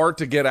 it's hard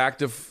to get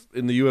active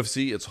in the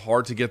UFC. It's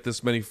hard to get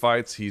this many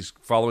fights. He's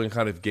following a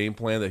kind of game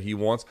plan that he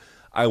wants.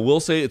 I will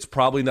say it's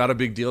probably not a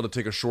big deal to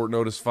take a short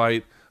notice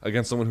fight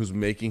against someone who's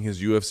making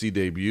his UFC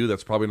debut.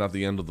 That's probably not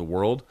the end of the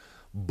world.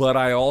 But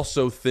I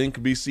also think,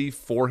 BC,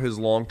 for his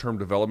long-term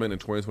development in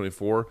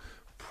 2024,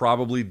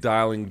 probably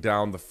dialing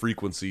down the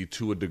frequency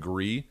to a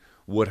degree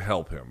would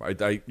help him.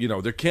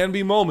 There can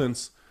be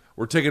moments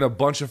where taking a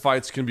bunch of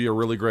fights can be a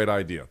really great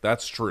idea.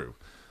 That's true.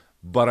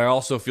 But I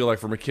also feel like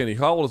for McKinney,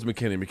 how old is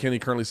McKinney?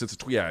 McKinney currently sits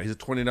at, he's at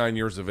 29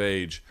 years of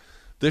age.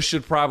 This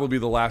should probably be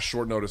the last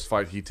short notice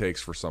fight he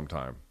takes for some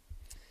time.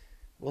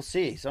 We'll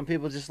see. Some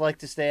people just like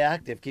to stay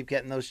active, keep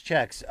getting those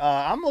checks.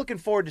 I'm looking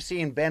forward to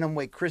seeing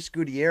bantamweight Chris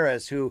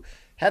Gutierrez, who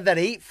had that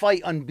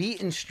 8-fight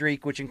unbeaten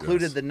streak, which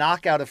included the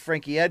knockout of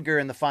Frankie Edgar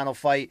in the final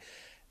fight.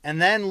 And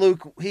then,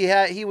 Luke,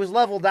 he was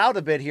leveled out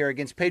a bit here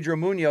against Pedro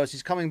Munoz.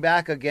 He's coming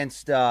back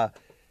against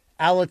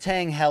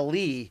Alatang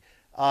Hali.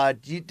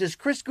 Does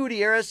Chris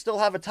Gutierrez still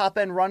have a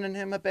top-end run in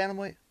him at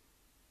bantamweight?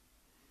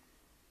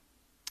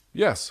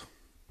 Yes.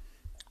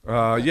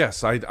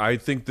 Yes, I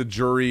think the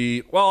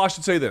jury, well, I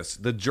should say this.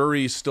 The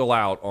jury's still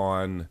out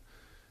on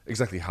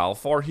exactly how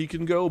far he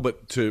can go,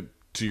 but to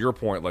your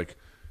point, like,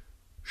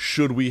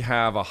 should we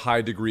have a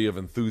high degree of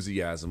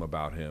enthusiasm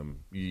about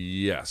him?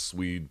 Yes,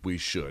 we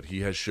should.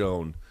 He has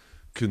shown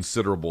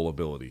considerable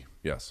ability.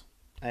 Yes.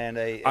 And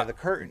the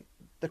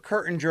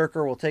curtain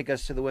jerker will take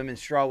us to the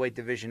women's strawweight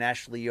division.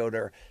 Ashley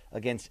Yoder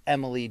against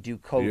Emily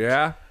Ducote.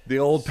 Yeah, the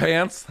old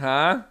pants,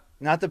 huh?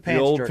 Not the pants.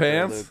 The old jerker,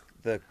 pants. Luke,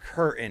 the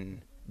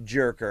curtain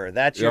jerker.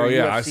 That's your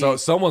UFC UFC I saw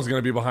someone's going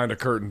to be behind a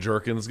curtain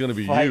jerking. It's going to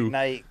be fight you.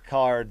 night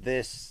card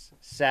this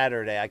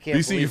Saturday. I can't.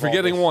 DC, you're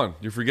forgetting one.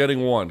 You're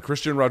forgetting one.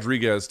 Christian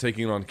Rodriguez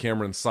taking on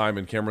Cameron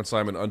Simon. Cameron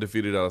Simon,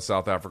 undefeated out of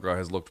South Africa,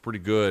 has looked pretty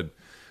good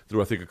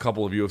through, I think, a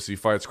couple of UFC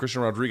fights.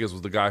 Christian Rodriguez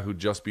was the guy who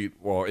just beat,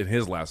 well, in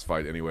his last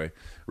fight anyway,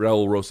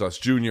 Raul Rosas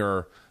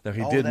Jr. Now,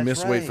 he did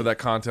miss weight for that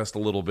contest a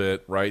little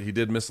bit, right? He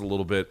did miss a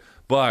little bit,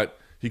 but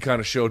he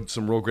kind of showed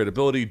some real great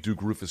ability.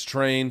 Duke Rufus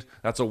trained.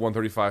 That's a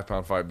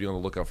 135-pound fight. Be on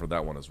the lookout for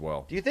that one as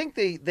well. Do you think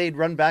they'd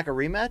run back a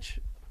rematch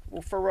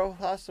for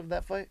Rojas of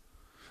that fight?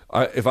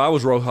 If I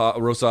was if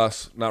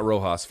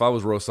I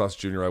was Rosas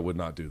Jr., I would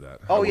not do that.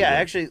 Oh, yeah.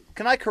 Actually,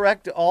 can I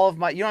correct all of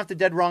my... You don't have to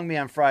dead wrong me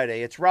on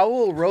Friday. It's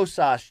Raul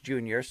Rosas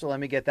Jr., so let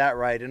me get that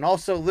right. And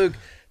also, Luke,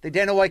 the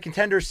Dana White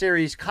Contender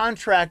Series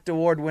contract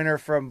award winner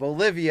from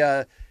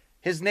Bolivia,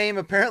 his name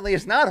apparently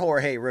is not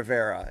Jorge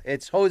Rivera.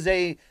 It's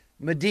Jose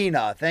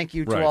Medina. Thank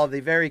you to all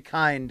the very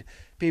kind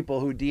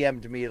people who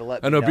DM'd me to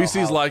let me know. I know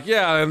BC's like,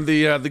 yeah, and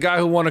the guy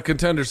who won a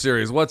Contender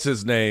Series, what's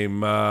his name?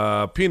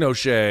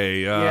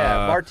 Pinochet.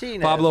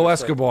 Martinez. Pablo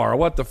Escobar.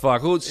 What the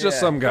fuck? It's just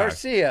some guy.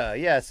 Garcia.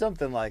 Yeah,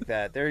 something like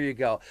that. There you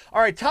go.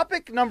 All right,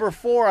 topic number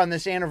 4 on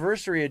this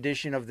anniversary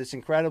edition of this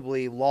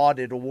incredibly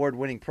lauded,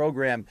 award-winning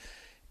program.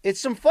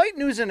 It's some fight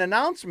news and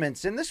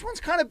announcements, and this one's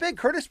kind of big.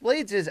 Curtis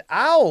Blades is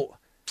out.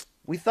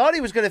 We thought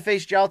he was going to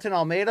face Jailton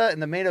Almeida in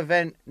the main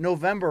event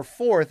November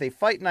 4th, a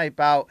fight night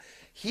bout.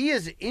 He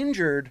is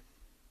injured.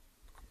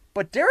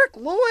 But Derek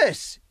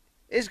Lewis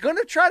is going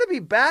to try to be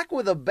back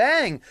with a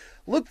bang.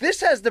 Look,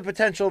 this has the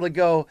potential to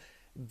go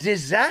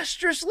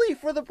disastrously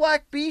for the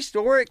Black Beast,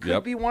 or it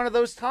could be one of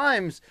those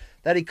times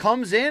that he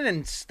comes in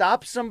and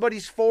stops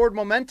somebody's forward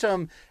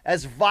momentum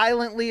as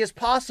violently as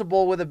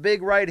possible with a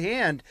big right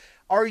hand.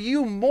 Are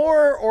you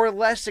more or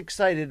less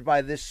excited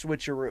by this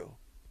switcheroo?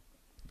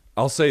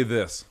 I'll say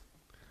this.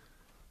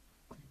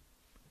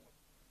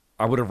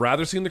 I would have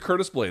rather seen the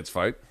Curtis Blades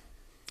fight,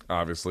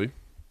 obviously.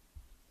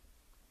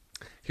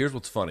 Here's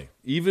what's funny.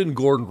 Even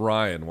Gordon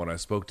Ryan, when I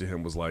spoke to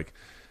him, was like,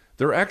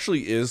 there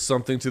actually is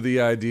something to the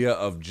idea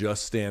of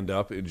just stand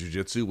up in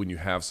jiu-jitsu when you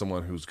have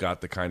someone who's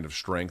got the kind of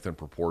strength and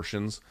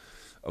proportions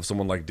of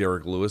someone like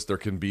Derek Lewis. There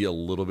can be a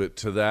little bit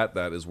to that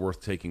is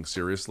worth taking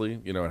seriously,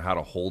 and how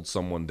to hold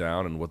someone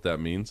down and what that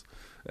means.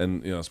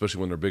 And,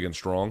 especially when they're big and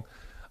strong.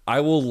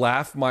 I will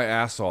laugh my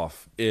ass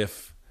off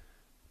if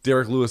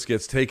Derek Lewis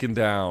gets taken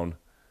down,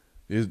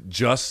 he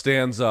just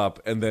stands up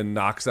and then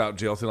knocks out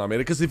Jailton Almeida.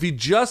 Because if he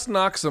just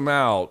knocks him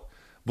out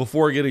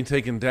before getting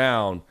taken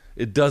down,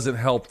 it doesn't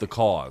help the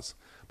cause.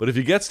 But if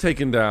he gets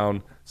taken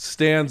down,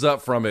 stands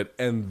up from it,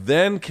 and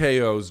then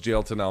KOs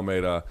Jailton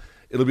Almeida,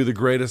 it'll be the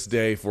greatest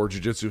day for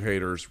jiu-jitsu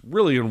haters,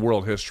 really in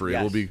world history.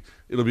 Yes.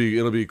 It'll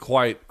be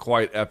quite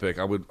epic.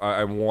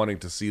 I'm wanting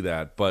to see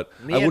that, but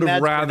I would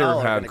have rather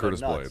had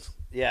Curtis Blades.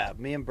 Yeah,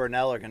 me and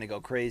Burnell are going to go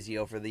crazy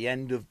over the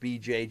end of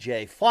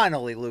BJJ.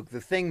 Finally, Luke,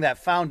 the thing that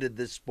founded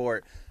this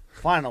sport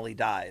finally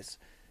dies,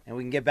 and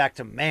we can get back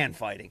to man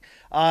fighting.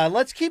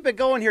 Let's keep it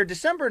going here.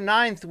 December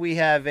 9th, we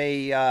have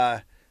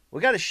a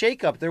we got a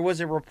shakeup. There was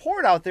a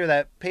report out there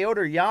that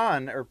Petr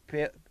Yan, or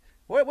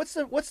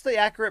what's the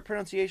accurate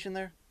pronunciation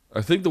there?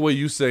 I think the way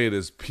you say it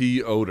is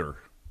P-Oder.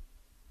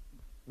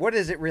 What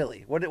is it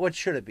really? What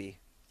should it be?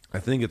 I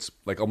think it's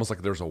like almost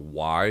like there's a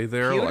Y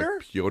there.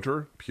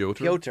 Pyotr? Like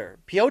Piotr.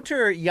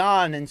 Petr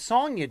Yan and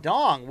Song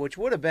Yadong, which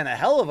would have been a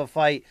hell of a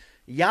fight.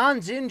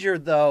 Yan's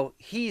injured, though.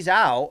 He's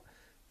out.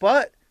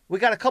 But we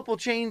got a couple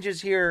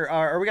changes here,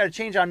 or we got a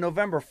change on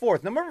November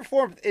 4th. November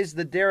 4th is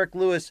the Derek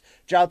Lewis,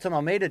 Jailton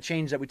Almeida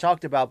change that we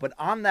talked about. But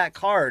on that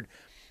card,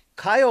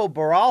 Caio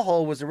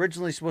Borralho was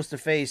originally supposed to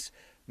face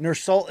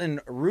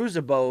Nursultan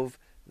Ruzabov.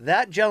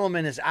 That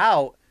gentleman is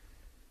out.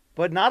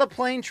 But not a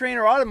plane, train,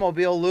 or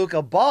automobile, Luke,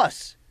 a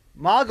bus.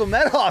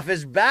 Magomedov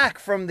is back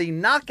from the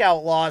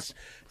knockout loss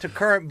to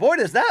current. Boy,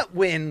 does that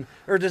win,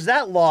 or does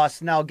that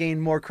loss now gain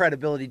more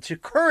credibility to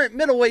current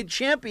middleweight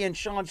champion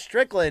Sean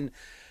Strickland.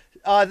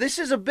 This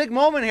is a big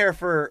moment here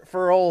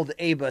for old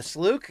Abus,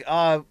 Luke.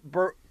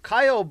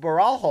 Caio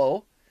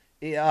Borralho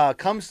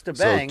comes to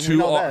bang.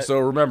 So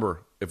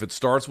remember, if it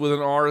starts with an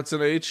R, it's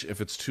an H.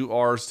 If it's two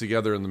R's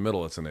together in the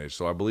middle, it's an H.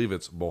 So I believe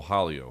it's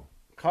Bohalio.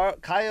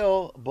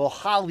 Caio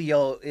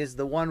Bohalio is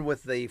the one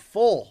with the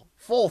full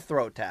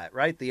throat tat,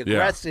 right? The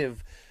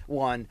aggressive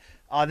one.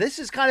 This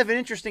is kind of an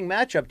interesting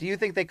matchup. Do you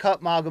think they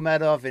cut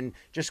Magomedov and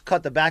just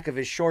cut the back of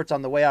his shorts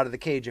on the way out of the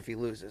cage if he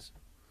loses?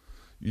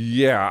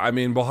 Yeah, I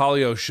mean,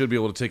 Bohalio should be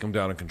able to take him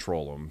down and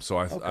control him. So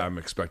I'm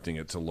expecting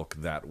it to look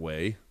that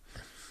way.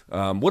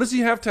 What does he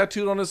have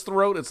tattooed on his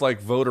throat? It's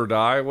like vote or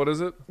die. What is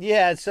it?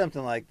 Yeah, it's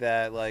something like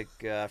that, like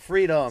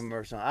freedom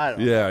or something. I don't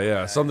know.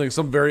 Yeah,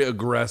 some very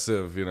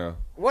aggressive, you know.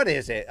 What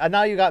is it?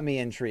 Now you got me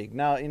intrigued.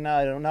 Now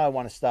I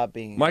want to stop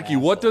being. Mikey,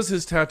 what does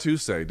his tattoo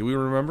say? Do we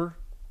remember?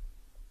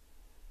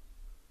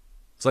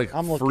 It's like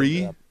I'm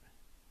free.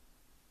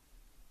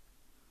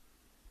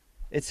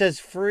 It says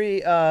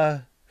free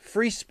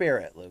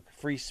spirit, Luke.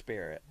 Free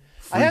spirit.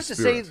 I have to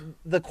say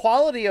the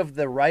quality of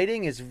the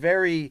writing is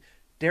very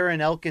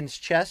Darren Elkins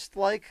chest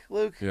like,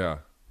 Luke. Yeah.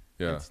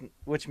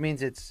 Which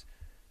means it's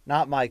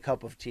not my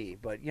cup of tea.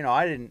 But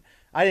I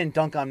didn't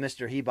dunk on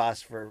Mr.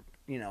 Hebos for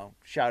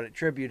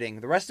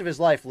tributing the rest of his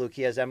life. Luke,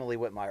 he has Emily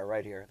Whitmire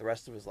right here. The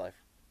rest of his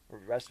life,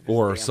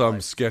 or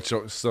some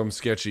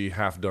sketchy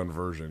half-done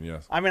version.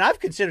 Yes. I mean, I've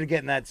considered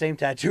getting that same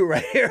tattoo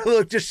right here,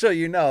 Luke. Just so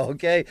you know,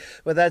 okay.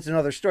 But that's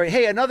another story.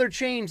 Hey, another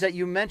change that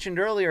you mentioned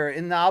earlier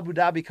in the Abu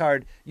Dhabi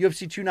card,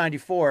 UFC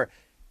 294,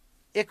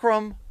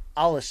 Ikram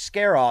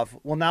Aliskerov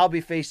will now be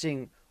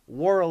facing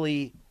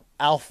Warley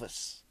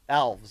Alves.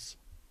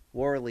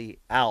 Warley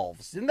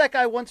Alves. Didn't that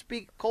guy once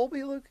beat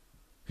Colby, Luke?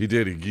 He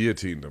did. He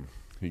guillotined him.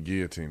 Do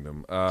you still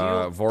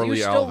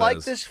Alves.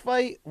 like this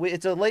fight?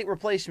 It's a late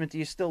replacement. Do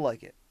you still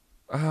like it?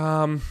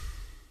 I'm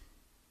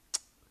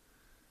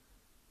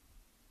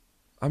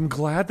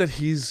glad that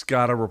he's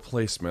got a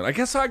replacement. I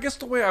guess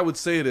the way I would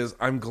say it is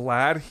I'm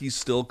glad he's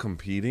still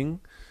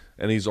competing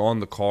and he's on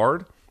the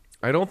card.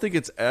 I don't think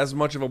it's as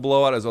much of a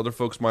blowout as other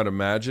folks might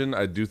imagine.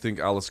 I do think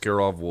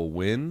Aliskerov will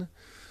win.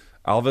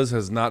 Alves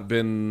has not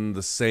been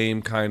the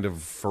same kind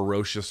of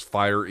ferocious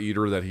fire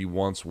eater that he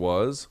once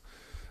was.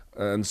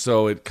 And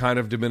so it kind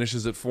of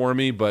diminishes it for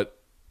me. But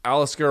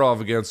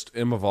Aliskerov against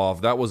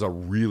Imavov, that was a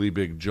really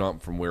big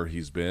jump from where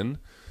he's been.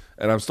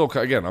 And I'm still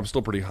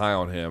pretty high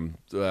on him.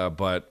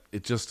 But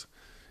it just,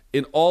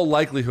 in all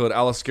likelihood,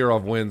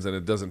 Aliskerov wins and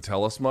it doesn't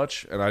tell us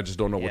much. And I just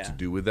don't know what to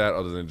do with that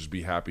other than just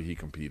be happy he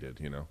competed,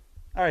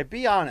 All right,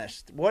 be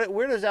honest.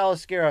 Where does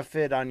Aliskerov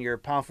fit on your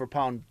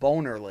pound-for-pound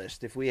boner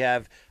list? If we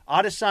have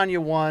Adesanya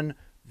 1,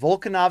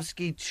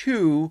 Volkanovski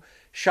 2,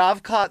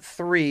 Shavkat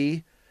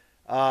 3,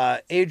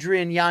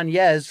 Adrian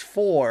Yanez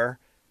 4,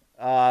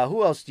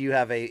 who else do you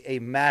have a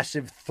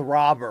massive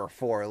throbber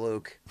for,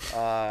 Luke?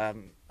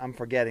 I'm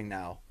forgetting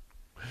now.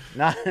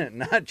 Not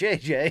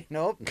JJ.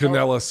 Nope.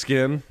 Canella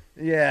Skin.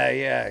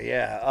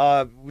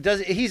 Yeah.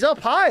 He's up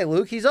high,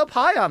 Luke? He's up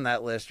high on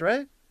that list,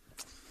 right?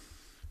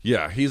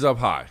 Yeah, he's up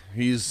high.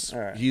 He's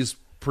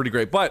pretty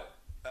great, but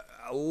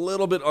a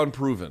little bit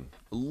unproven.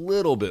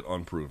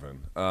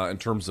 In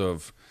terms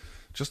of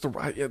just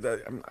I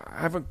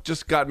haven't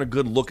just gotten a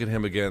good look at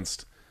him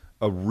against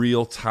a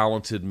real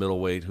talented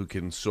middleweight who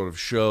can sort of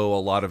show a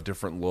lot of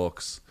different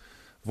looks.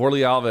 Vorley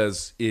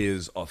Alves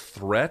is a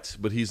threat,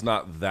 but he's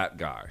not that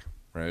guy,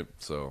 right?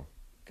 So.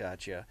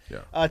 Gotcha.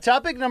 Yeah.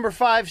 Topic number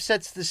 5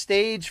 sets the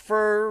stage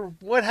for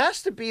what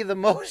has to be the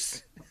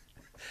most.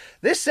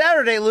 This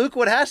Saturday, Luke,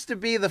 what has to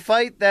be the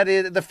fight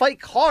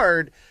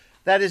card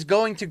that is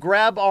going to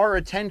grab our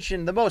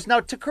attention the most. Now,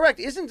 to correct,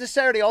 isn't this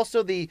Saturday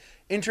also the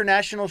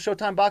international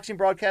Showtime boxing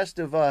broadcast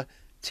of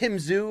Tim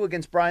Tszyu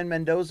against Brian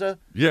Mendoza?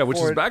 Yeah, which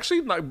is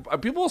actually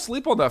people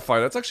sleep on that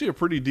fight. That's actually a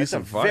pretty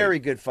decent fight. Very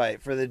good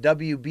fight for the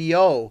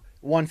WBO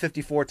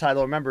 154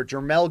 title. Remember,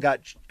 Jermell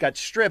got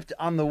stripped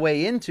on the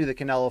way into the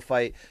Canelo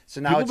fight.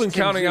 So now people have been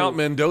counting out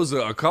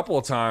Mendoza a couple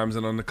of times,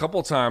 and on a couple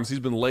of times he's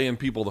been laying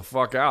people the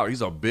fuck out.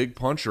 He's a big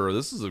puncher.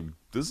 This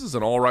is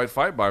an all right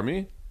fight by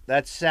me.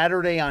 That's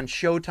Saturday on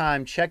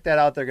Showtime. Check that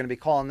out. They're going to be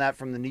calling that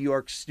from the New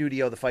York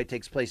studio. The fight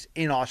takes place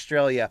in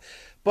Australia.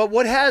 But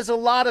what has a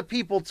lot of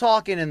people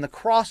talking in the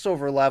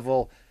crossover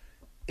level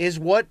is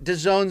what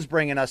DAZN's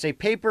bringing us. A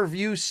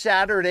pay-per-view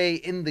Saturday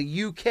in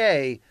the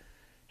UK,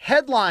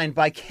 headlined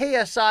by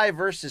KSI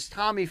versus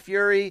Tommy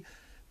Fury.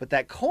 But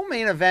that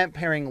co-main event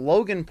pairing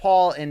Logan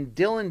Paul and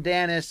Dylan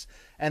Dennis,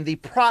 and the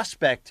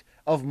prospect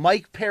of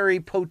Mike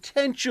Perry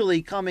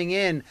potentially coming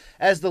in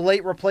as the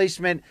late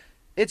replacement.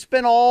 It's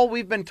been all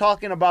we've been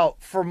talking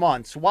about for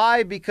months.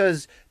 Why?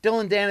 Because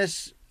Dylan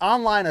Dennis'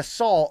 online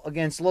assault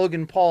against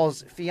Logan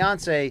Paul's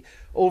fiance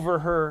over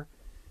her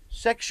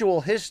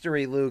sexual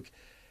history, Luke,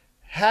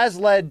 has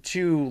led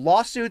to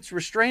lawsuits,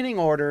 restraining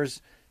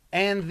orders,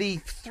 and the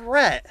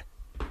threat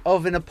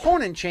of an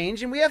opponent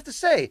change. And we have to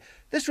say,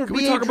 this would Can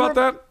be we talk about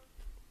that?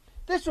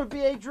 This would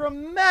be a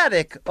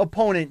dramatic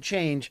opponent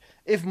change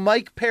if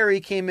Mike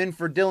Perry came in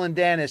for Dylan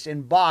Dennis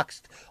and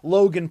boxed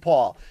Logan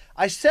Paul.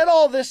 I set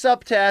all this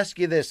up to ask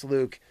you this,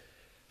 Luke.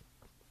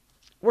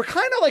 We're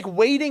kind of like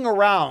waiting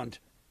around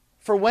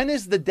for when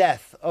is the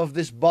death of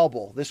this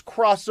bubble, this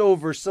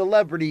crossover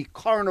celebrity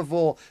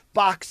carnival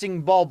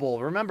boxing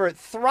bubble. Remember, it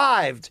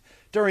thrived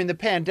during the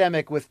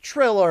pandemic with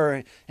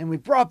Triller, and we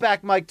brought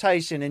back Mike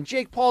Tyson, and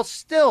Jake Paul's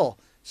still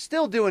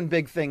doing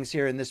big things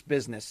here in this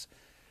business.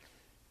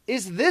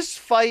 Is this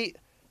fight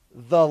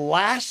the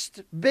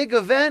last big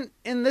event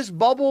in this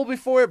bubble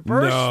before it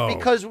bursts? No,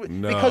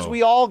 because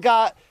we all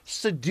got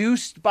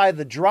seduced by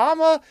the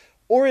drama?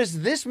 Or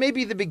is this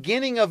maybe the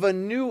beginning of a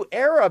new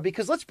era?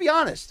 Because let's be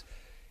honest,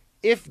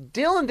 if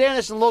Dylan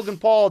Dennis and Logan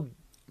Paul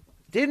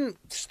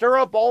didn't stir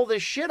up all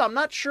this shit, I'm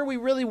not sure we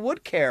really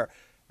would care.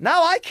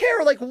 Now I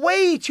care like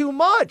way too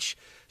much.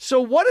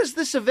 So what does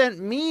this event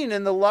mean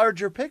in the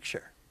larger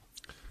picture?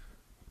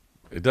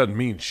 It doesn't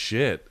mean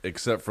shit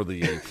except for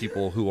the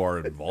people who are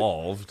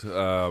involved.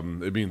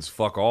 It means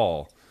fuck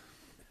all.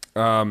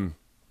 I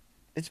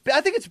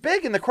think it's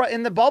big in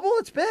the bubble.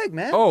 It's big,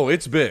 man. Oh,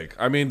 it's big.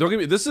 I mean, don't get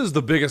me. This is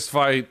the biggest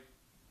fight.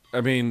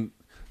 I mean,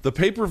 the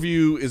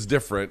pay-per-view is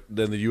different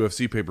than the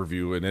UFC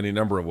pay-per-view in any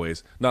number of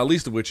ways. Not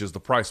least of which is the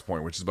price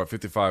point, which is about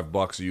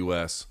 $55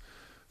 US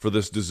for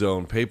this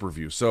DAZN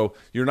pay-per-view. So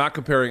you're not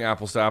comparing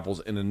apples to apples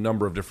in a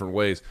number of different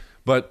ways.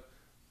 But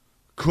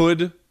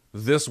could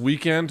this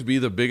weekend be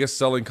the biggest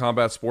selling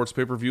combat sports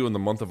pay-per-view in the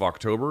month of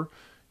October?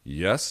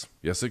 Yes,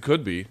 it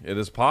could be. It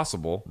is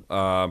possible.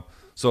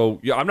 So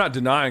yeah, I'm not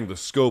denying the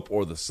scope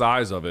or the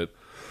size of it,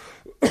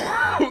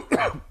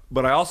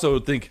 but I also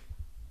think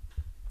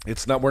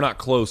we're not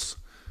close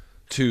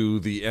to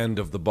the end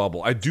of the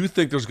bubble. I do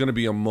think there's going to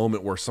be a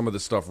moment where some of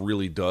this stuff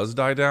really does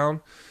die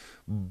down,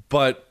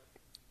 but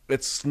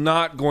it's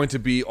not going to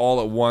be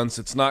all at once.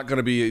 It's not going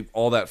to be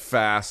all that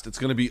fast. It's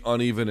going to be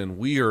uneven and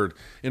weird,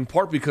 in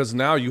part because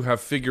now you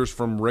have figures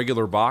from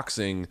regular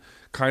boxing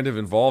kind of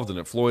involved in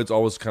it. Floyd's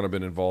always kind of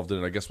been involved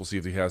in it. I guess we'll see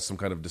if he has some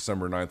kind of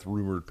December 9th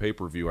rumored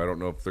pay-per-view. I don't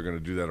know if they're going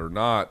to do that or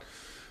not.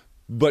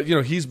 But,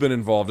 he's been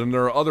involved. And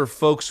there are other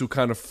folks who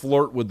kind of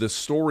flirt with this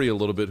story a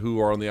little bit,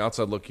 who are on the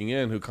outside looking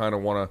in, who kind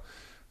of want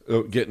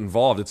to get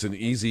involved. It's an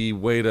easy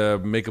way to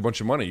make a bunch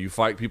of money. You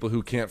fight people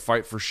who can't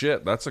fight for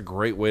shit. That's a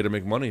great way to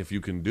make money if you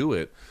can do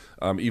it,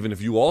 even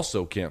if you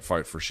also can't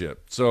fight for shit.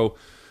 So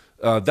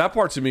that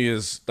part to me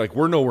is like,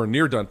 we're nowhere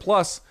near done.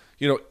 Plus,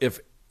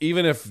 if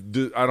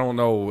I don't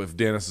know if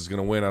Dennis is going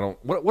to win.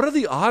 What are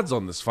the odds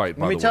on this fight?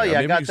 Let me tell you,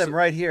 I got them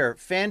right here.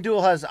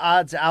 FanDuel has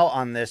odds out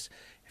on this.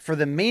 For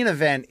the main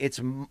event,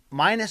 it's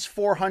minus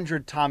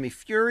 400 Tommy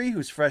Fury,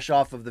 who's fresh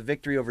off of the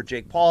victory over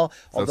Jake Paul,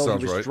 although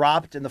he was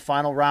dropped in the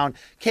final round.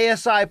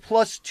 KSI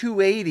plus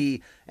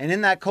 280, and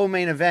in that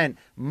co-main event,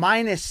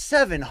 minus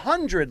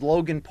 700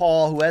 Logan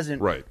Paul, who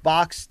hasn't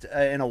boxed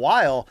in a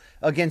while,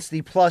 against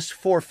the plus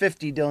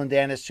 450 Dylan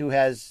Dennis, who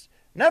has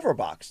never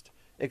boxed,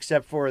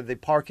 except for the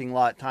parking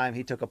lot time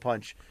he took a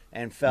punch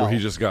and fell. Where he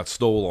just got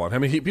stole on. I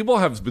mean, people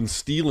have been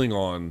stealing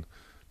on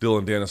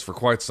Dylan Dennis for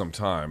quite some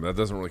time. That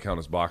doesn't really count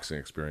as boxing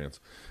experience.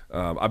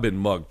 I've been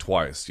mugged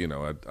twice. I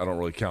don't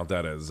really count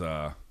that as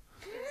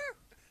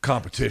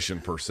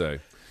competition per se.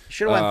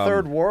 Should have went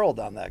third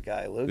world on that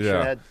guy, Luke.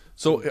 Yeah.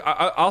 So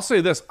I'll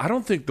say this. I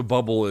don't think the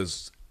bubble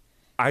is...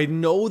 I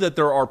know that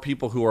there are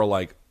people who are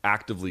like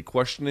actively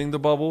questioning the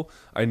bubble.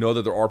 I know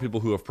that there are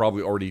people who have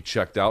probably already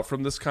checked out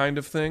from this kind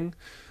of thing.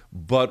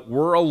 But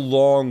we're a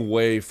long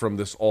way from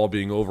this all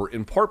being over,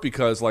 in part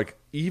because like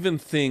even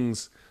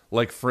things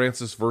like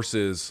Francis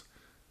versus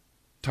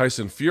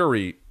Tyson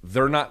Fury,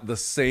 they're not the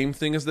same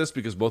thing as this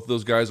because both of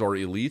those guys are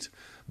elite,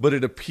 but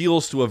it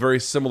appeals to a very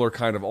similar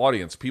kind of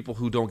audience, people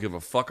who don't give a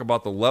fuck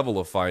about the level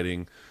of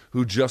fighting,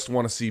 who just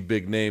want to see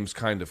big names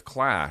kind of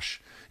clash,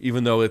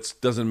 even though it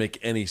doesn't make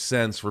any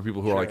sense for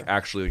people who are like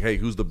actually like, hey,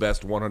 who's the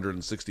best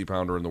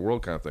 160-pounder in the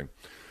world kind of thing.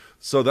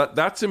 So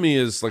that to me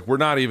is like we're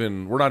not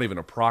even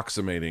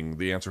approximating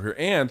the answer here.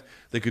 And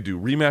they could do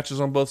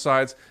rematches on both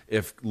sides.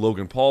 If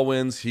Logan Paul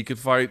wins, he could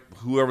fight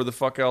whoever the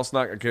fuck else,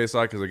 not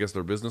KSI, because I guess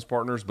they're business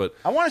partners. But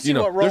I want to see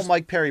what role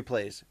Mike Perry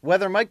plays.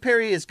 Whether Mike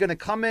Perry is going to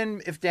come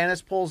in if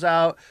Dennis pulls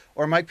out,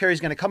 or Mike Perry's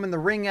going to come in the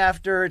ring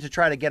after to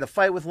try to get a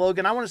fight with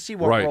Logan. I want to see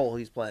what role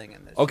he's playing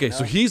in this. Okay,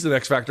 so he's the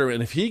X factor,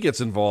 and if he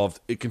gets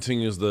involved, it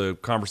continues the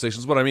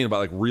conversations. What I mean about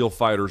like real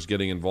fighters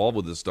getting involved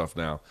with this stuff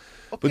now.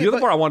 Okay, but the other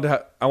part I want to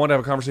have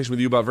a conversation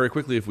with you about very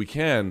quickly, if we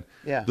can.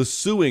 Yeah. The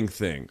suing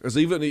thing, because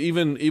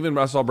even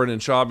I saw Brendan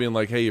Shaw being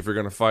like, "Hey, if you're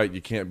going to fight,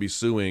 you can't be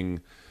suing."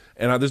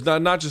 And there's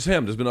not just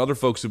him. There's been other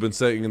folks who've been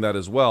saying that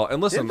as well.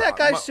 And listen, didn't that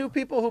guy sue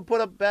people who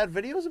put up bad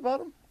videos about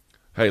him?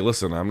 Hey,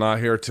 listen, I'm not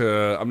here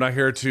to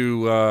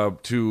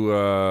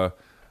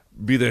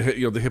be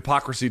the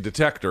hypocrisy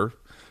detector,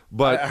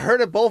 but I heard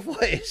it both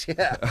ways.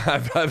 Yeah.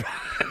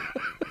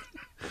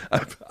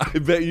 I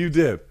bet you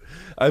did.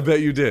 I bet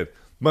you did.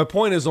 My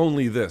point is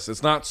only this.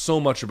 It's not so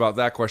much about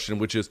that question,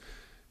 which is,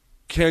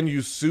 can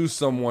you sue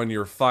someone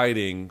you're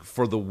fighting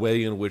for the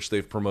way in which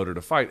they've promoted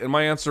a fight? And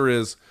my answer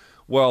is,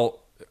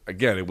 well,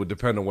 again, it would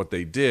depend on what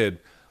they did.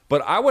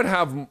 But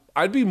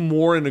I'd be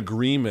more in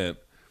agreement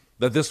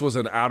that this was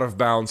an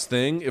out-of-bounds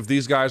thing if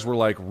these guys were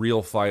like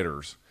real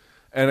fighters.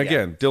 And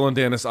again, Dylan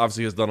Dennis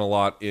obviously has done a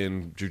lot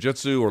in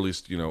jiu-jitsu, or at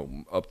least,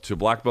 up to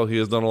black belt he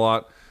has done a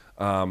lot.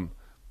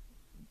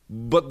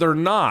 But they're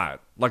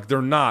not.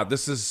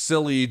 This is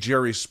silly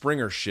Jerry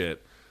Springer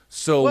shit.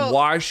 So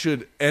why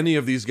should any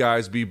of these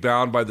guys be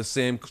bound by the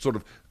same sort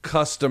of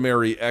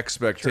customary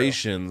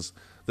expectations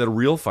that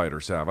real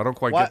fighters have? I don't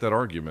quite get that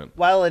argument.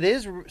 While it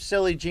is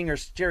silly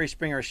Jerry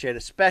Springer shit,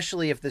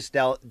 especially if this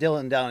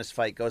Dylan Dennis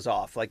fight goes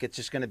off, like it's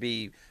just going to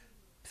be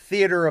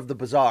theater of the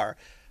bizarre.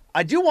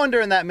 I do wonder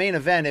in that main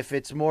event if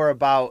it's more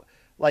about,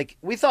 like,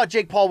 we thought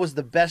Jake Paul was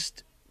the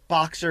best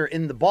boxer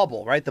in the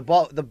bubble, right? The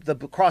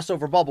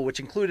crossover bubble, which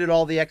included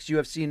all the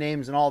ex-UFC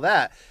names and all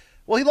that.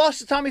 Well, he lost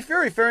to Tommy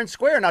Fury fair and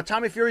square. Now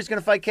Tommy Fury's going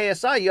to fight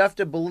KSI. You have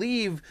to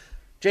believe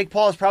Jake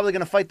Paul is probably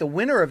going to fight the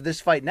winner of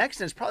this fight next,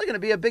 and it's probably going to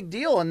be a big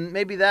deal, and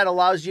maybe that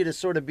allows you to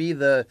sort of be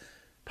the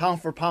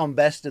pound-for-pound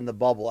best in the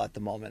bubble at the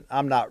moment.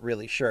 I'm not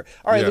really sure.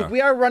 All right, Luke,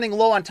 we are running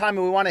low on time,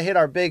 and we want to hit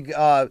our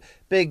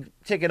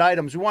big-ticket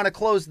items. We want to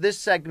close this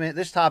segment,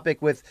 this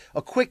topic, with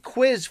a quick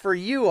quiz for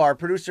you. Our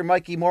producer,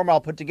 Mikey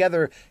Mormal, put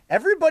together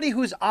everybody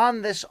who's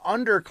on this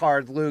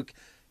undercard, Luke,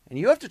 and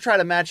you have to try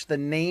to match the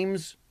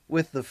names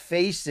with the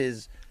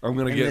faces. I'm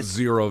going to get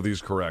zero of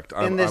these correct.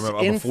 I'm a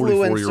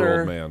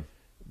 44-year-old man.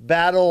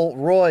 Battle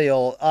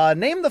Royal.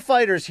 Name the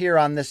fighters here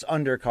on this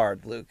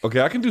undercard, Luke.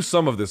 Okay, I can do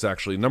some of this,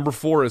 actually. Number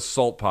 4 is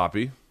Salt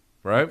Poppy,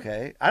 right?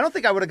 Okay. I don't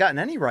think I would have gotten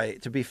any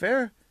right, to be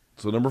fair.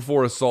 So number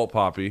 4 is Salt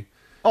Poppy.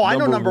 Oh, I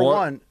know number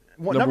one.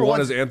 Number one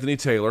is Anthony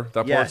Taylor.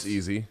 That part's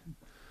easy.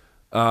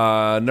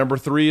 Number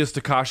 3 is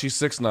Tekashi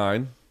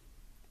 6ix9ine.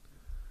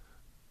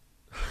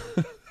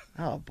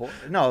 Oh, boy.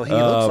 No, he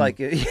looks like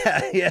it.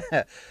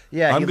 Yeah.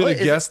 I'm going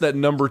to guess that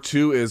number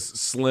 2 is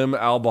Slim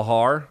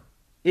Al-Bahar.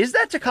 Is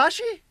that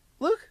Tekashi?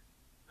 Luke,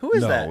 who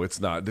is that? No,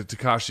 it's not.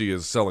 Tekashi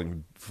is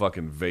selling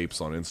fucking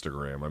vapes on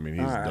Instagram. I mean,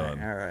 he's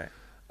done.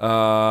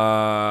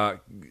 All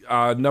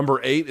right. Number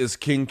 8 is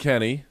King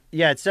Kenny.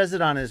 Yeah, it says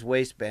it on his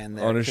waistband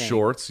there. On his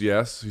shorts,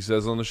 yes. He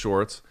says on the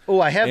shorts.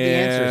 Oh, I have the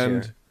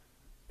answers here.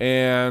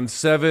 And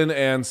 7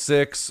 and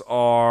 6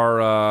 are,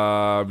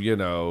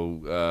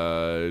 Jizzle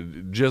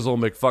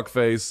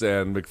McFuckface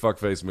and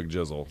McFuckface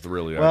McJizzle.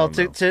 Really, well,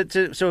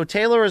 so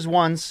Taylor is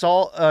 1.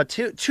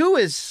 2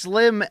 is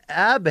Slim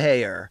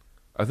Abhayer.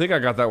 I think I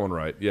got that one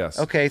right, yes.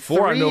 Okay,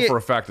 4 I know for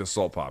a fact is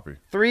Salt Poppy.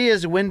 3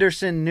 is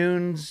Winderson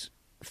Nunes.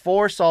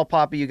 4 Salt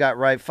Poppy, you got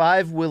right.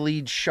 5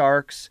 Waleed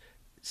Sharks.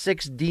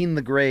 6 Dean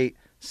the Great.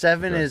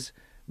 7 is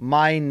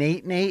My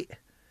Nate.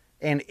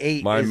 And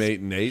 8 My is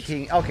Mate Nate.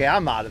 King. Okay,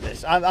 I'm out of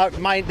this.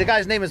 The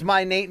guy's name is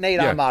My Nate.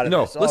 Yeah, I'm out of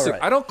this. No, listen,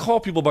 right. I don't call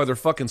people by their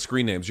fucking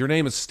screen names. Your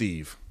name is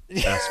Steve,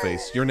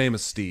 assface. Your name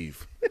is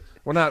Steve.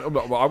 We're not.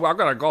 I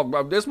gotta call.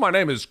 My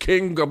name is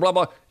King. Blah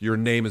blah. Your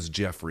name is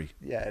Jeffrey.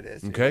 Yeah, it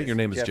is. Okay, your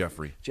name is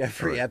Jeffrey.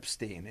 Jeffrey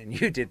Epstein,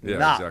 and you did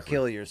not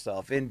kill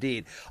yourself.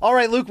 Indeed. All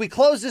right, Luke. We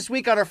close this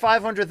week on our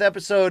 500th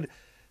episode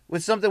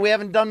with something we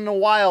haven't done in a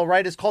while.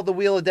 Right? It's called the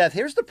Wheel of Death.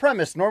 Here's the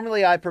premise.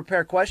 Normally, I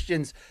prepare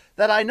questions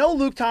that I know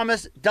Luke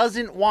Thomas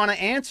doesn't want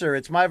to answer.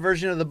 It's my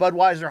version of the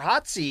Budweiser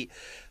hot seat.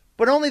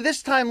 But only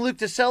this time, Luke,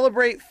 to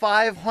celebrate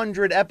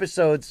 500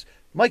 episodes,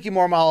 Mikey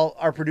Mormal,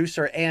 our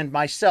producer, and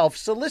myself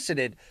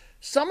solicited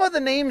some of the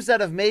names that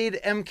have made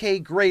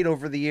MK great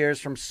over the years,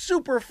 from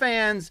super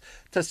fans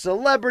to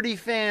celebrity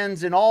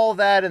fans and all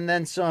that, and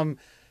then some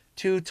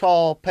too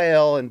tall,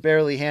 pale, and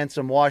barely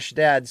handsome washed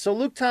dads. So,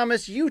 Luke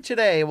Thomas, you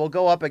today will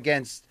go up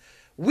against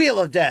Wheel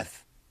of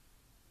Death,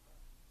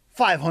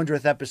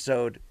 500th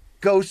episode,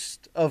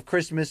 Ghost of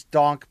Christmas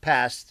Donk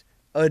Past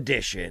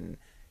edition.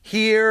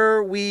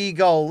 Here we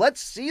go.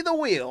 Let's see the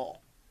wheel.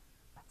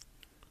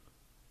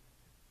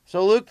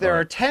 So, Luke, there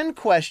are 10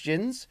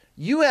 questions.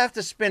 You have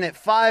to spin it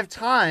 5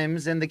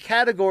 times, and the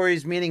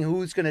categories, meaning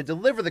who's going to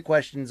deliver the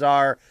questions,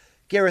 are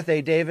Gareth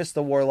A. Davis,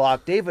 the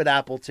Warlock, David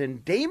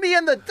Appleton,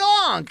 Damian the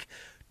Donk,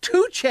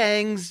 Two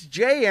Changs,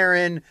 Jay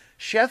Aaron,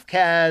 Chef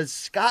Kaz,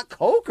 Scott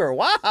Coker,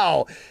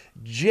 wow,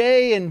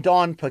 Jay and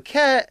Dawn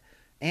Paquette,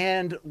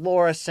 and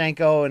Laura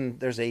Sanko, and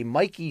there's a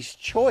Mikey's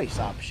Choice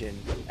option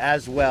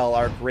as well,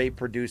 our great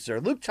producer.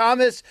 Luke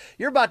Thomas,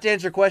 you're about to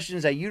answer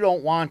questions that you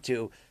don't want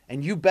to,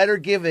 and you better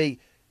give a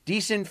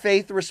decent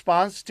faith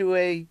response to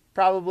a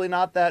probably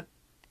not that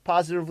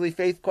positively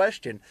faith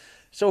question.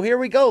 So here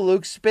we go,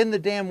 Luke. Spin the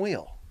damn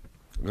wheel.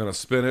 I'm going to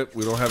spin it.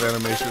 We don't have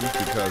animation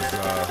because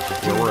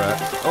that's where we're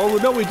at. Oh,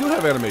 no, we do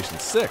have animation.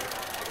 Sick.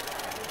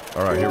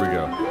 All right, here we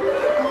go.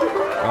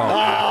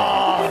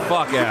 Oh,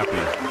 fuck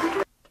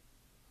Appy.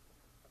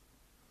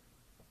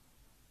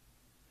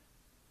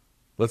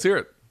 Let's hear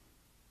it.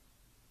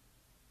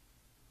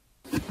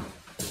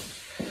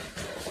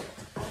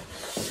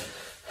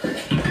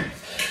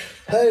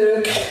 Hey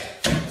Luke,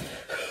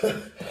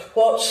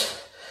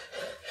 what's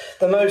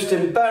the most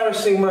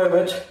embarrassing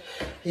moment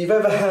you've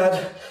ever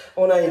had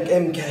on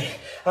MK?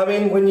 I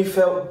mean, when you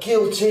felt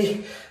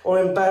guilty or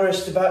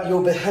embarrassed about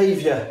your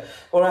behaviour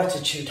or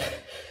attitude.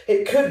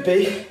 It could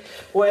be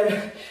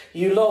when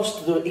you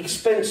lost the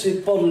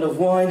expensive bottle of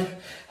wine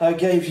I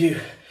gave you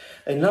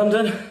in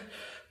London.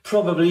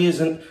 Probably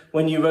isn't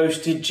when you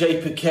roasted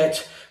Jay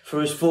Paquette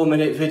for his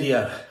 4-minute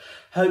video.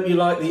 Hope you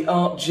like the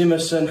Art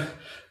Jimmerson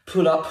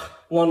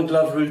pull-up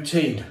one-glove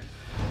routine.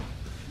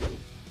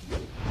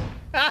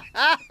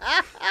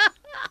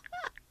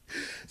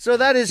 So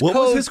that is what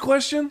was his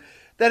question?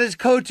 That is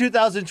code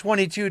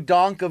 2022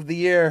 Donk of the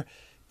Year,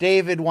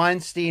 David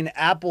Weinstein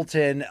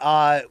Appleton.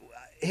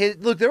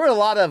 Look, there were a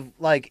lot of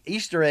like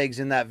Easter eggs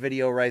in that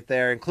video right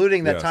there,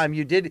 including that time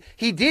he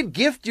did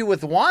gift you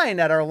with wine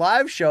at our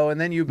live show, and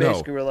then you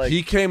basically were like,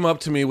 he came up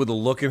to me with a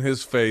look in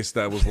his face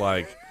that was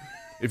like,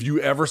 if you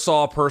ever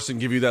saw a person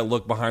give you that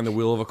look behind the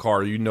wheel of a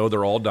car, you know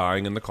they're all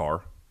dying in the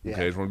car. Yeah.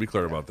 Okay, I just want to be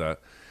clear about that.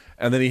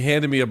 And then he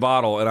handed me a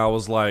bottle, and I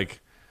was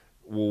like,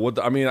 well, what?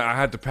 I mean, I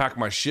had to pack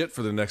my shit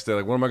for the next day.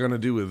 Like, what am I going to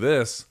do with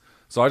this?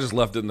 So I just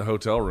left it in the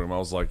hotel room. I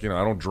was like, I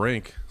don't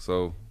drink,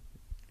 so.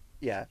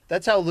 Yeah,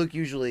 that's how Luke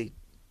usually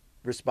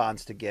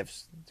responds to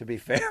gifts, to be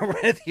fair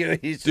with you.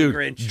 He's Dude,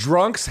 Grinch.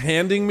 Drunks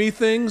handing me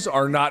things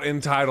are not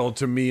entitled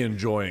to me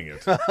enjoying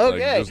it.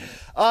 Okay.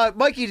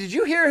 Mikey, did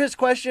you hear his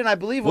question? I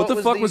believe what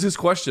the fuck was his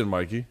question,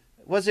 Mikey?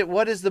 Was it,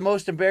 what is the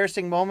most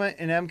embarrassing moment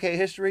in MK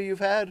history you've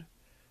had?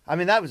 I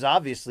mean, that was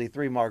obviously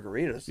 3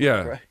 margaritas.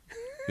 Yeah. Right?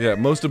 Yeah,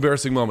 most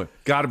embarrassing moment.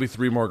 Got to be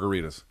 3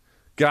 margaritas.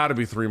 Got to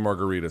be 3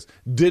 margaritas.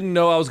 Didn't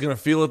know I was going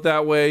to feel it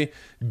that way.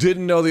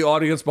 Didn't know the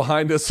audience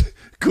behind us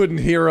couldn't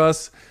hear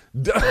us.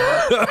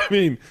 I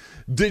mean,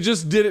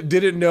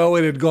 didn't know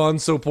it had gone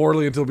so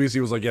poorly until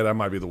BC was like, yeah, that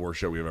might be the worst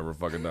show we've ever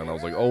fucking done. I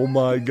was like, oh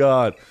my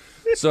God.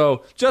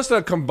 So just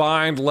a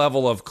combined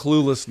level of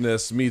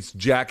cluelessness meets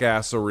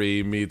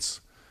jackassery meets...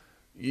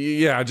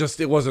 Yeah,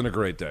 it wasn't a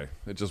great day.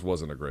 It just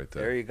wasn't a great day.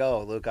 There you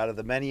go, Luke. Out of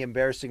the many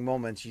embarrassing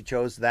moments, you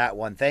chose that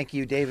one. Thank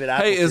you, David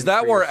Appleton. Hey, is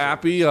that where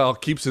Appy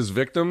keeps his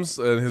victims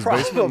in his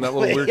basement, in that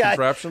little weird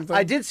contraption thing?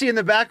 I did see in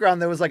the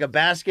background there was like a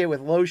basket with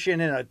lotion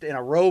and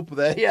a rope.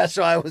 Yeah,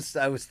 so I was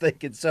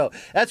thinking. So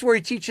that's where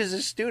he teaches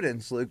his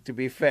students, Luke, to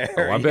be fair.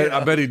 Oh,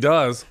 I bet he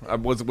does.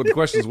 With the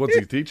questions, what's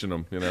he teaching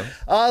them,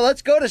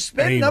 Let's go to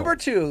spin number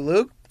 2,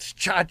 Luke.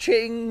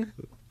 Cha-ching.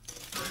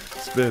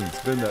 Spin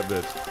that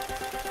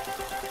bitch.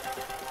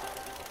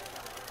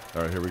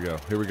 All right, here we go.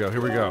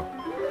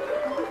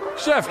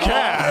 Chef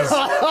Kaz!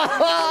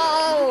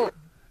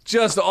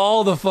 Just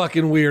all the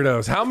fucking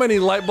weirdos. How many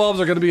light bulbs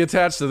are going to be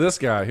attached to this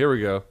guy? Here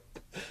we go.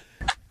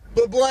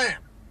 Blam!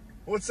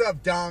 What's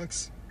up,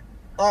 donks?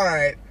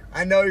 Alright,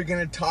 I know you're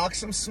going to talk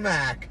some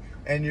smack,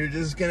 and you're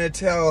just going to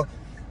tell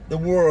the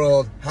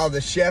world how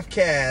the Chef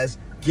Kaz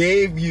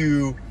gave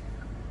you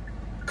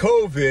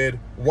COVID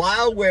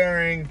while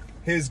wearing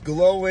his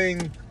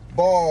glowing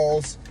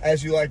balls,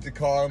 as you like to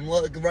call them.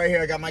 Look, right here,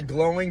 I got my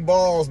glowing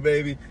balls,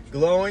 baby.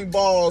 Glowing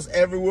balls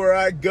everywhere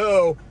I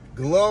go.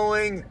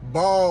 Glowing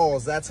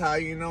balls. That's how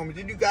you know me.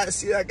 Did you guys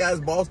see that guy's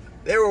balls?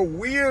 They were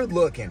weird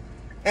looking.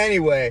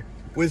 Anyway,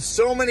 with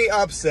so many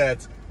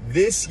upsets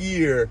this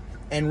year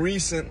and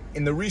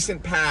in the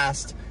recent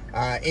past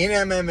in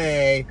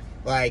MMA,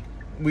 like,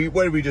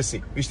 what did we just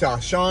see? We saw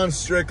Sean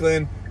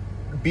Strickland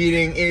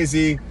beating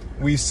Izzy.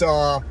 We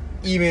saw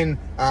even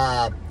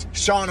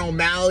Sean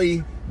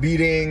O'Malley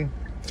beating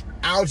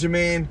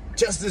Aljamain.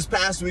 Just this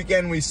past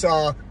weekend, we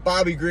saw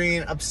Bobby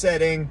Green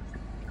upsetting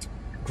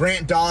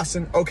Grant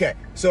Dawson. Okay,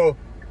 so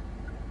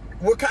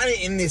we're kind of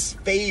in this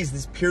phase,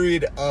 this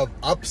period of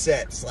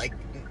upsets. Like,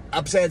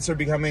 upsets are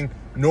becoming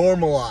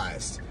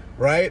normalized,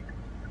 right?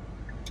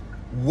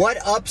 What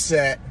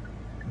upset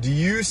do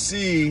you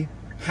see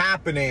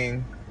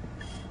happening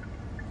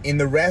in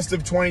the rest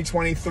of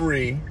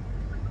 2023,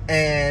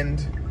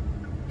 and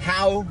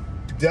how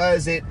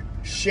does it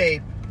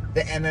shape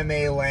the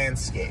MMA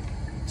landscape?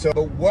 So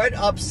what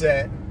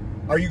upset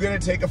are you going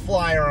to take a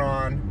flyer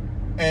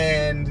on,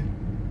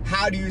 and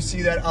how do you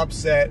see that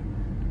upset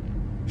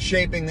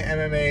shaping the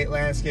MMA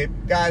landscape?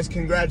 Guys,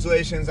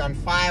 congratulations on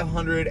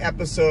 500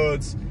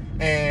 episodes,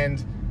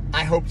 and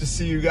I hope to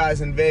see you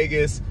guys in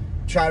Vegas.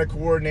 Try to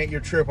coordinate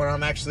your trip when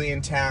I'm actually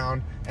in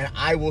town, and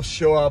I will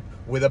show up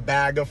with a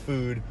bag of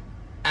food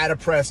at a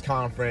press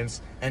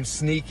conference and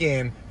sneak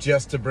in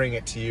just to bring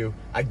it to you.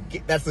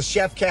 That's the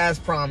Chef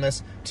Kaz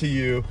promise to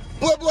you.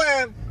 Blah,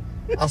 blam!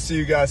 I'll see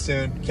you guys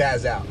soon.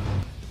 Kaz out.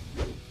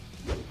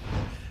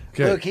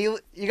 Okay.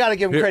 Look, you got to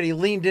give him credit. He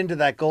leaned into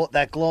that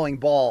glowing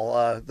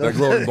ball. That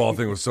glowing ball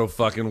thing was so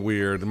fucking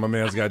weird. And my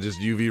man's got just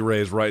UV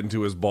rays right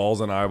into his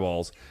balls and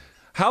eyeballs.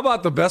 How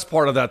about the best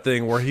part of that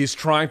thing where he's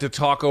trying to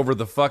talk over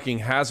the fucking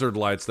hazard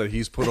lights that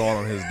he's put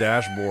on his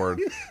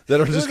dashboard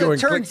that are just going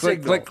click,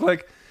 click, click,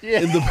 click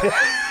in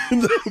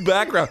the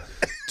background.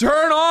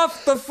 Turn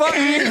off the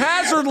fucking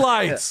hazard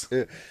lights.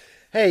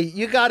 Hey,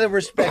 you got to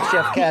respect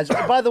Chef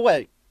Kaz. By the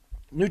way,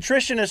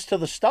 nutritionist to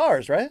the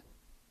stars, right?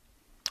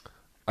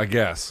 I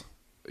guess.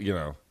 You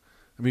know.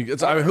 I mean,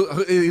 this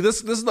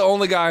is the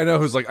only guy I know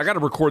who's like, I got to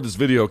record this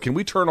video. Can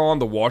we turn on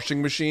the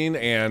washing machine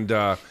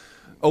and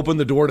open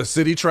the door to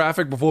city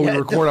traffic before we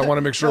record? I want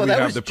to make sure we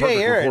have the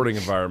perfect recording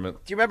environment.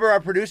 Do you remember our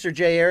producer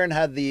Jay Aaron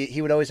had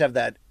he would always have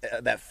that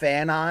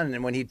fan on,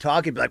 and when he'd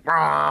talk, he'd be like,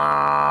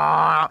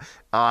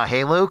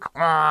 "Hey Luke."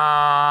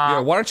 Yeah,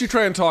 why don't you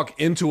try and talk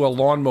into a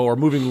lawnmower,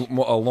 moving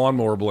a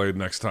lawnmower blade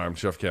next time,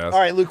 Chef Kaz? All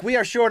right, Luke, we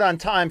are short on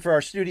time for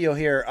our studio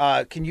here.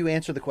 Can you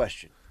answer the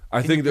question?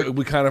 I think that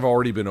we kind of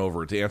already been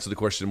over it. To answer the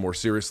question more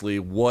seriously,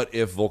 what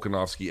if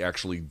Volkanovski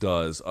actually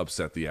does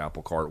upset the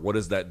apple cart? What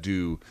does that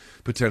do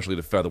potentially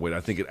to featherweight?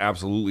 I think it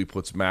absolutely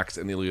puts Max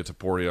and Ilia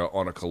Topuria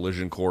on a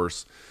collision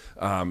course.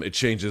 It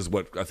changes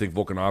what I think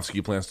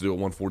Volkanovski plans to do at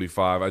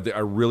 145. I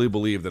really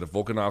believe that if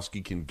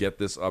Volkanovski can get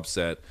this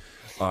upset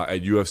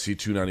at UFC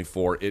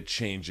 294, it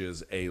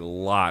changes a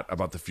lot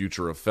about the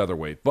future of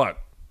featherweight. But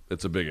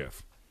it's a big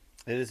if.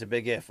 It is a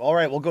big if. All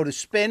right, we'll go to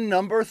spin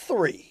number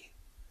 3.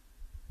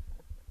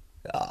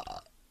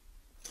 All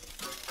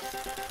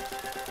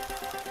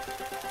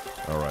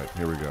right,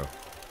 here we go.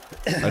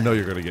 I know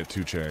you're going to get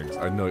 2 Changs.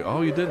 I know.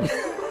 Oh, you didn't.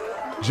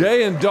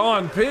 Jay and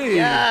Dawn P.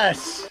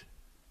 Yes.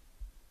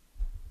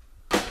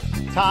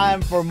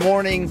 Time for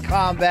Morning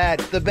Combat,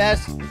 the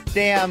best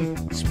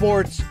damn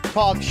sports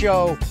talk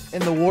show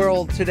in the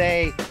world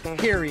today,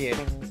 period.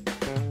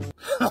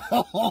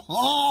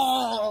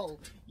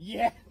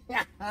 Yeah.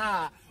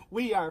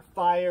 We are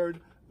fired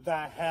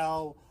the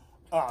hell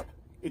up.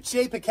 It's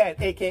Jay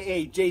Paquette,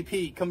 a.k.a.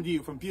 JP, coming to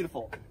you from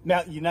beautiful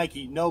Mount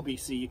Uniacke, no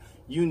BC,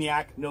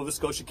 Uniacke, Nova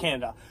Scotia,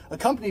 Canada.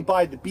 Accompanied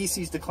by the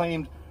BC's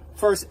acclaimed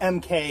first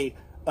MK,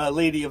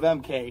 lady of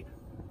MK,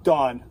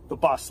 Dawn, the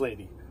boss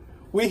lady.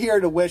 We're here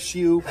to wish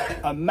you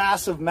a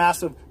massive,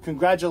 massive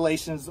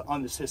congratulations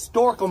on this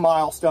historical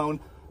milestone,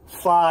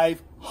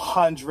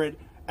 500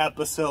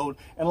 episode.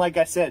 And like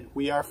I said,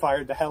 we are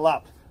fired the hell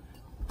up.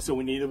 So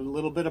we need a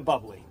little bit of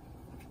bubbly.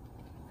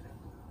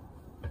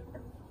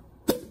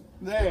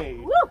 Hey.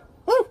 Woo!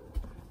 Woo!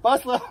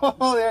 Boss lady.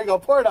 Oh, there you go.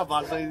 Pour it up,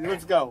 boss lady.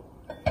 Let's go.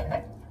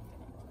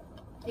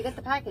 You got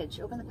the package.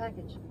 Open the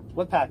package.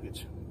 What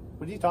package?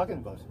 What are you talking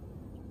about?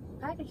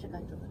 Package that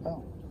got delivered.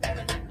 Oh.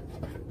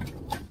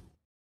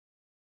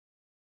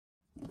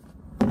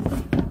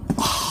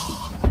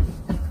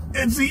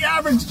 It's the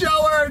Average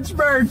Joe Urge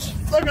merch.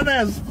 Look at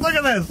this. Look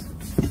at this.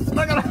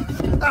 Look at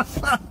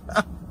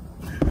it.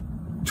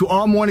 To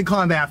all Morning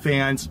Combat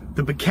fans,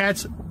 the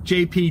Paquettes,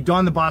 JP,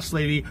 Dawn the Boss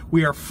Lady,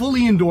 we are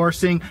fully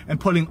endorsing and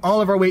putting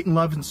all of our weight and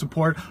love and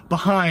support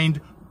behind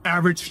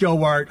Average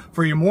Joe Art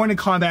for your Morning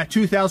Combat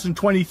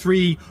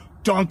 2023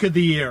 Dunk of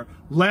the Year.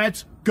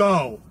 Let's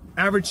go.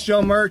 Average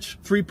Joe merch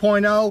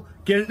 3.0.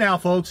 Get it now,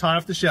 folks. Hot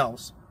off the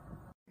shelves.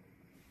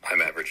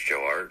 I'm Average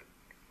Joe Art,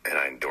 and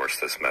I endorse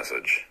this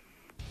message.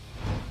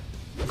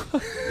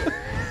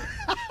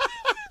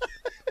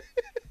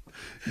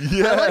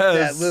 Yes. I like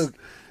that, Luke.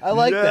 I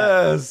like that.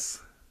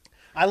 Yes.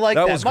 I like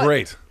that. That was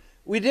great.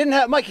 We didn't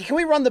have, Mikey, can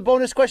we run the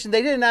bonus question?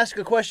 They didn't ask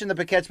a question, the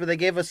Paquettes, but they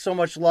gave us so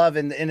much love.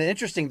 And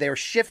interesting, they were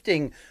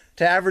shifting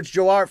to Average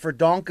Joe Art for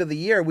Donk of the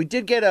Year. We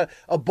did get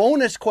a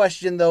bonus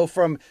question, though,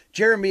 from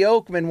Jeremy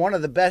Oakman, one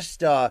of the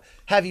best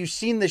have you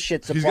seen this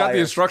shit suppliers. He's got the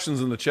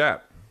instructions in the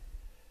chat.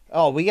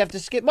 Oh, we have to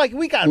skip. Mike,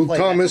 we got to play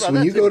Thomas,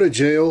 when you go to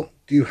jail,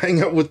 do you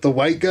hang out with the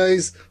white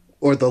guys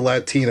or the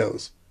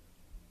Latinos?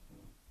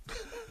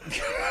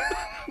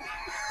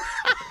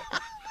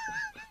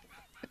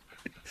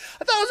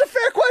 I thought it was a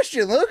fair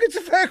question, Luke. It's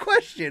a fair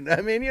question.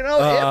 I mean, you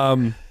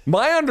know.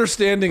 My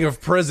understanding of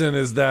prison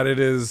is that it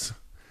is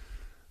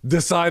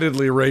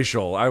decidedly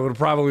racial. I would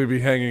probably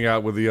be hanging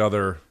out with the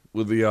other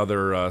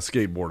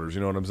skateboarders. You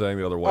know what I'm saying?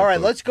 The other white. All right,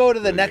 folks. let's go to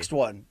the next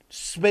one.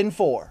 Spin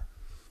 4.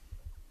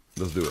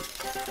 Let's do it.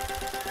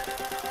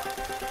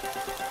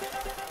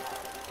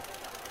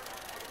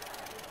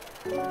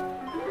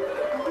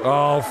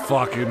 Oh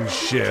fucking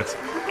shit!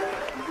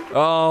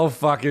 Oh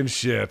fucking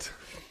shit!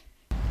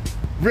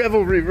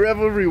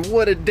 Revelry,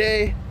 what a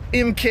day.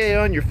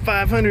 MK on your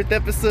 500th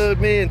episode,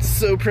 man.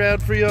 So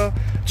proud for y'all.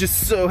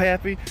 Just so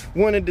happy.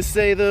 Wanted to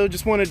say, though,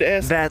 just wanted to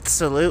ask. That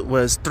salute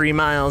was 3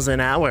 miles an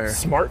hour.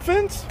 Smart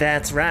Fence?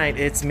 That's right,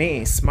 it's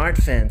me, Smart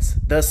Fence,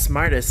 the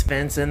smartest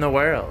fence in the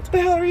world. What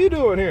the hell are you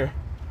doing here?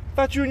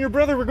 thought you and your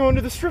brother were going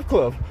to the strip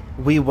club.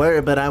 We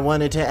were, but I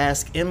wanted to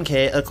ask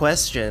MK a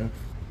question.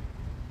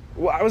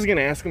 Well, I was going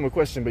to ask him a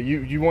question, but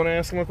you want to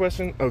ask him a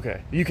question?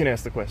 Okay, you can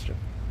ask the question.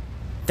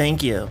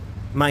 Thank you.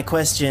 My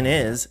question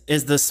is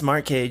the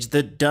Smart Cage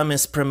the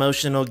dumbest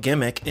promotional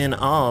gimmick in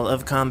all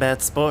of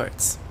combat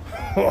sports?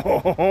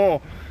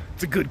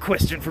 It's a good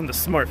question from the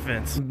Smart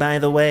Fence. By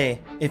the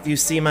way, if you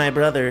see my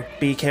brother,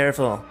 be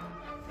careful.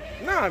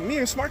 Nah, me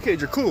and Smart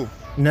Cage are cool.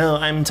 No,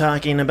 I'm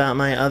talking about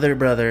my other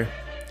brother.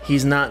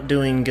 He's not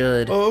doing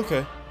good. Oh,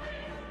 okay.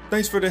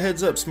 Thanks for the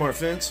heads up, Smart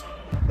Fence.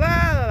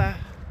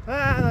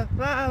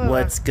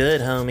 What's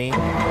good, homie?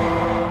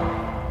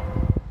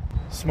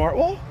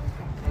 Smartwall?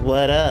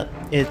 What up?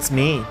 It's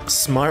me,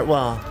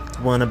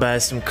 Smartwall. Wanna buy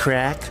some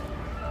crack?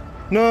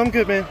 No, I'm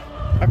good, man.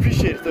 I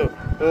appreciate it,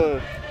 though.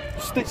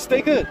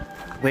 Stay good.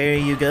 Where are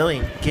you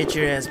going? Get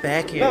your ass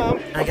back here. No,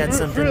 I got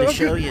something to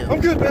show you. I'm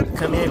good, man.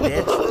 Come here,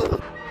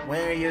 bitch.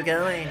 Where are you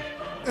going?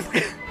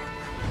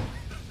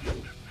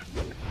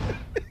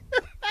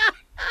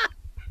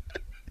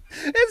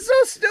 It's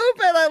so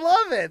stupid. I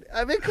love it.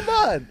 I mean, come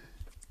on.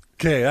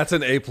 Okay, that's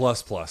an A++.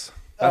 That's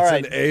All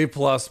right. an A++.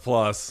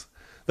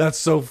 That's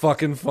so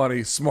fucking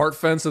funny. Smart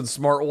Fence and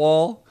Smart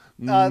Wall.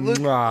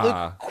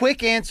 Luke,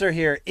 quick answer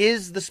here.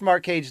 Is the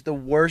Smart Cage the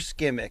worst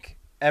gimmick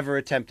ever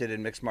attempted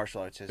in mixed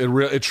martial arts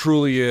history? It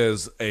truly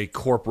is a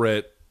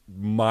corporate,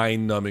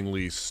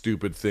 mind-numbingly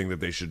stupid thing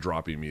that they should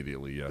drop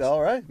immediately, yes.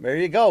 All right, there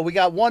you go. We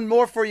got one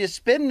more for you.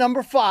 Spin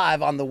number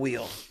 5 on the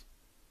wheel.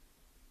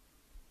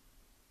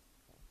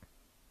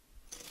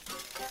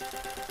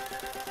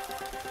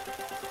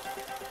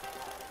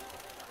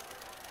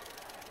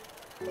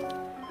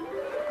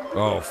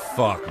 Oh,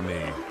 fuck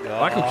me.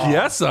 Michael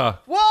Chiesa.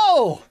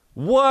 Whoa!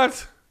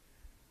 What?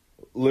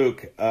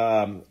 Luke,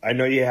 I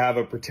know you have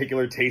a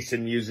particular taste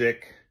in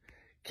music,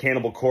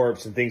 Cannibal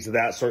Corpse, and things of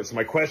that sort. So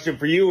my question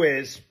for you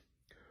is,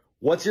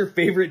 what's your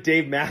favorite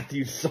Dave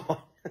Matthews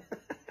song?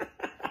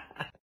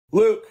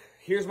 Luke,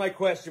 here's my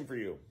question for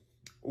you.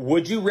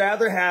 Would you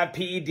rather have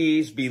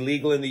PEDs be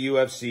legal in the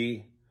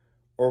UFC,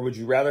 or would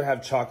you rather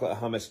have chocolate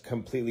hummus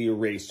completely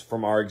erased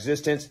from our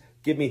existence?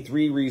 Give me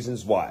 3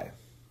 reasons why.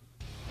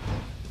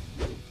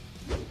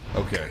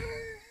 Okay.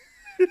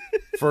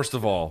 First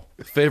of all,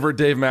 favorite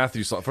Dave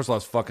Matthews song. First of all,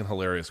 it's a fucking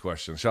hilarious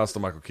question. Shouts to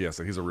Michael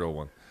Chiesa. He's a real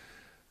one.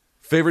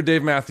 Favorite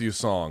Dave Matthews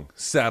song,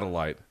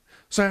 Satellite.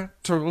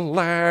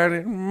 Satellite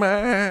in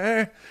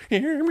my...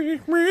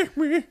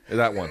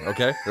 That one,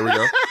 okay? There we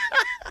go.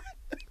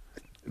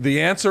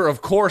 The answer,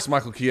 of course,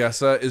 Michael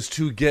Chiesa, is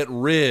to get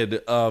rid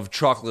of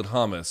chocolate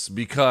hummus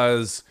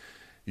because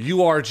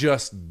you are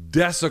just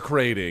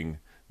desecrating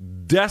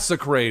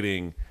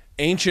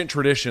ancient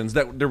traditions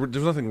that there's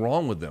nothing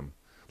wrong with them.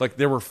 Like,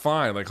 they were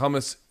fine. Like,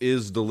 hummus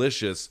is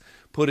delicious.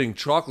 Putting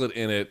chocolate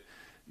in it,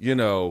 you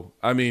know,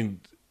 I mean,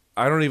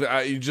 I don't even,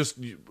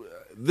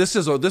 this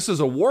is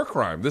a war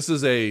crime. It's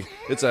a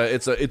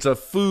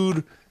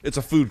food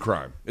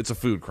crime. It's a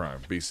food crime,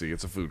 BC.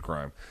 It's a food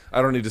crime.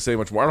 I don't need to say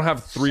much more. I don't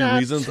have 3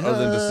 reasons other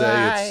than to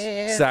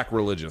say it's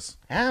sacrilegious.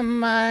 And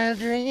my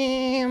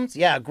dreams.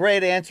 Yeah,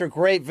 great answer.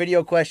 Great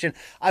video question.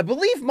 I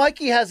believe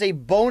Mikey has a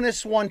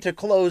bonus one to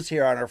close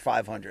here on our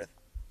 500th.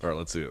 All right,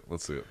 let's see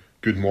it.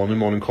 Good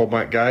morning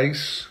Combat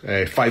guys.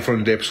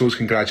 500 episodes,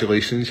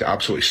 congratulations. You're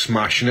absolutely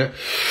smashing it.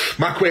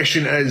 My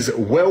question is,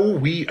 will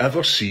we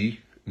ever see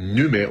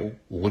Nu Metal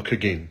Luke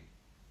again?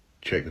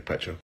 Check the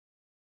picture.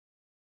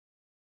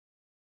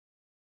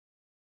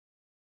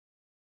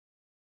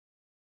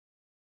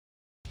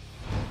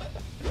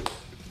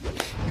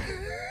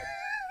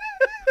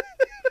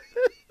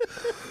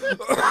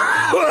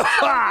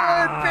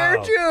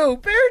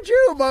 Bear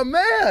Jew, my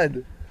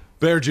man.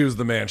 Bear Jew's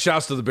the man.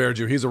 Shouts to the Bear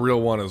Jew. He's a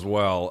real one as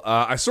well.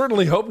 I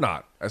certainly hope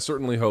not.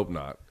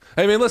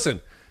 I mean,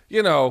 listen,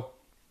 you know,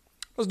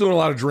 I was doing a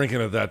lot of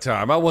drinking at that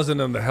time. I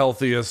wasn't in the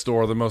healthiest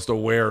or the most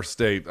aware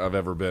state I've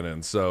ever been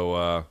in.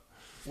 So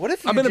what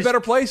if I'm in a better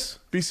place?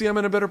 BC, I'm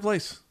in a better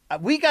place.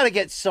 We got to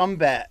get some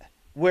bet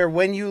where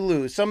when you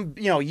lose, some,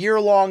 you know,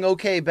 year-long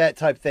okay bet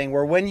type thing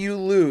where when you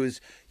lose,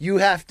 you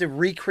have to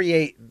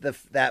recreate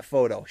that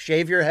photo.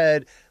 Shave your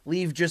head,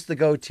 leave just the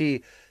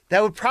goatee.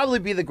 That would probably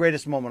be the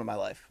greatest moment of my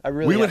life.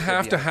 We would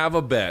have to have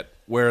a bet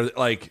where,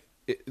 like,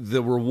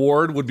 the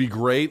reward would be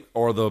great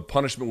or the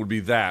punishment would be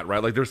that,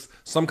 right? Like, there's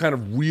some kind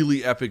of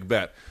really epic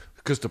bet.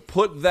 Because to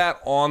put that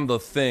on the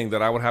thing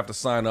that I would have to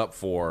sign up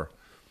for,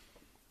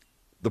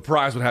 the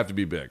prize would have to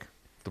be big.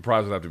 The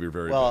prize would have to be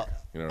very big.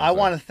 You know what I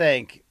want to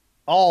thank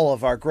all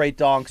of our great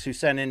donks who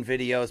sent in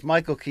videos.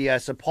 Michael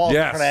Chiesa, Paul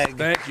Craig.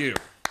 Thank you.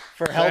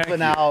 For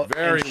helping out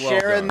and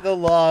sharing the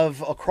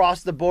love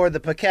across the board.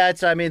 The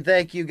Paquettes, I mean,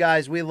 thank you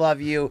guys. We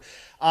love you.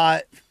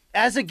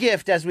 As a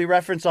gift, as we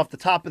reference off the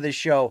top of this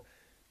show,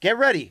 get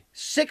ready.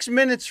 6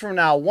 minutes from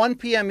now, 1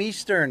 p.m.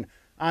 Eastern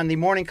on the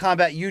Morning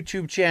Combat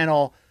YouTube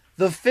channel,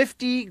 the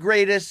 50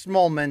 greatest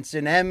moments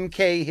in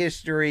MK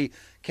history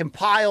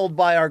compiled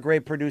by our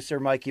great producer,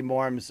 Mikey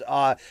Morms.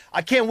 I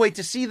can't wait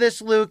to see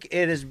this, Luke.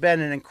 It has been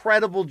an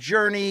incredible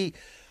journey.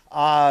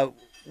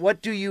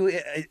 What do you...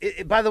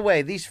 by the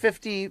way, these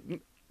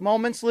 50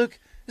 moments, Luke,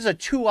 This is a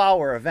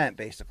 2-hour event,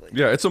 basically.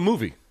 Yeah, it's a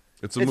movie.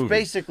 It's a movie. It's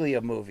basically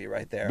a movie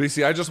right there.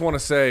 BC, I just want to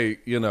say,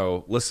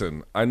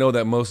 listen, I know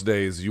that most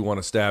days you want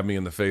to stab me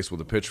in the face with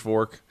a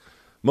pitchfork,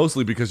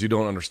 mostly because you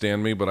don't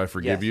understand me, but I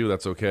forgive you.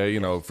 That's okay.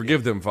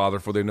 Forgive them, Father,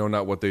 for they know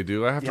not what they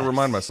do. I have to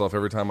remind myself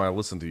every time I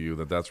listen to you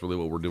that that's really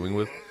what we're doing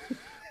with.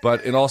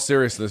 But in all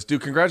seriousness,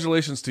 dude,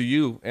 congratulations to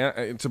you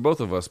and to both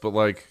of us.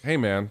 But, hey,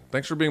 man,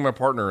 thanks for being my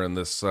partner in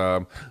this.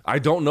 I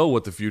don't know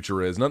what the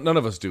future is. None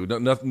of us do.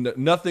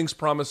 Nothing's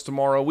promised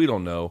tomorrow. We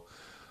don't know.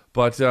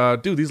 But,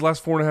 dude, these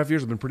last 4.5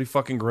 years have been pretty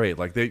fucking great.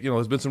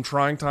 There's been some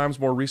trying times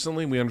more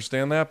recently. We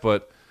understand that.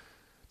 But,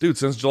 dude,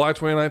 since July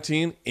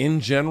 2019, in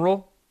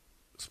general,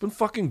 it's been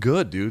fucking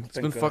good, dude. It's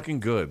been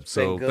fucking good.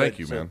 So, thank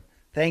you, man.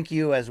 Thank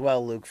you as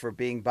well, Luke, for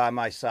being by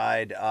my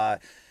side.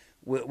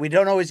 We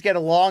don't always get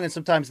along, and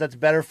sometimes that's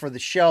better for the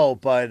show,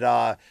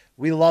 but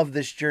we love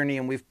this journey,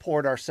 and we've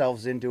poured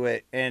ourselves into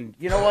it. And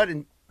you know what?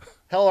 In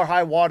hell or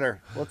high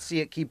water, let's see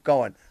it keep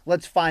going.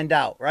 Let's find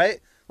out,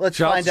 right? Let's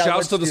find out.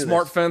 Shouts to the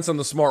smart fence and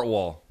the smart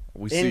wall.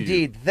 We see you.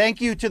 Indeed.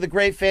 Thank you to the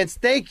great fans.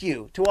 Thank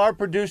you to our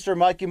producer,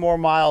 Mikey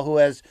Moore-Mile, who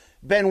has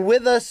been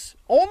with us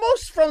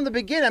almost from the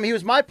beginning. I mean, he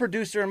was my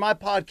producer in my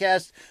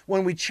podcast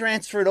when we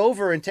transferred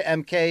over into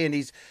MK, and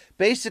he's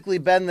basically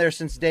been there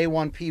since day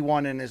one,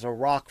 P1, and is a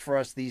rock for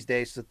us these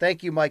days. So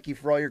thank you, Mikey,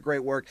 for all your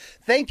great work.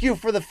 Thank you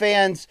for the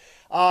fans.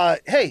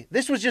 Hey,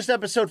 this was just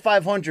episode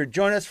 500.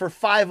 Join us for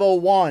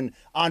 501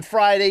 on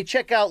Friday.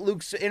 Check out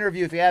Luke's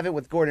interview if you haven't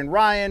with Gordon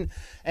Ryan.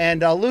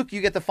 And Luke,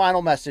 you get the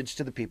final message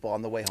to the people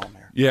on the way home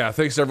here. Yeah,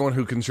 thanks to everyone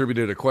who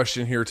contributed a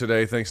question here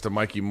today. Thanks to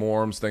Mikey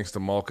Morms. Thanks to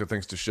Malka.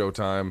 Thanks to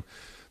Showtime.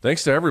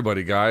 Thanks to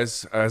everybody,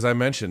 guys. As I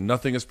mentioned,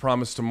 nothing is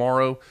promised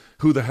tomorrow.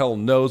 Who the hell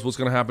knows what's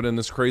going to happen in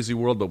this crazy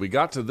world? But we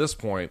got to this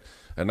point,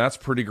 and that's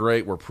pretty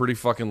great. We're pretty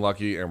fucking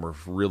lucky, and we're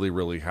really,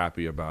 really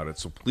happy about it.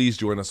 So please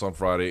join us on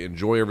Friday.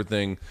 Enjoy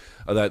everything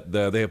that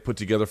they have put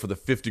together for the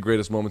 50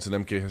 greatest moments in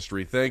MK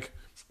history. Thank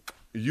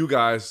you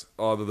guys,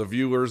 the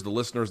viewers, the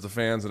listeners, the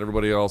fans, and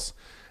everybody else.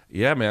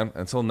 Yeah, man,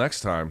 until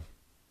next time,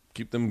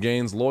 keep them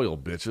gains loyal,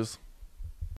 bitches.